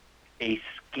following a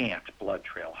scant blood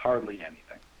trail, hardly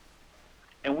anything.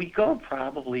 And we go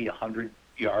probably 100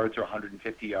 yards or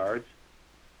 150 yards,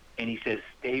 and he says,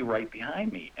 stay right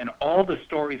behind me. And all the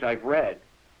stories I've read,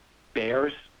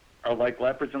 bears are like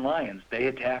leopards and lions. They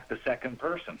attack the second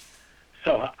person.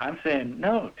 So I'm saying,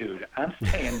 no, dude, I'm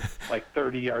staying like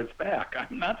 30 yards back.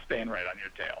 I'm not staying right on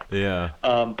your tail. Yeah.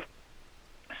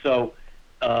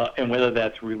 And whether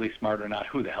that's really smart or not,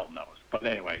 who the hell knows? But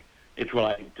anyway, it's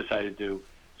what I decided to do.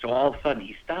 So all of a sudden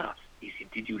he stops. He said,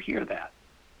 did you hear that?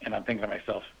 And I'm thinking to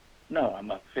myself, No,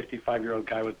 I'm a 55-year-old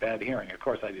guy with bad hearing. Of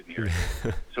course I didn't hear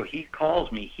it. So he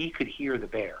calls me. He could hear the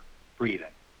bear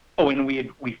breathing. Oh, and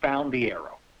we found the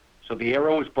arrow. So the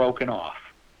arrow was broken off.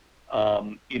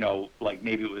 Like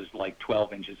maybe it was like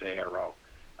 12 inches of arrow.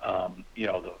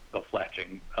 The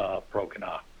fletching broken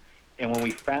off. And when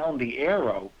we found the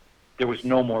arrow, there was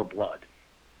no more blood.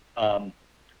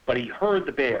 But he heard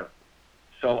the bear.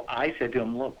 So I said to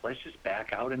him, look, let's just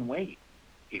back out and wait.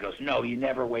 He goes, no, you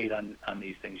never wait on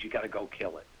these things. You got to go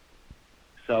kill it.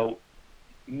 So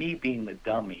me being the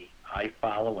dummy, I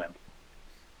follow him.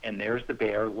 And there's the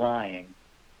bear lying,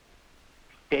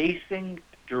 facing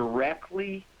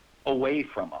directly away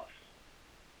from us.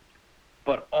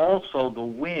 But also the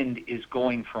wind is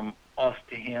going from us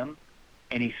to him,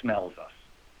 and he smells us.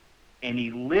 And he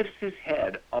lifts his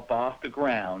head up off the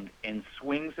ground and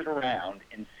swings it around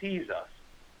and sees us.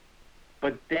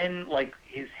 But then, like,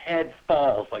 his head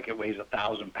falls like it weighs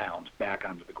 1,000 pounds back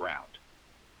onto the ground.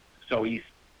 So he's,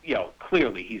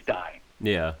 clearly he's dying.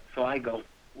 Yeah. So I go,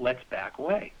 let's back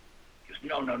away. He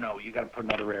goes, no, you got to put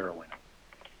another arrow in him.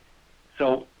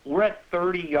 So we're at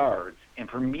 30 yards, and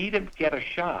for me to get a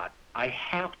shot, I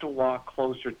have to walk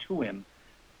closer to him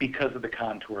because of the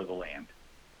contour of the land.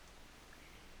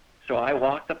 So I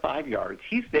walked the 5 yards.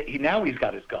 Now he's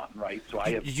got his gun, right? So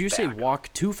I have. Did you say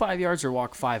walk to 5 yards or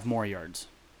walk 5 more yards?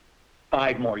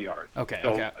 5 more yards. Okay.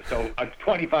 So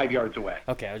 25 yards away.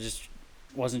 Okay, I just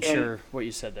wasn't sure what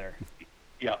you said there.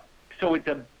 Yeah. So it's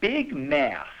a big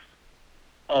mass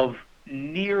of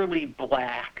nearly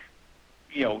black,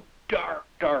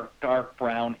 dark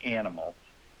brown animal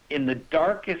in the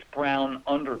darkest brown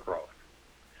undergrowth.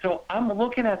 So I'm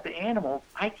looking at the animal.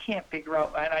 I can't figure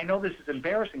out, and I know this is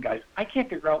embarrassing, guys. I can't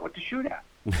figure out what to shoot at.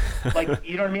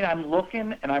 You know what I mean? I'm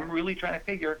looking, and I'm really trying to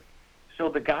figure. So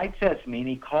the guide says to me, and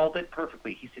he called it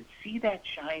perfectly. He said, see that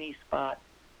shiny spot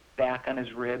back on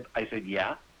his rib? I said,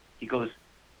 yeah. He goes,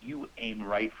 you aim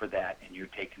right for that, and you're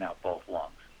taking out both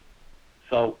lungs.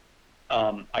 So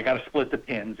I got to split the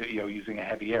pins, using a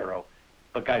heavy arrow.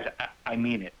 But, guys, I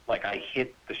mean it. Like, I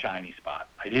hit the shiny spot.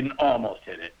 I didn't almost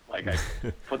hit it. Like, I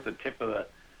put the tip of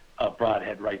the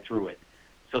broadhead right through it.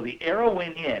 So the arrow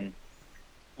went in,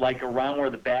 like, around where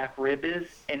the back rib is,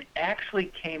 and actually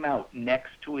came out next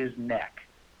to his neck,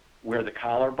 where the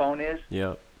collarbone is.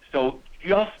 Yeah. So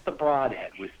just the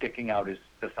broadhead was sticking out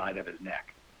the side of his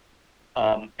neck.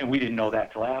 And we didn't know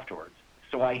that till afterwards.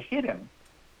 So I hit him,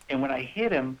 and when I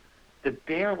hit him, the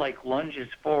bear, like, lunges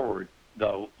forward,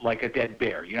 though, like a dead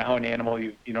bear. You know how an animal,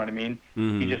 you know what I mean?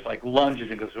 Mm-hmm. He just, like, lunges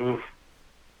and goes, oof.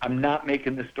 I'm not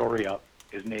making this story up.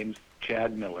 His name's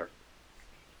Chad Miller.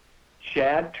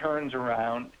 Chad turns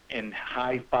around and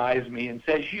high-fives me and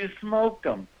says, you smoked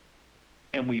him.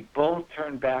 And we both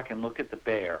turn back and look at the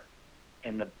bear,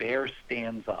 and the bear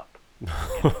stands up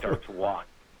and starts walking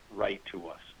right to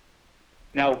us.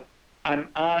 Now,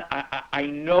 I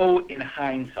know in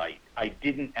hindsight I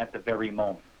didn't at the very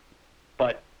moment,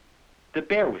 but the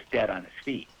bear was dead on his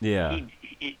feet. Yeah.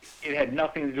 It had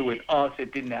nothing to do with us.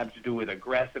 It didn't have to do with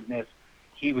aggressiveness.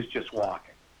 He was just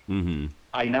walking. Mm-hmm.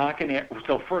 I knock in.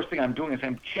 So first thing I'm doing is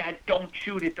saying, Chad, don't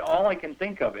shoot it. All I can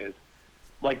think of is,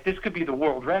 like, this could be the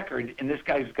world record, and this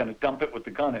guy's going to dump it with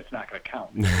the gun. It's not going to count.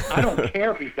 I don't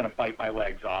care if he's going to bite my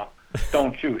legs off.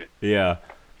 Don't shoot it. Yeah.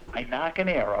 I knock an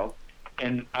arrow,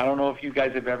 and I don't know if you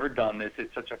guys have ever done this.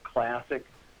 It's such a classic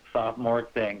sophomore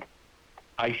thing.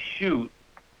 I shoot,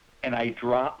 and I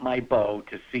drop my bow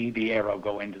to see the arrow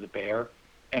go into the bear,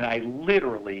 and I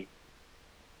literally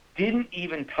didn't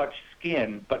even touch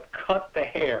skin, but cut the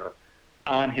hair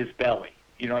on his belly.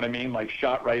 You know what I mean? Like,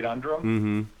 shot right under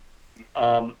him.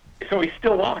 Mm-hmm. So he's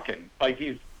still walking. Like,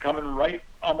 he's coming right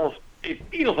almost, it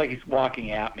feels like he's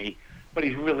walking at me, but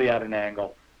he's really at an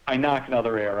angle. I knock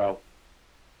another arrow.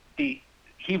 He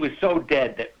was so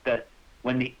dead that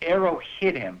when the arrow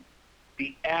hit him,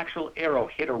 the actual arrow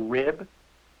hit a rib,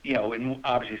 and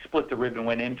obviously split the rib and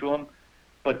went into him,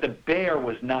 but the bear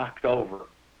was knocked over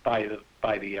by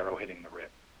the arrow hitting the rib,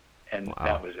 and wow.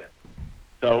 That was it.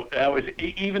 So that was,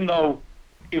 even though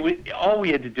it was, all we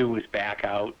had to do was back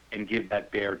out and give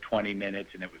that bear 20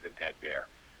 minutes, and it was a dead bear.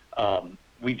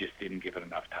 We just didn't give it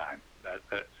enough time.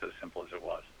 That's as simple as it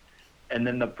was. And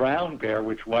then the brown bear,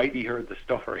 which Whitey heard the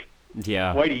story.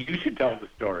 Yeah. Whitey, you should tell the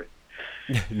story.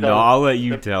 No, I'll let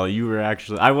you tell.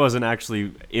 I wasn't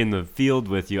actually in the field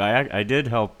with you. I did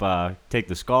help take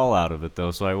the skull out of it,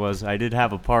 though, so I did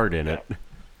have a part in it.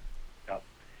 Yeah.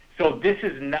 So this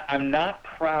is not, I'm not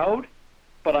proud,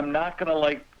 but I'm not going to,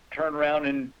 like, turn around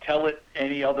and tell it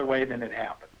any other way than it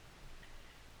happened.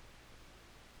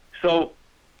 So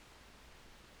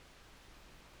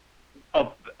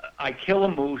I kill a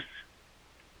moose,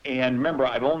 And remember,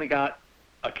 I've only got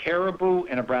a caribou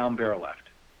and a brown bear left.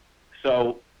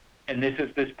 So, and this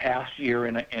is this past year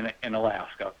in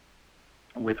Alaska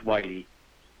with Whitey.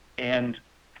 And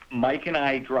Mike and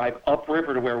I drive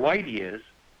upriver to where Whitey is.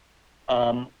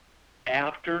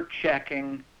 After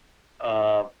checking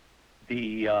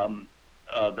the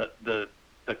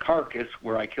carcass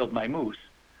where I killed my moose,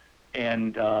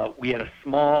 and we had a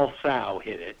small sow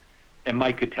hit it, and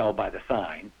Mike could tell by the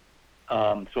sign.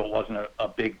 So it wasn't a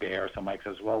big bear. So Mike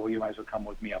says, well, you might as well come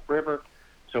with me upriver.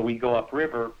 So we go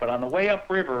upriver. But on the way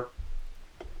upriver,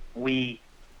 we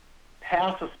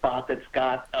pass a spot that's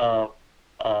got the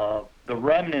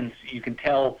remnants. You can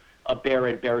tell a bear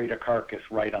had buried a carcass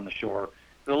right on the shore.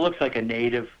 It looks like a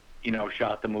native,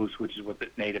 shot the moose, which is what the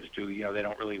natives do. They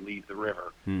don't really leave the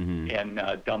river, and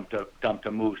dumped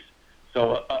a moose.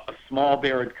 So a small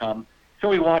bear had come. So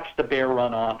we watched the bear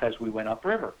run off as we went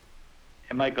upriver.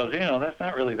 And Mike goes, that's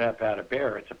not really that bad a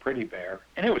bear. It's a pretty bear.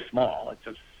 And it was small. It's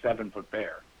a 7-foot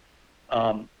bear.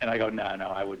 And I go, no,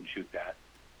 I wouldn't shoot that.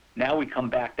 Now we come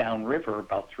back downriver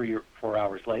about 3 or 4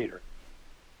 hours later,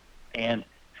 and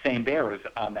same bear is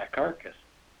on that carcass.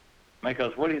 Mike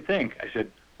goes, what do you think? I said,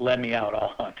 let me out, I'll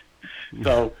hunt.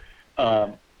 So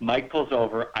Mike pulls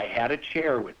over. I had a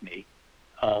chair with me,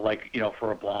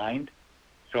 for a blind.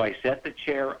 So I set the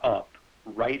chair up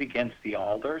right against the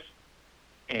alders,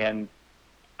 and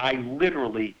I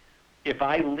literally, if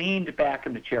I leaned back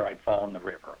in the chair, I'd fall in the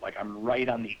river. Like, I'm right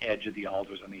on the edge of the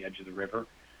alders, on the edge of the river.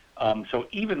 So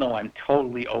even though I'm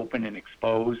totally open and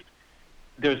exposed,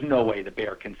 there's no way the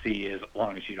bear can see as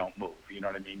long as you don't move. You know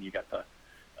what I mean? You got the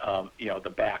the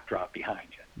backdrop behind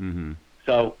you. Mm-hmm.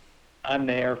 So I'm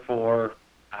there for,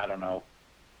 I don't know,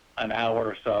 an hour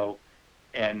or so,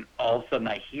 and all of a sudden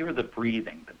I hear the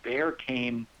breathing. The bear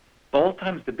came, both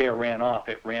times the bear ran off,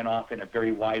 it ran off in a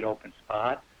very wide open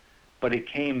spot, but it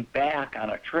came back on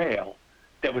a trail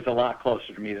that was a lot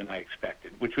closer to me than I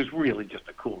expected, which was really just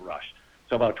a cool rush.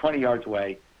 So about 20 yards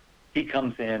away, he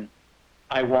comes in.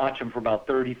 I watch him for about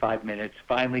 35 minutes,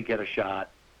 finally get a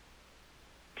shot,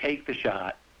 take the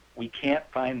shot. We can't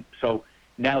find, so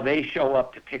now they show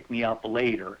up to pick me up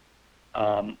later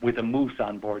with a moose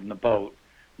on board in the boat,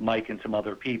 Mike and some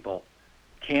other people.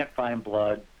 Can't find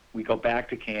blood. We go back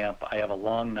to camp. I have a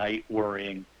long night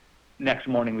worrying. Next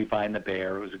morning we find the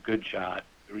bear. It was a good shot,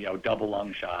 double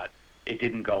lung shot. It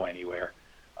didn't go anywhere.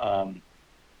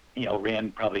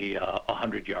 Ran probably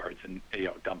 100 yards and,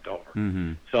 dumped over.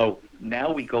 Mm-hmm. So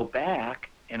now we go back,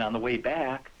 and on the way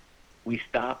back, we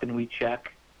stop and we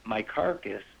check my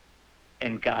carcass,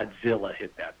 and Godzilla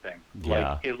hit that thing.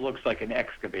 Yeah. Like, it looks like an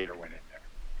excavator went in there.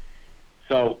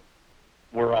 So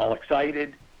we're all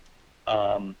excited.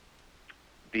 I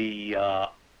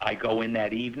go in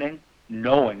that evening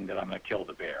knowing that I'm going to kill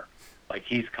the bear. Like,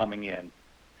 he's coming in.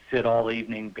 Sit all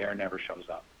evening, bear never shows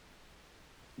up.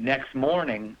 Next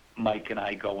morning, Mike and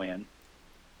I go in,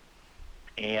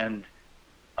 and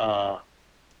the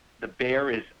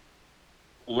bear is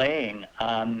laying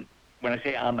on, when I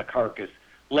say on the carcass,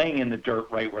 laying in the dirt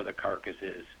right where the carcass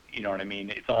is. You know what I mean?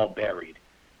 It's all buried.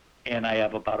 And I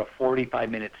have about a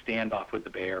 45-minute standoff with the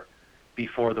bear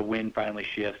before the wind finally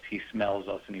shifts. He smells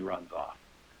us and he runs off.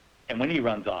 And when he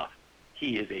runs off,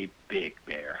 he is a big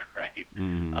bear, right?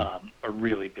 Mm-hmm. A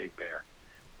really big bear.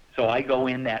 So I go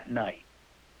in that night,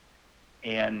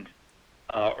 and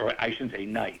or I shouldn't say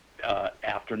night,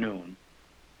 afternoon,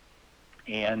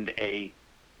 and a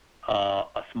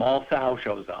small sow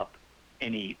shows up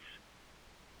and eats,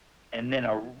 and then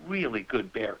a really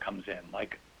good bear comes in,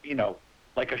 like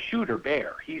a shooter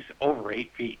bear. He's over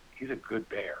 8 feet. He's a good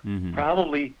bear. Mm-hmm.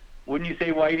 Probably, wouldn't you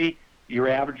say, Whitey, your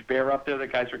average bear up there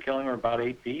that guys are killing are about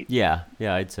 8 feet? Yeah,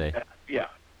 I'd say. Yeah,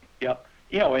 yep.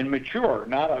 And mature,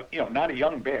 not a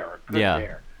young bear, a good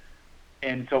bear.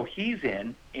 And so he's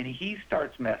in, and he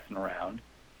starts messing around,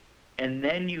 and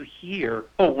then you hear,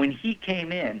 when he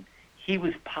came in, he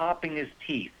was popping his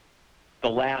teeth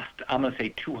the last, I'm going to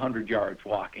say 200 yards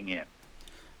walking in.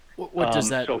 What does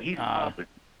that so he's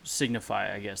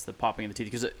signify, I guess, the popping of the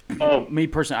teeth? Because me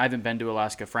personally, I haven't been to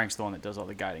Alaska. Frank's the one that does all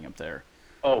the guiding up there.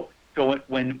 So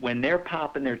when they're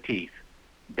popping their teeth,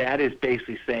 that is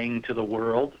basically saying to the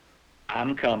world,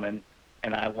 I'm coming,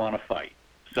 and I want to fight.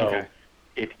 So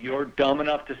if you're dumb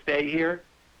enough to stay here,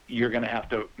 you're going to have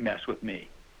to mess with me.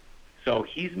 So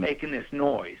he's making this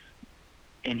noise,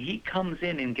 and he comes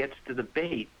in and gets to the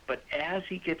bait, but as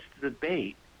he gets to the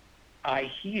bait,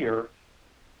 I hear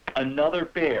another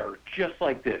bear just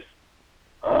like this.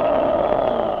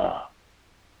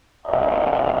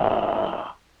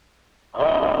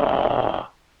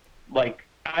 Like,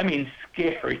 I mean,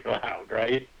 scary loud,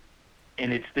 right?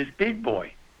 And it's this big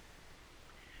boy.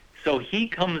 So he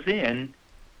comes in,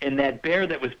 and that bear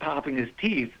that was popping his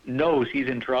teeth knows he's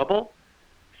in trouble.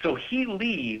 So he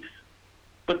leaves,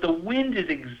 but the wind is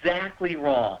exactly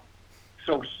wrong.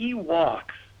 So he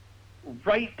walks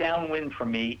right downwind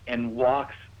from me and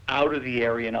walks out of the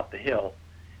area and up the hill.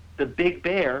 The big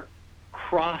bear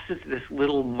crosses this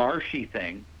little marshy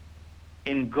thing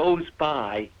and goes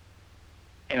by,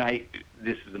 and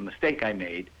this is a mistake I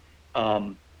made.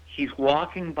 He's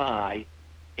walking by,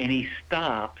 and he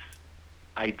stops.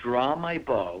 I draw my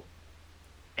bow,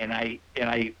 and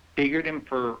I figured him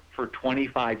for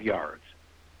 25 yards.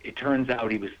 It turns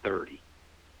out he was 30.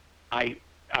 I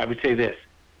would say this: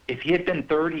 if he had been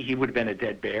 30, he would have been a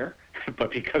dead bear.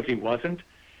 But because he wasn't,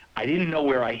 I didn't know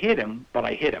where I hit him, but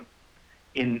I hit him.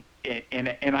 And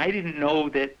I didn't know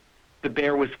that the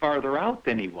bear was farther out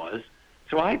than he was.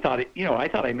 So I thought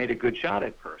I made a good shot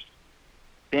at first.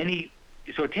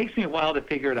 So it takes me a while to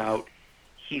figure it out.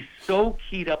 He's so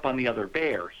keyed up on the other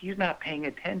bear, he's not paying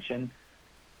attention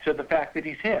to the fact that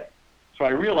he's hit. So I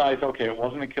realized, okay, it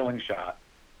wasn't a killing shot.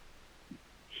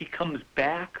 He comes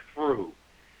back through.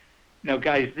 Now,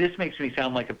 guys, this makes me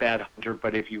sound like a bad hunter,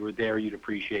 but if you were there, you'd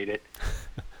appreciate it.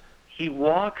 He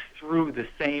walks through the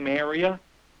same area,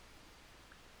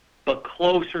 but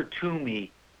closer to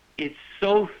me. It's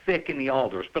so thick in the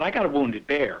alders, but I got a wounded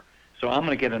bear, so I'm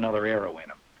going to get another arrow in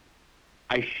him.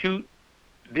 I shoot.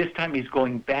 This time he's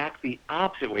going back the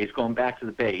opposite way. He's going back to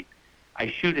the bait. I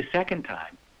shoot a second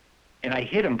time, and I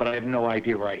hit him, but I have no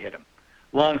idea where I hit him.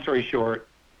 Long story short,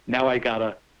 now I got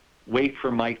to wait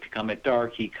for Mike to come at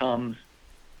dark. He comes.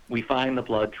 We find the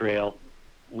blood trail.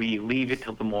 We leave it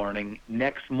till the morning.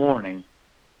 Next morning,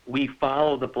 we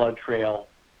follow the blood trail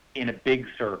in a big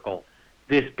circle.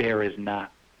 This bear is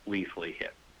not lethally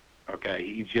hit. Okay?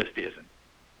 He just isn't.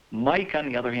 Mike, on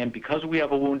the other hand, because we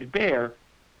have a wounded bear,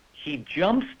 he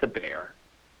jumps the bear,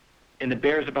 and the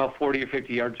bear's about 40 or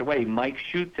 50 yards away. Mike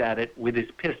shoots at it with his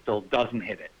pistol, doesn't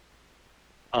hit it.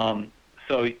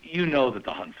 So you know that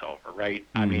the hunt's over, right?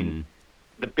 I mean,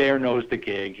 the bear knows the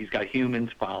gig. He's got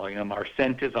humans following him. Our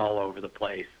scent is all over the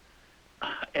place.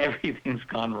 Everything's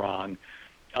gone wrong.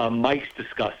 Mike's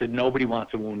disgusted. Nobody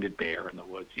wants a wounded bear in the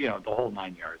woods, the whole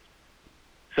 9 yards.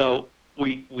 So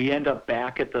we end up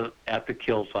back at the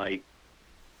kill site,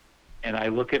 and I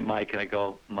look at Mike and I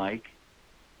go, Mike?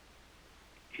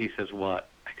 He says, what?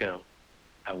 I go,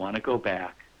 I want to go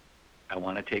back. I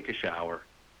want to take a shower,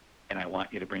 and I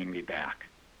want you to bring me back.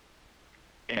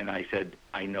 And I said,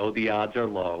 I know the odds are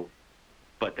low,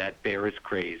 but that bear is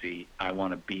crazy. I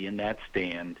want to be in that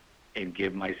stand and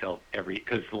give myself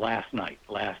because last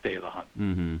day of the hunt.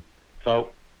 Mm-hmm.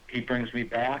 So he brings me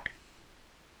back.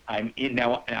 I'm in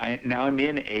now I'm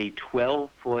in a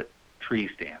 12-foot tree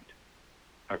stand.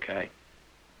 Okay?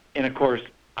 And of course,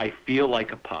 I feel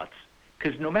like a putz,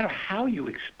 because no matter how you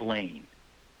explain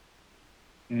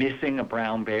missing a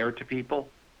brown bear to people,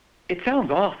 it sounds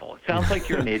awful. It sounds like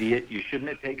you're an idiot. You shouldn't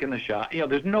have taken the shot.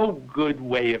 There's no good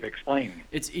way of explaining it.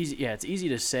 It's easy. Yeah, it's easy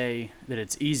to say that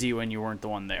it's easy when you weren't the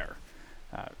one there.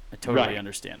 I totally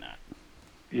understand that.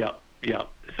 Yep.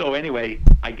 So anyway,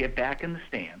 I get back in the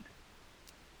stand,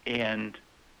 and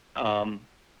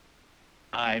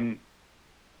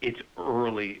it's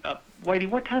early. Whitey,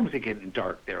 what time was it getting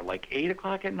dark there? Like 8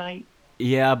 o'clock at night?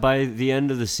 Yeah, by the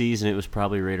end of the season, it was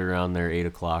probably right around there, 8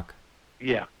 o'clock.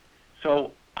 Yeah.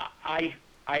 So I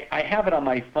have it on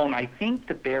my phone. I think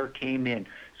the bear came in.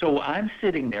 So I'm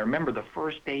sitting there. Remember the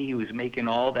first day he was making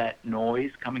all that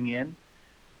noise coming in?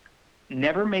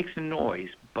 Never makes a noise,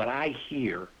 but I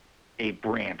hear a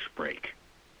branch break.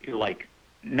 Like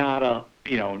not a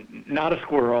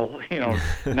squirrel,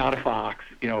 not a fox,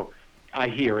 I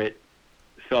hear it.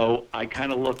 So I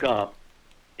kind of look up,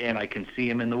 and I can see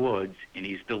him in the woods, and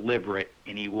he's deliberate,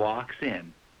 and he walks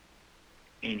in,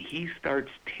 and he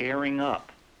starts tearing up.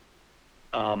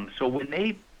 So when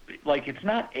it's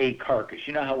not a carcass.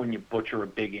 You know how when you butcher a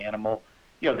big animal,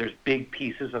 there's big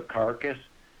pieces of carcass?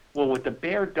 Well, what the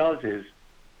bear does is,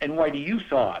 and Whitey, you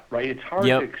saw it, right? It's hard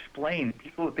to explain.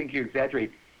 People would think you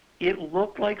exaggerate. It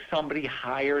looked like somebody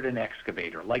hired an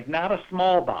excavator, like not a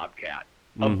small bobcat,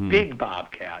 a big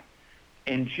bobcat,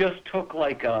 and just took call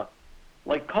it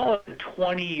a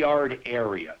 20-yard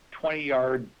area, 20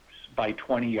 yards by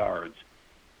 20 yards,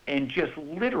 and just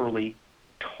literally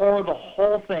tore the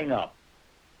whole thing up.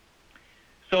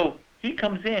 So he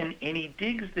comes in and he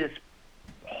digs this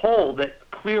hole that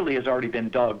clearly has already been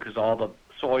dug because all the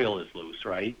soil is loose,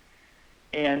 right?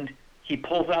 And he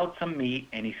pulls out some meat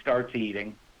and he starts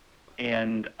eating,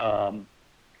 and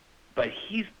but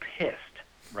he's pissed,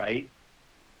 right?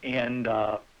 And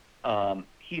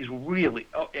he's really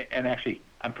and actually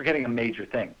I'm forgetting a major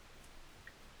thing.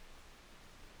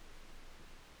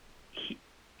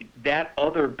 that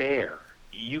other bear,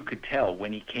 you could tell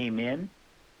when he came in,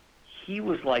 he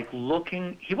was like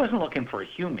looking, he wasn't looking for a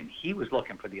human, he was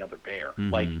looking for the other bear. Mm-hmm.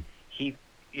 Like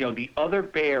the other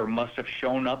bear must have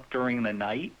shown up during the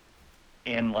night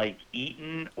and like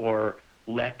eaten or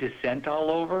left his scent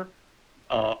all over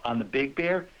on the big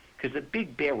bear, because the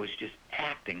big bear was just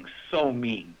acting so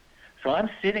mean. So I'm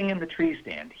sitting in the tree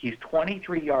stand. He's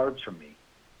 23 yards from me,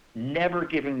 never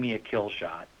giving me a kill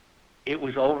shot. It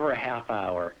was over a half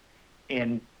hour,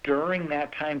 and during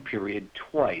that time period,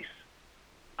 twice,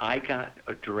 I got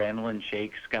adrenaline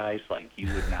shakes, guys, like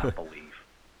you would not believe.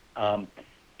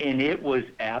 And it was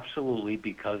absolutely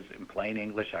because, in plain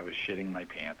English, I was shitting my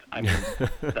pants. I mean,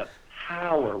 the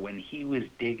power when he was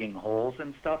digging holes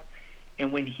and stuff.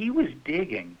 And when he was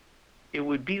digging, it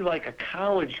would be like a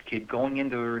college kid going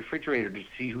into a refrigerator to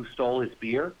see who stole his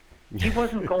beer. He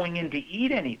wasn't going in to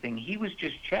eat anything. He was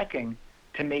just checking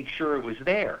to make sure it was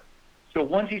there. So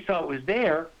once he saw it was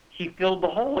there, he filled the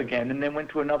hole again and then went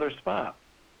to another spot.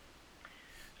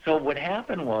 So what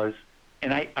happened was,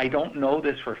 and I don't know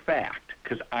this for fact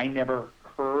because I never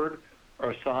heard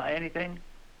or saw anything,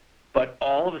 but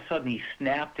all of a sudden he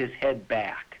snapped his head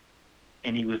back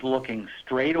and he was looking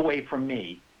straight away from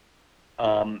me,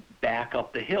 back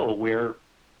up the hill where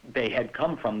they had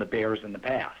come from, the bears in the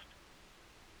past.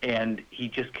 And he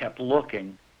just kept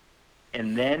looking,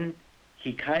 and then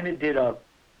he kind of did a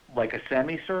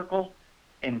semicircle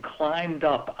and climbed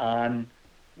up on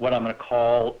what I'm going to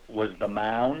call was the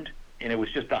mound, and it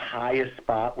was just the highest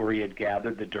spot where he had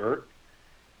gathered the dirt.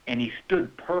 And he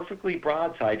stood perfectly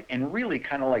broadside and really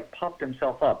kind of like puffed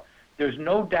himself up. There's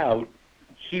no doubt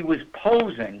he was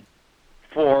posing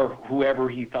for whoever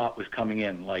he thought was coming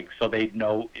in, like so they'd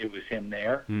know it was him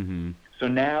there. Mm-hmm. So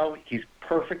now he's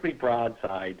perfectly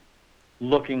broadside,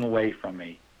 looking away from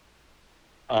me.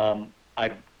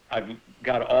 I've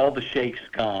got all the shakes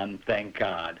gone, thank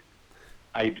God.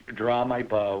 I draw my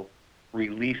bow,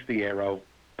 release the arrow,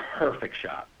 perfect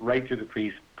shot, right through the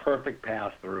crease, perfect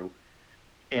pass through.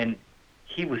 And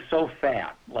he was so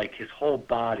fat, like his whole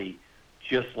body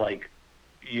just like,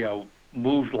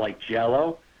 moved like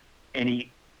jello. And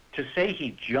to say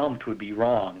he jumped would be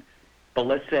wrong, but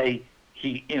let's say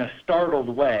he, in a startled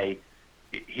way,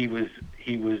 he was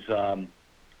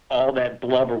all that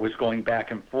blubber was going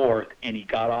back and forth, and he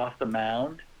got off the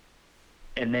mound,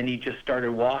 and then he just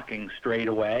started walking straight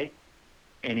away,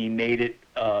 and he made it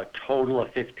a total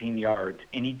of 15 yards.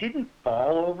 And he didn't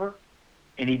fall over,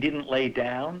 and he didn't lay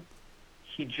down.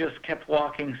 He just kept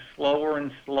walking slower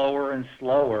and slower and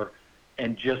slower,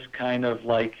 and just kind of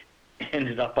like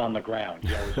ended up on the ground.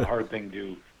 It was a hard thing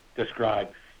to describe.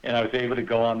 And I was able to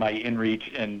go on my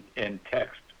inReach and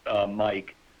text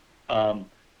Mike,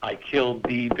 I killed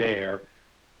the bear,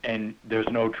 and there's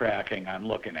no tracking. I'm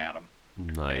looking at him.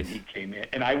 Nice. And he came in.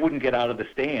 And I wouldn't get out of the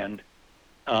stand.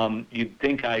 You'd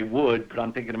think I would, but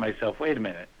I'm thinking to myself, wait a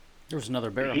minute. There was another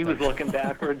bear. He was looking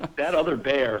backwards. That other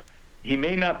bear, he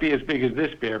may not be as big as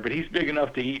this bear, but he's big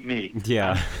enough to eat me.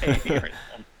 Yeah.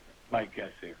 My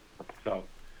guess here. So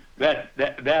that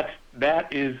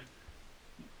is,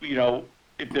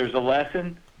 if there's a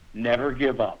lesson, never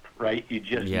give up, right? You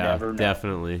just never know.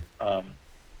 Definitely.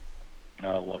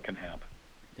 What can happen.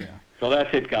 Yeah. So that's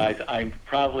it, guys. I'm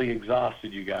probably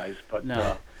exhausted you guys, but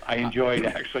No. I enjoyed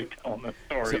actually telling the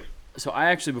stories. So I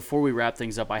actually, before we wrap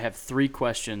things up, I have 3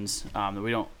 questions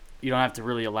that you don't have to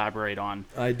really elaborate on.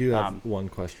 I do have one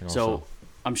question also. So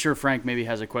I'm sure Frank maybe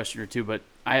has a question or two, but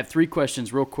I have 3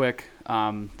 questions real quick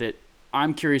that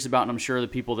I'm curious about, and I'm sure the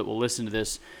people that will listen to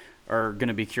this are going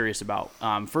to be curious about.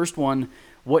 First one,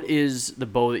 what is the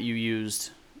bow that you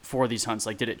used for these hunts?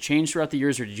 Like, did it change throughout the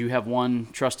years, or did you have one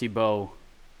trusty bow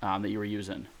that you were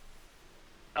using?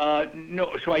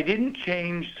 No, so I didn't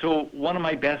change. So one of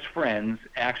my best friends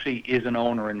actually is an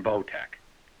owner in Bowtech.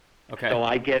 Okay. So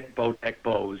I get Bowtech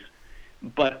bows.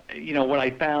 But, what I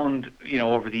found,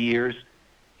 over the years,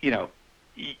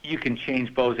 you can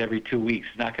change bows every 2 weeks.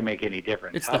 It's not going to make any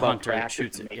difference. It's How the about hunter that practice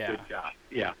shoots and it, make yeah. good shots?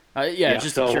 Yeah. It's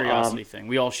just a so, curiosity thing.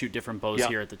 We all shoot different bows yeah.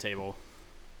 here at the table.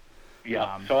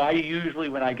 Yeah. So I usually,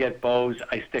 when I get bows,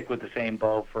 I stick with the same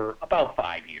bow for about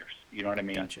 5 years. You know what I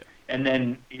mean? Gotcha. And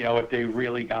then, if they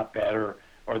really got better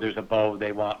or there's a bow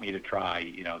they want me to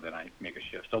try, then I make a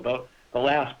shift. So the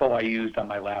last bow I used on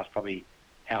my last probably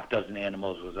half dozen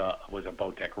animals was a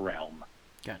Bowtech Realm.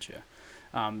 Gotcha.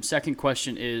 Second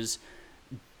question is,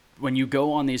 when you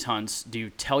go on these hunts, do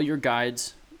you tell your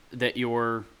guides that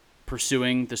you're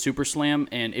pursuing the Super Slam?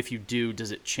 And if you do,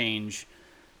 does it change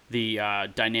the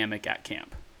dynamic at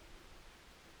camp?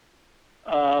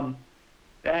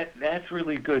 That's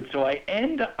really good. So I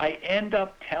end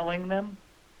up telling them,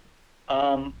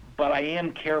 but I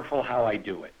am careful how I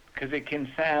do it, because it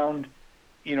can sound,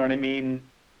 you know what I mean?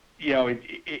 You know,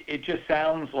 it just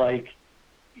sounds like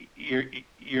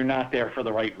you're not there for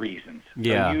the right reasons.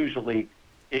 Yeah. So usually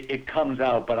it comes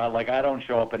out, but I don't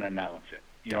show up and announce it.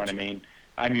 You know what I mean?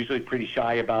 I'm usually pretty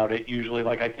shy about it. Usually,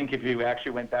 like, I think if you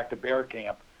actually went back to bear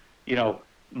camp, you know,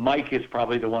 Mike is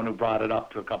probably the one who brought it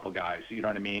up to a couple guys. You know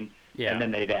what I mean? Yeah. And then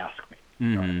they'd ask me. You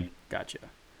know what I mean? Gotcha.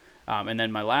 And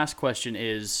then my last question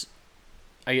is,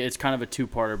 it's kind of a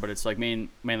two-parter, but it's like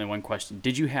mainly one question.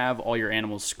 Did you have all your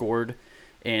animals scored?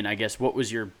 And I guess what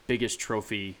was your biggest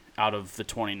trophy out of the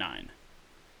 29?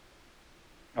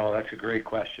 Oh, that's a great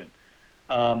question.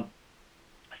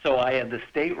 So I had the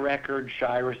state record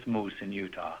Shiras moose in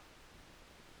Utah,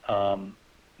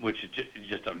 which is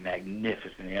just a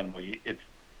magnificent animal.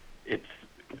 It's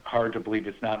hard to believe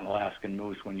it's not an Alaskan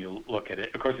moose when you look at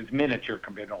it. Of course, it's miniature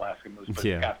compared to an Alaskan moose, but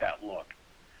it's got that look.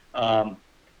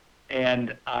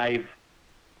 And I've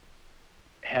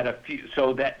had a few.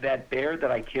 So that bear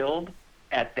that I killed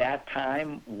at that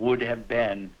time would have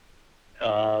been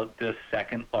the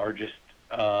second largest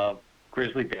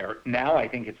grizzly bear. Now I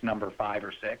think it's number 5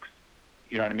 or 6.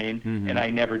 You know what I mean? Mm-hmm. And I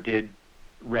never did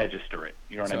register it.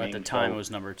 You know what I mean? So at the time it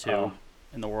was number 2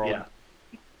 in the world. Yeah.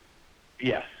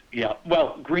 Yes. Yeah.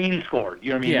 Well, Green scored.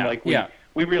 You know what I mean? Yeah. Like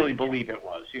we really believe it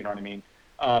was. You know what I mean?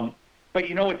 But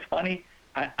you know what's funny?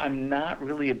 I'm not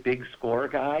really a big score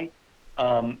guy.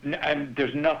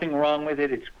 There's nothing wrong with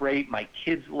it. It's great. My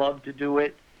kids love to do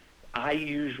it. I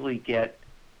usually get,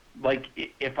 like,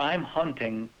 if I'm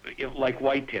hunting, like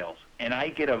whitetails, and I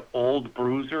get an old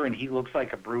bruiser and he looks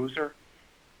like a bruiser,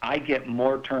 I get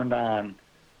more turned on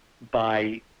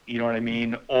by, you know what I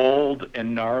mean, old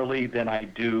and gnarly than I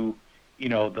do, you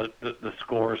know, the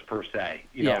scores per se.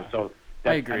 You know, so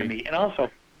that's kind of me. And also,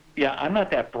 yeah, I'm not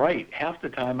that bright. Half the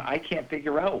time, I can't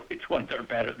figure out which ones are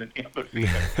better than the others.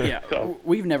 Yeah, so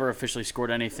we've never officially scored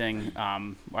anything.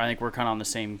 I think we're kind of on the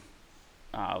same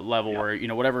level where, you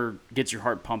know, whatever gets your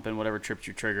heart pumping, whatever trips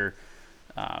your trigger.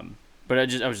 But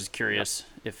I was just curious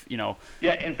if, you know.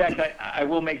 Yeah, in fact, I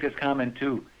will make this comment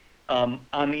too. On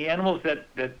the animals that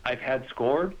I've had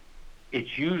scored,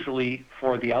 it's usually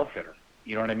for the outfitter.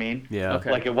 You know what I mean? Yeah.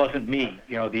 Okay. Like, it wasn't me.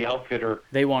 You know, the outfitter.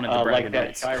 They wanted the bragging like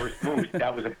that rights. Shiras moose.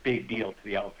 That was a big deal to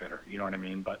the outfitter. You know what I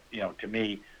mean? But, you know, to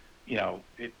me, you know,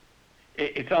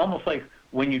 it's almost like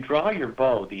when you draw your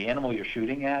bow, the animal you're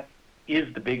shooting at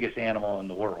is the biggest animal in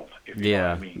the world. If you know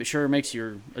what I mean. It sure makes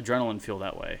your adrenaline feel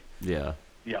that way. Yeah.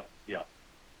 Yeah. Yeah.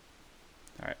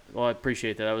 All right. Well, I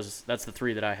appreciate that. That's the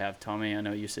 3 that I have. Tommy, I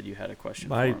know you said you had a question.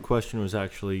 My for him. question was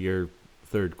actually your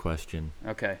third question.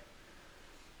 Okay.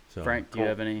 So Frank, do you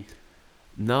have any?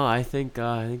 No, I think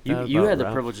you had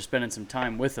the privilege of spending some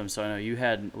time with him, so I know you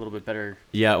had a little bit better.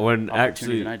 Yeah, when opportunity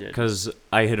actually, than I did. because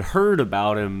I had heard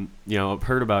about him, you know,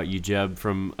 heard about you, Jeb,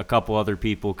 from a couple other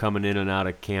people coming in and out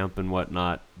of camp and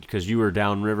whatnot, because you were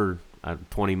downriver,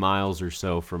 20 miles or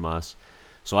so from us.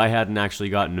 So I hadn't actually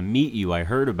gotten to meet you. I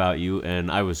heard about you,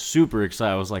 and I was super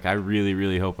excited. I was like, I really,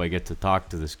 really hope I get to talk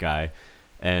to this guy.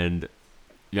 And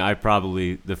you know, I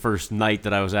probably, the first night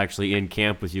that I was actually in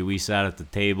camp with you, we sat at the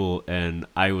table, and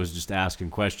I was just asking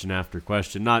question after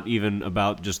question, not even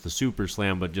about just the Super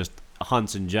Slam, but just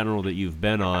hunts in general that you've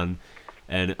been on.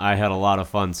 And I had a lot of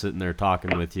fun sitting there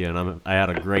talking with you, and I had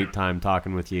a great time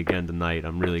talking with you again tonight.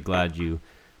 I'm really glad you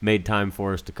made time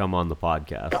for us to come on the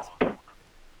podcast.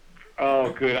 Oh,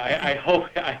 good. I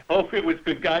hope it was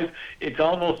good, guys. It's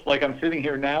almost like I'm sitting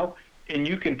here now, and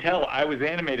you can tell I was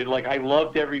animated. Like, I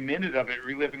loved every minute of it,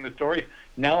 reliving the stories.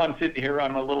 Now I'm sitting here,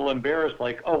 I'm a little embarrassed,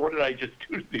 like, oh, what did I just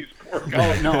do to these poor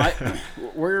guys? Oh,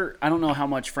 no, I don't know how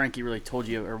much Frankie really told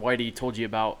you, or Whitey told you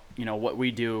about, you know, what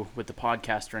we do with the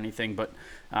podcast or anything, but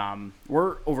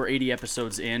we're over 80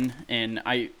 episodes in, and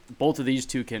both of these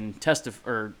two can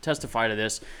testify to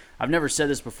this. I've never said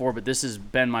this before, but this has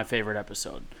been my favorite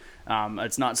episode.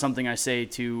 It's not something I say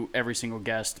to every single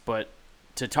guest, but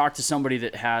to talk to somebody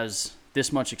that has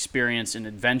this much experience and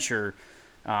adventure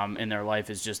in their life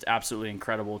is just absolutely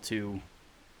incredible to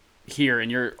hear. And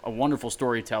you're a wonderful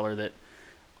storyteller that,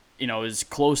 you know, as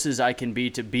close as I can be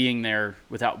to being there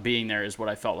without being there is what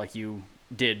I felt like you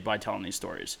did by telling these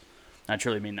stories. I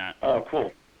truly mean that. Oh,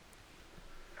 cool.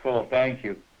 Cool, thank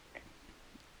you.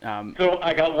 So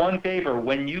I got one favor.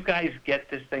 When you guys get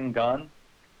this thing done,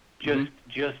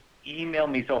 just email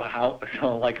me. So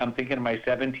like, I'm thinking of my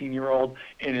 17-year-old,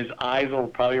 and his eyes will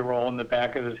probably roll in the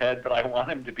back of his head, but I want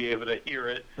him to be able to hear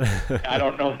it. I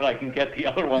don't know if I can get the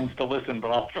other ones to listen, but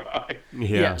I'll try.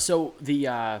 Yeah. So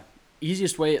the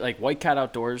easiest way, like White Cat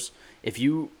Outdoors, if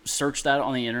you search that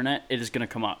on the internet, it is going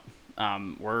to come up.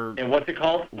 And what's it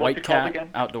called? White Cat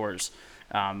Outdoors.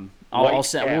 We'll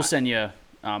send you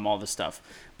all the stuff.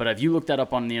 But if you look that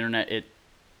up on the internet,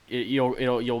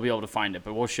 you'll be able to find it.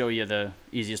 But we'll show you the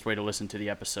easiest way to listen to the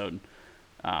episode.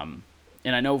 And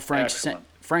I know Frank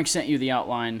sent you the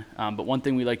outline. But one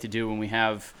thing we like to do when we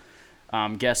have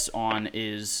guests on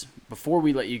is before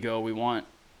we let you go, we want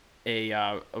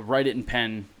a write it in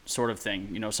pen sort of thing.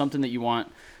 You know, something that you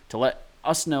want to let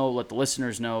us know, let the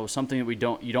listeners know, something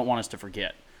that you don't want us to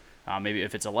forget. Maybe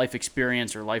if it's a life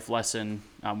experience or life lesson,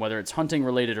 whether it's hunting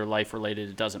related or life related,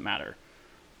 it doesn't matter.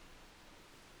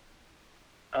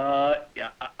 Yeah,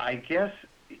 I guess,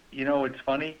 you know, it's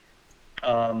funny.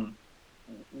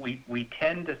 We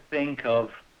tend to think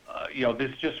of, you know,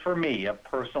 this is just for me, a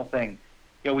personal thing.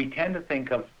 You know, we tend to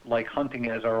think of like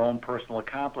hunting as our own personal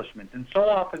accomplishment. And so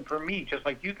often for me, just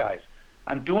like you guys,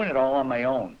 I'm doing it all on my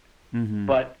own. Mm-hmm.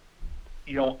 But,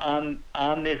 you know,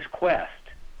 on this quest,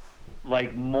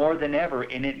 like more than ever,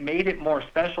 and it made it more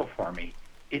special for me,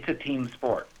 it's a team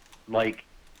sport. Like,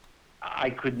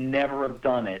 I could never have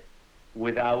done it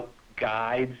without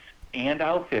guides and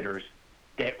outfitters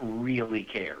that really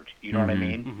cared. You know what I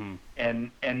mean? Mm-hmm.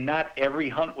 And not every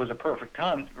hunt was a perfect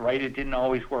hunt, right? It didn't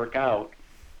always work out.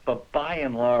 But by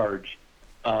and large,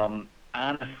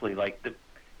 honestly, like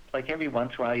every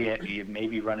once in a while you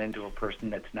maybe run into a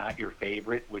person that's not your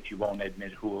favorite, which you won't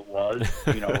admit who it was,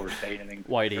 you know, or say anything.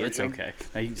 Whitey, it's okay.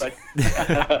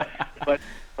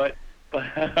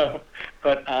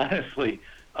 But honestly,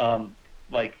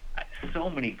 like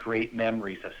so many great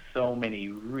memories of so many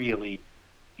really,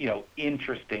 you know,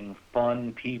 interesting,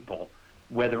 fun people.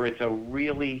 Whether it's a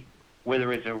really,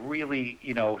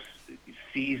 you know,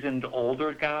 seasoned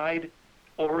older guide,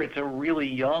 or it's a really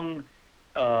young.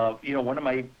 You know, one of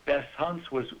my best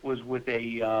hunts was with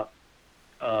a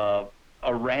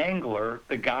wrangler.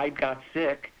 The guide got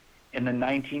sick, and the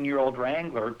 19-year-old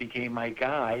wrangler became my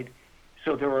guide.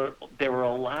 So there were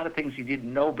a lot of things he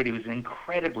didn't know, but he was an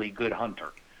incredibly good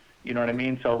hunter. You know what I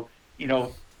mean? So, you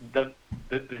know, the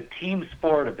team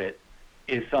sport of it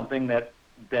is something that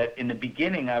in the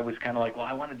beginning I was kind of like, well,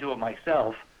 I want to do it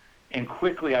myself, and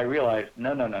quickly I realized,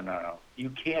 no, you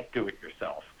can't do it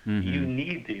yourself. Mm-hmm. You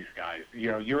need these guys.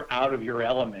 You know, you're out of your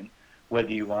element, whether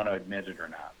you want to admit it or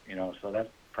not. You know, so that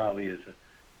probably is,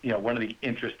 you know, one of the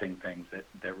interesting things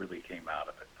that really came out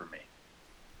of it for me.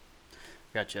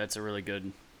 Gotcha. That's a really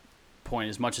good point.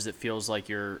 As much as it feels like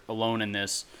you're alone in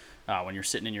this, when you're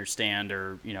sitting in your stand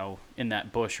or, you know, in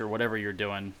that bush or whatever you're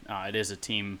doing, it is a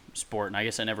team sport. And I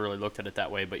guess I never really looked at it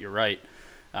that way, but you're right.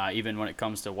 Even when it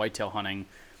comes to whitetail hunting,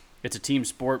 it's a team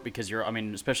sport because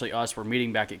especially us, we're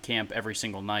meeting back at camp every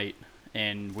single night,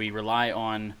 and we rely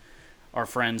on our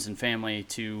friends and family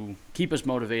to keep us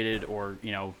motivated or,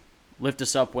 you know, lift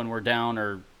us up when we're down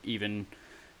or even,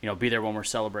 you know, be there when we're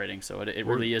celebrating. So it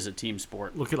really is a team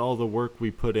sport. Look at all the work we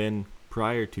put in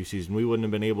prior to season. We wouldn't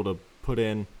have been able to put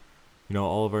in, you know,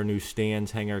 all of our new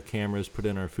stands, hang our cameras, put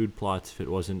in our food plots if it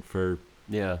wasn't for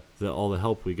all the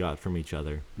help we got from each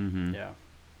other. Mm-hmm. Yeah.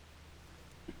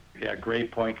 Yeah,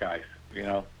 great point, guys. You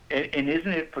know, and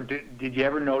isn't it? Did you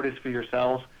ever notice for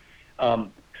yourselves?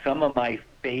 Some of my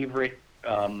favorite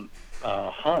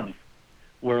hunts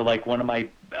were like one of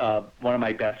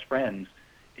my best friends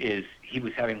he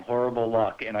was having horrible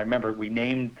luck, and I remember we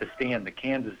named the stand the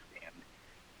Kansas stand,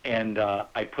 and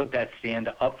I put that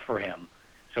stand up for him.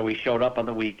 So he showed up on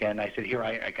the weekend. I said, "Here,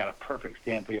 I got a perfect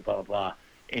stand for you." Blah blah blah,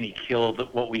 and he killed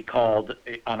what we called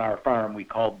on our farm. We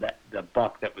called the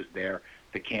buck that was there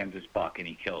the Kansas buck, and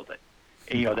he killed it.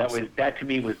 And, you know, that to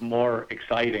me was more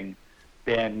exciting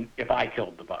than if I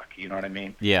killed the buck. You know what I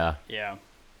mean? Yeah.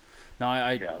 No,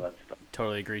 I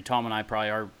totally agree. Tom and I,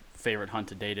 probably our favorite hunt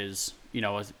to date is, you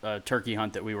know, a turkey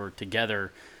hunt that we were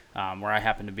together, where I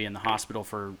happened to be in the hospital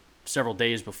for several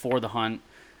days before the hunt.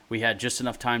 We had just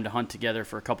enough time to hunt together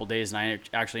for a couple days, and I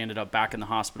actually ended up back in the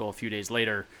hospital a few days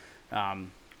later,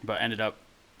 but ended up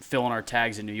filling our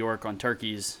tags in New York on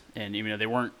turkeys, and even though they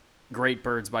weren't great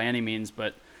birds by any means,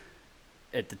 but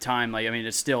at the time, like, I mean,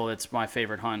 it's my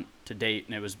favorite hunt to date,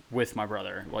 and it was with my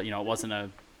brother. Well, you know, it wasn't a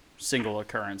single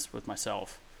occurrence with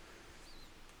myself.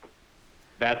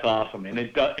 That's awesome, and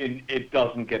it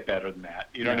doesn't get better than that.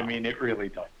 You know what I mean? It really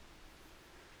does.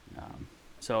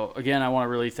 So again, I want to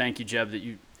really thank you, Jeb, that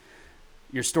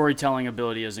your storytelling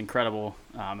ability is incredible,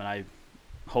 and I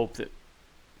hope that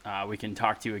we can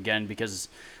talk to you again, because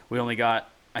we only got,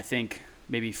 I think,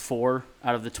 maybe 4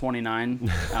 out of the 29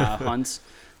 hunts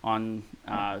on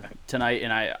tonight,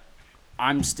 and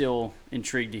I'm still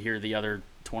intrigued to hear the other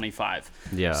 25.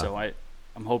 Yeah. So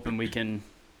I'm hoping we can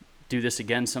do this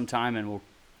again sometime, and we'll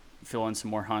fill in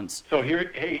some more hunts. So here's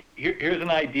an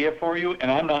idea for you, and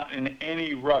I'm not in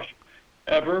any rush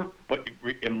ever, but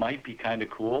it might be kind of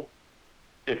cool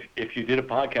if you did a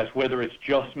podcast, whether it's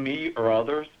just me or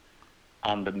others,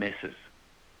 on the misses,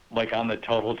 like on the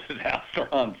total disaster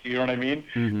hunts. You know what I mean?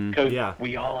 Because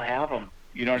we all have them.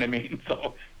 You know what I mean?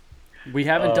 So we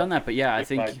haven't done that, but yeah, I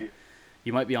think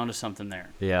you might be onto something there.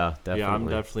 Yeah, definitely. Yeah, I'm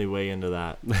definitely way into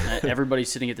that. Everybody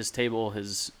sitting at this table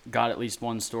has got at least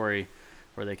one story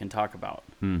where they can talk about.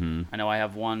 I know I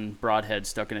have one broadhead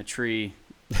stuck in a tree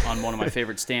on one of my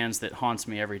favorite stands that haunts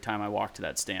me every time I walk to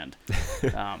that stand.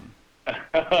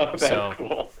 That's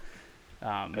cool.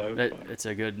 It's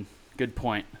a good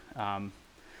point.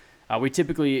 We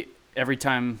typically, every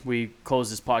time we close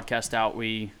this podcast out,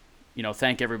 we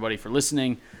thank everybody for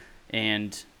listening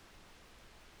and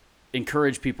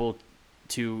encourage people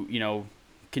to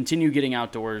continue getting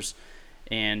outdoors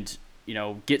and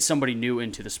get somebody new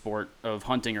into the sport of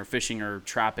hunting or fishing or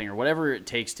trapping or whatever it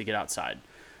takes to get outside.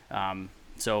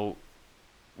 So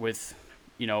with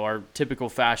our typical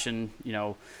fashion,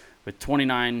 with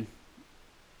 29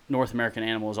 North American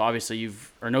animals, obviously you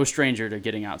are no stranger to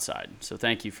getting outside. So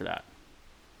thank you for that.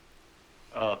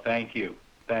 Oh, thank you.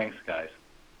 Thanks, guys.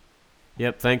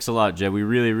 Yep, thanks a lot, Jeb. We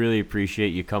really, really appreciate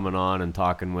you coming on and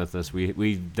talking with us.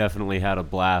 We definitely had a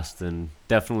blast and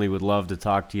definitely would love to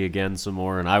talk to you again some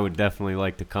more. And I would definitely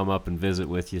like to come up and visit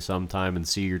with you sometime and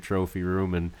see your trophy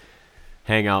room and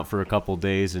hang out for a couple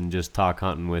days and just talk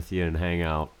hunting with you and hang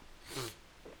out.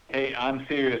 Hey, I'm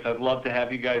serious. I'd love to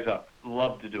have you guys up.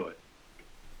 Love to do it.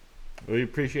 We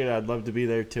appreciate it. I'd love to be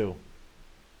there too.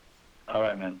 All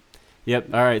right, man.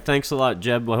 Yep. All right. Thanks a lot,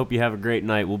 Jeb. I hope you have a great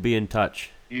night. We'll be in touch.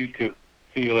 You too.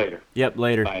 See you later. Yep.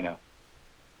 Later. Bye now.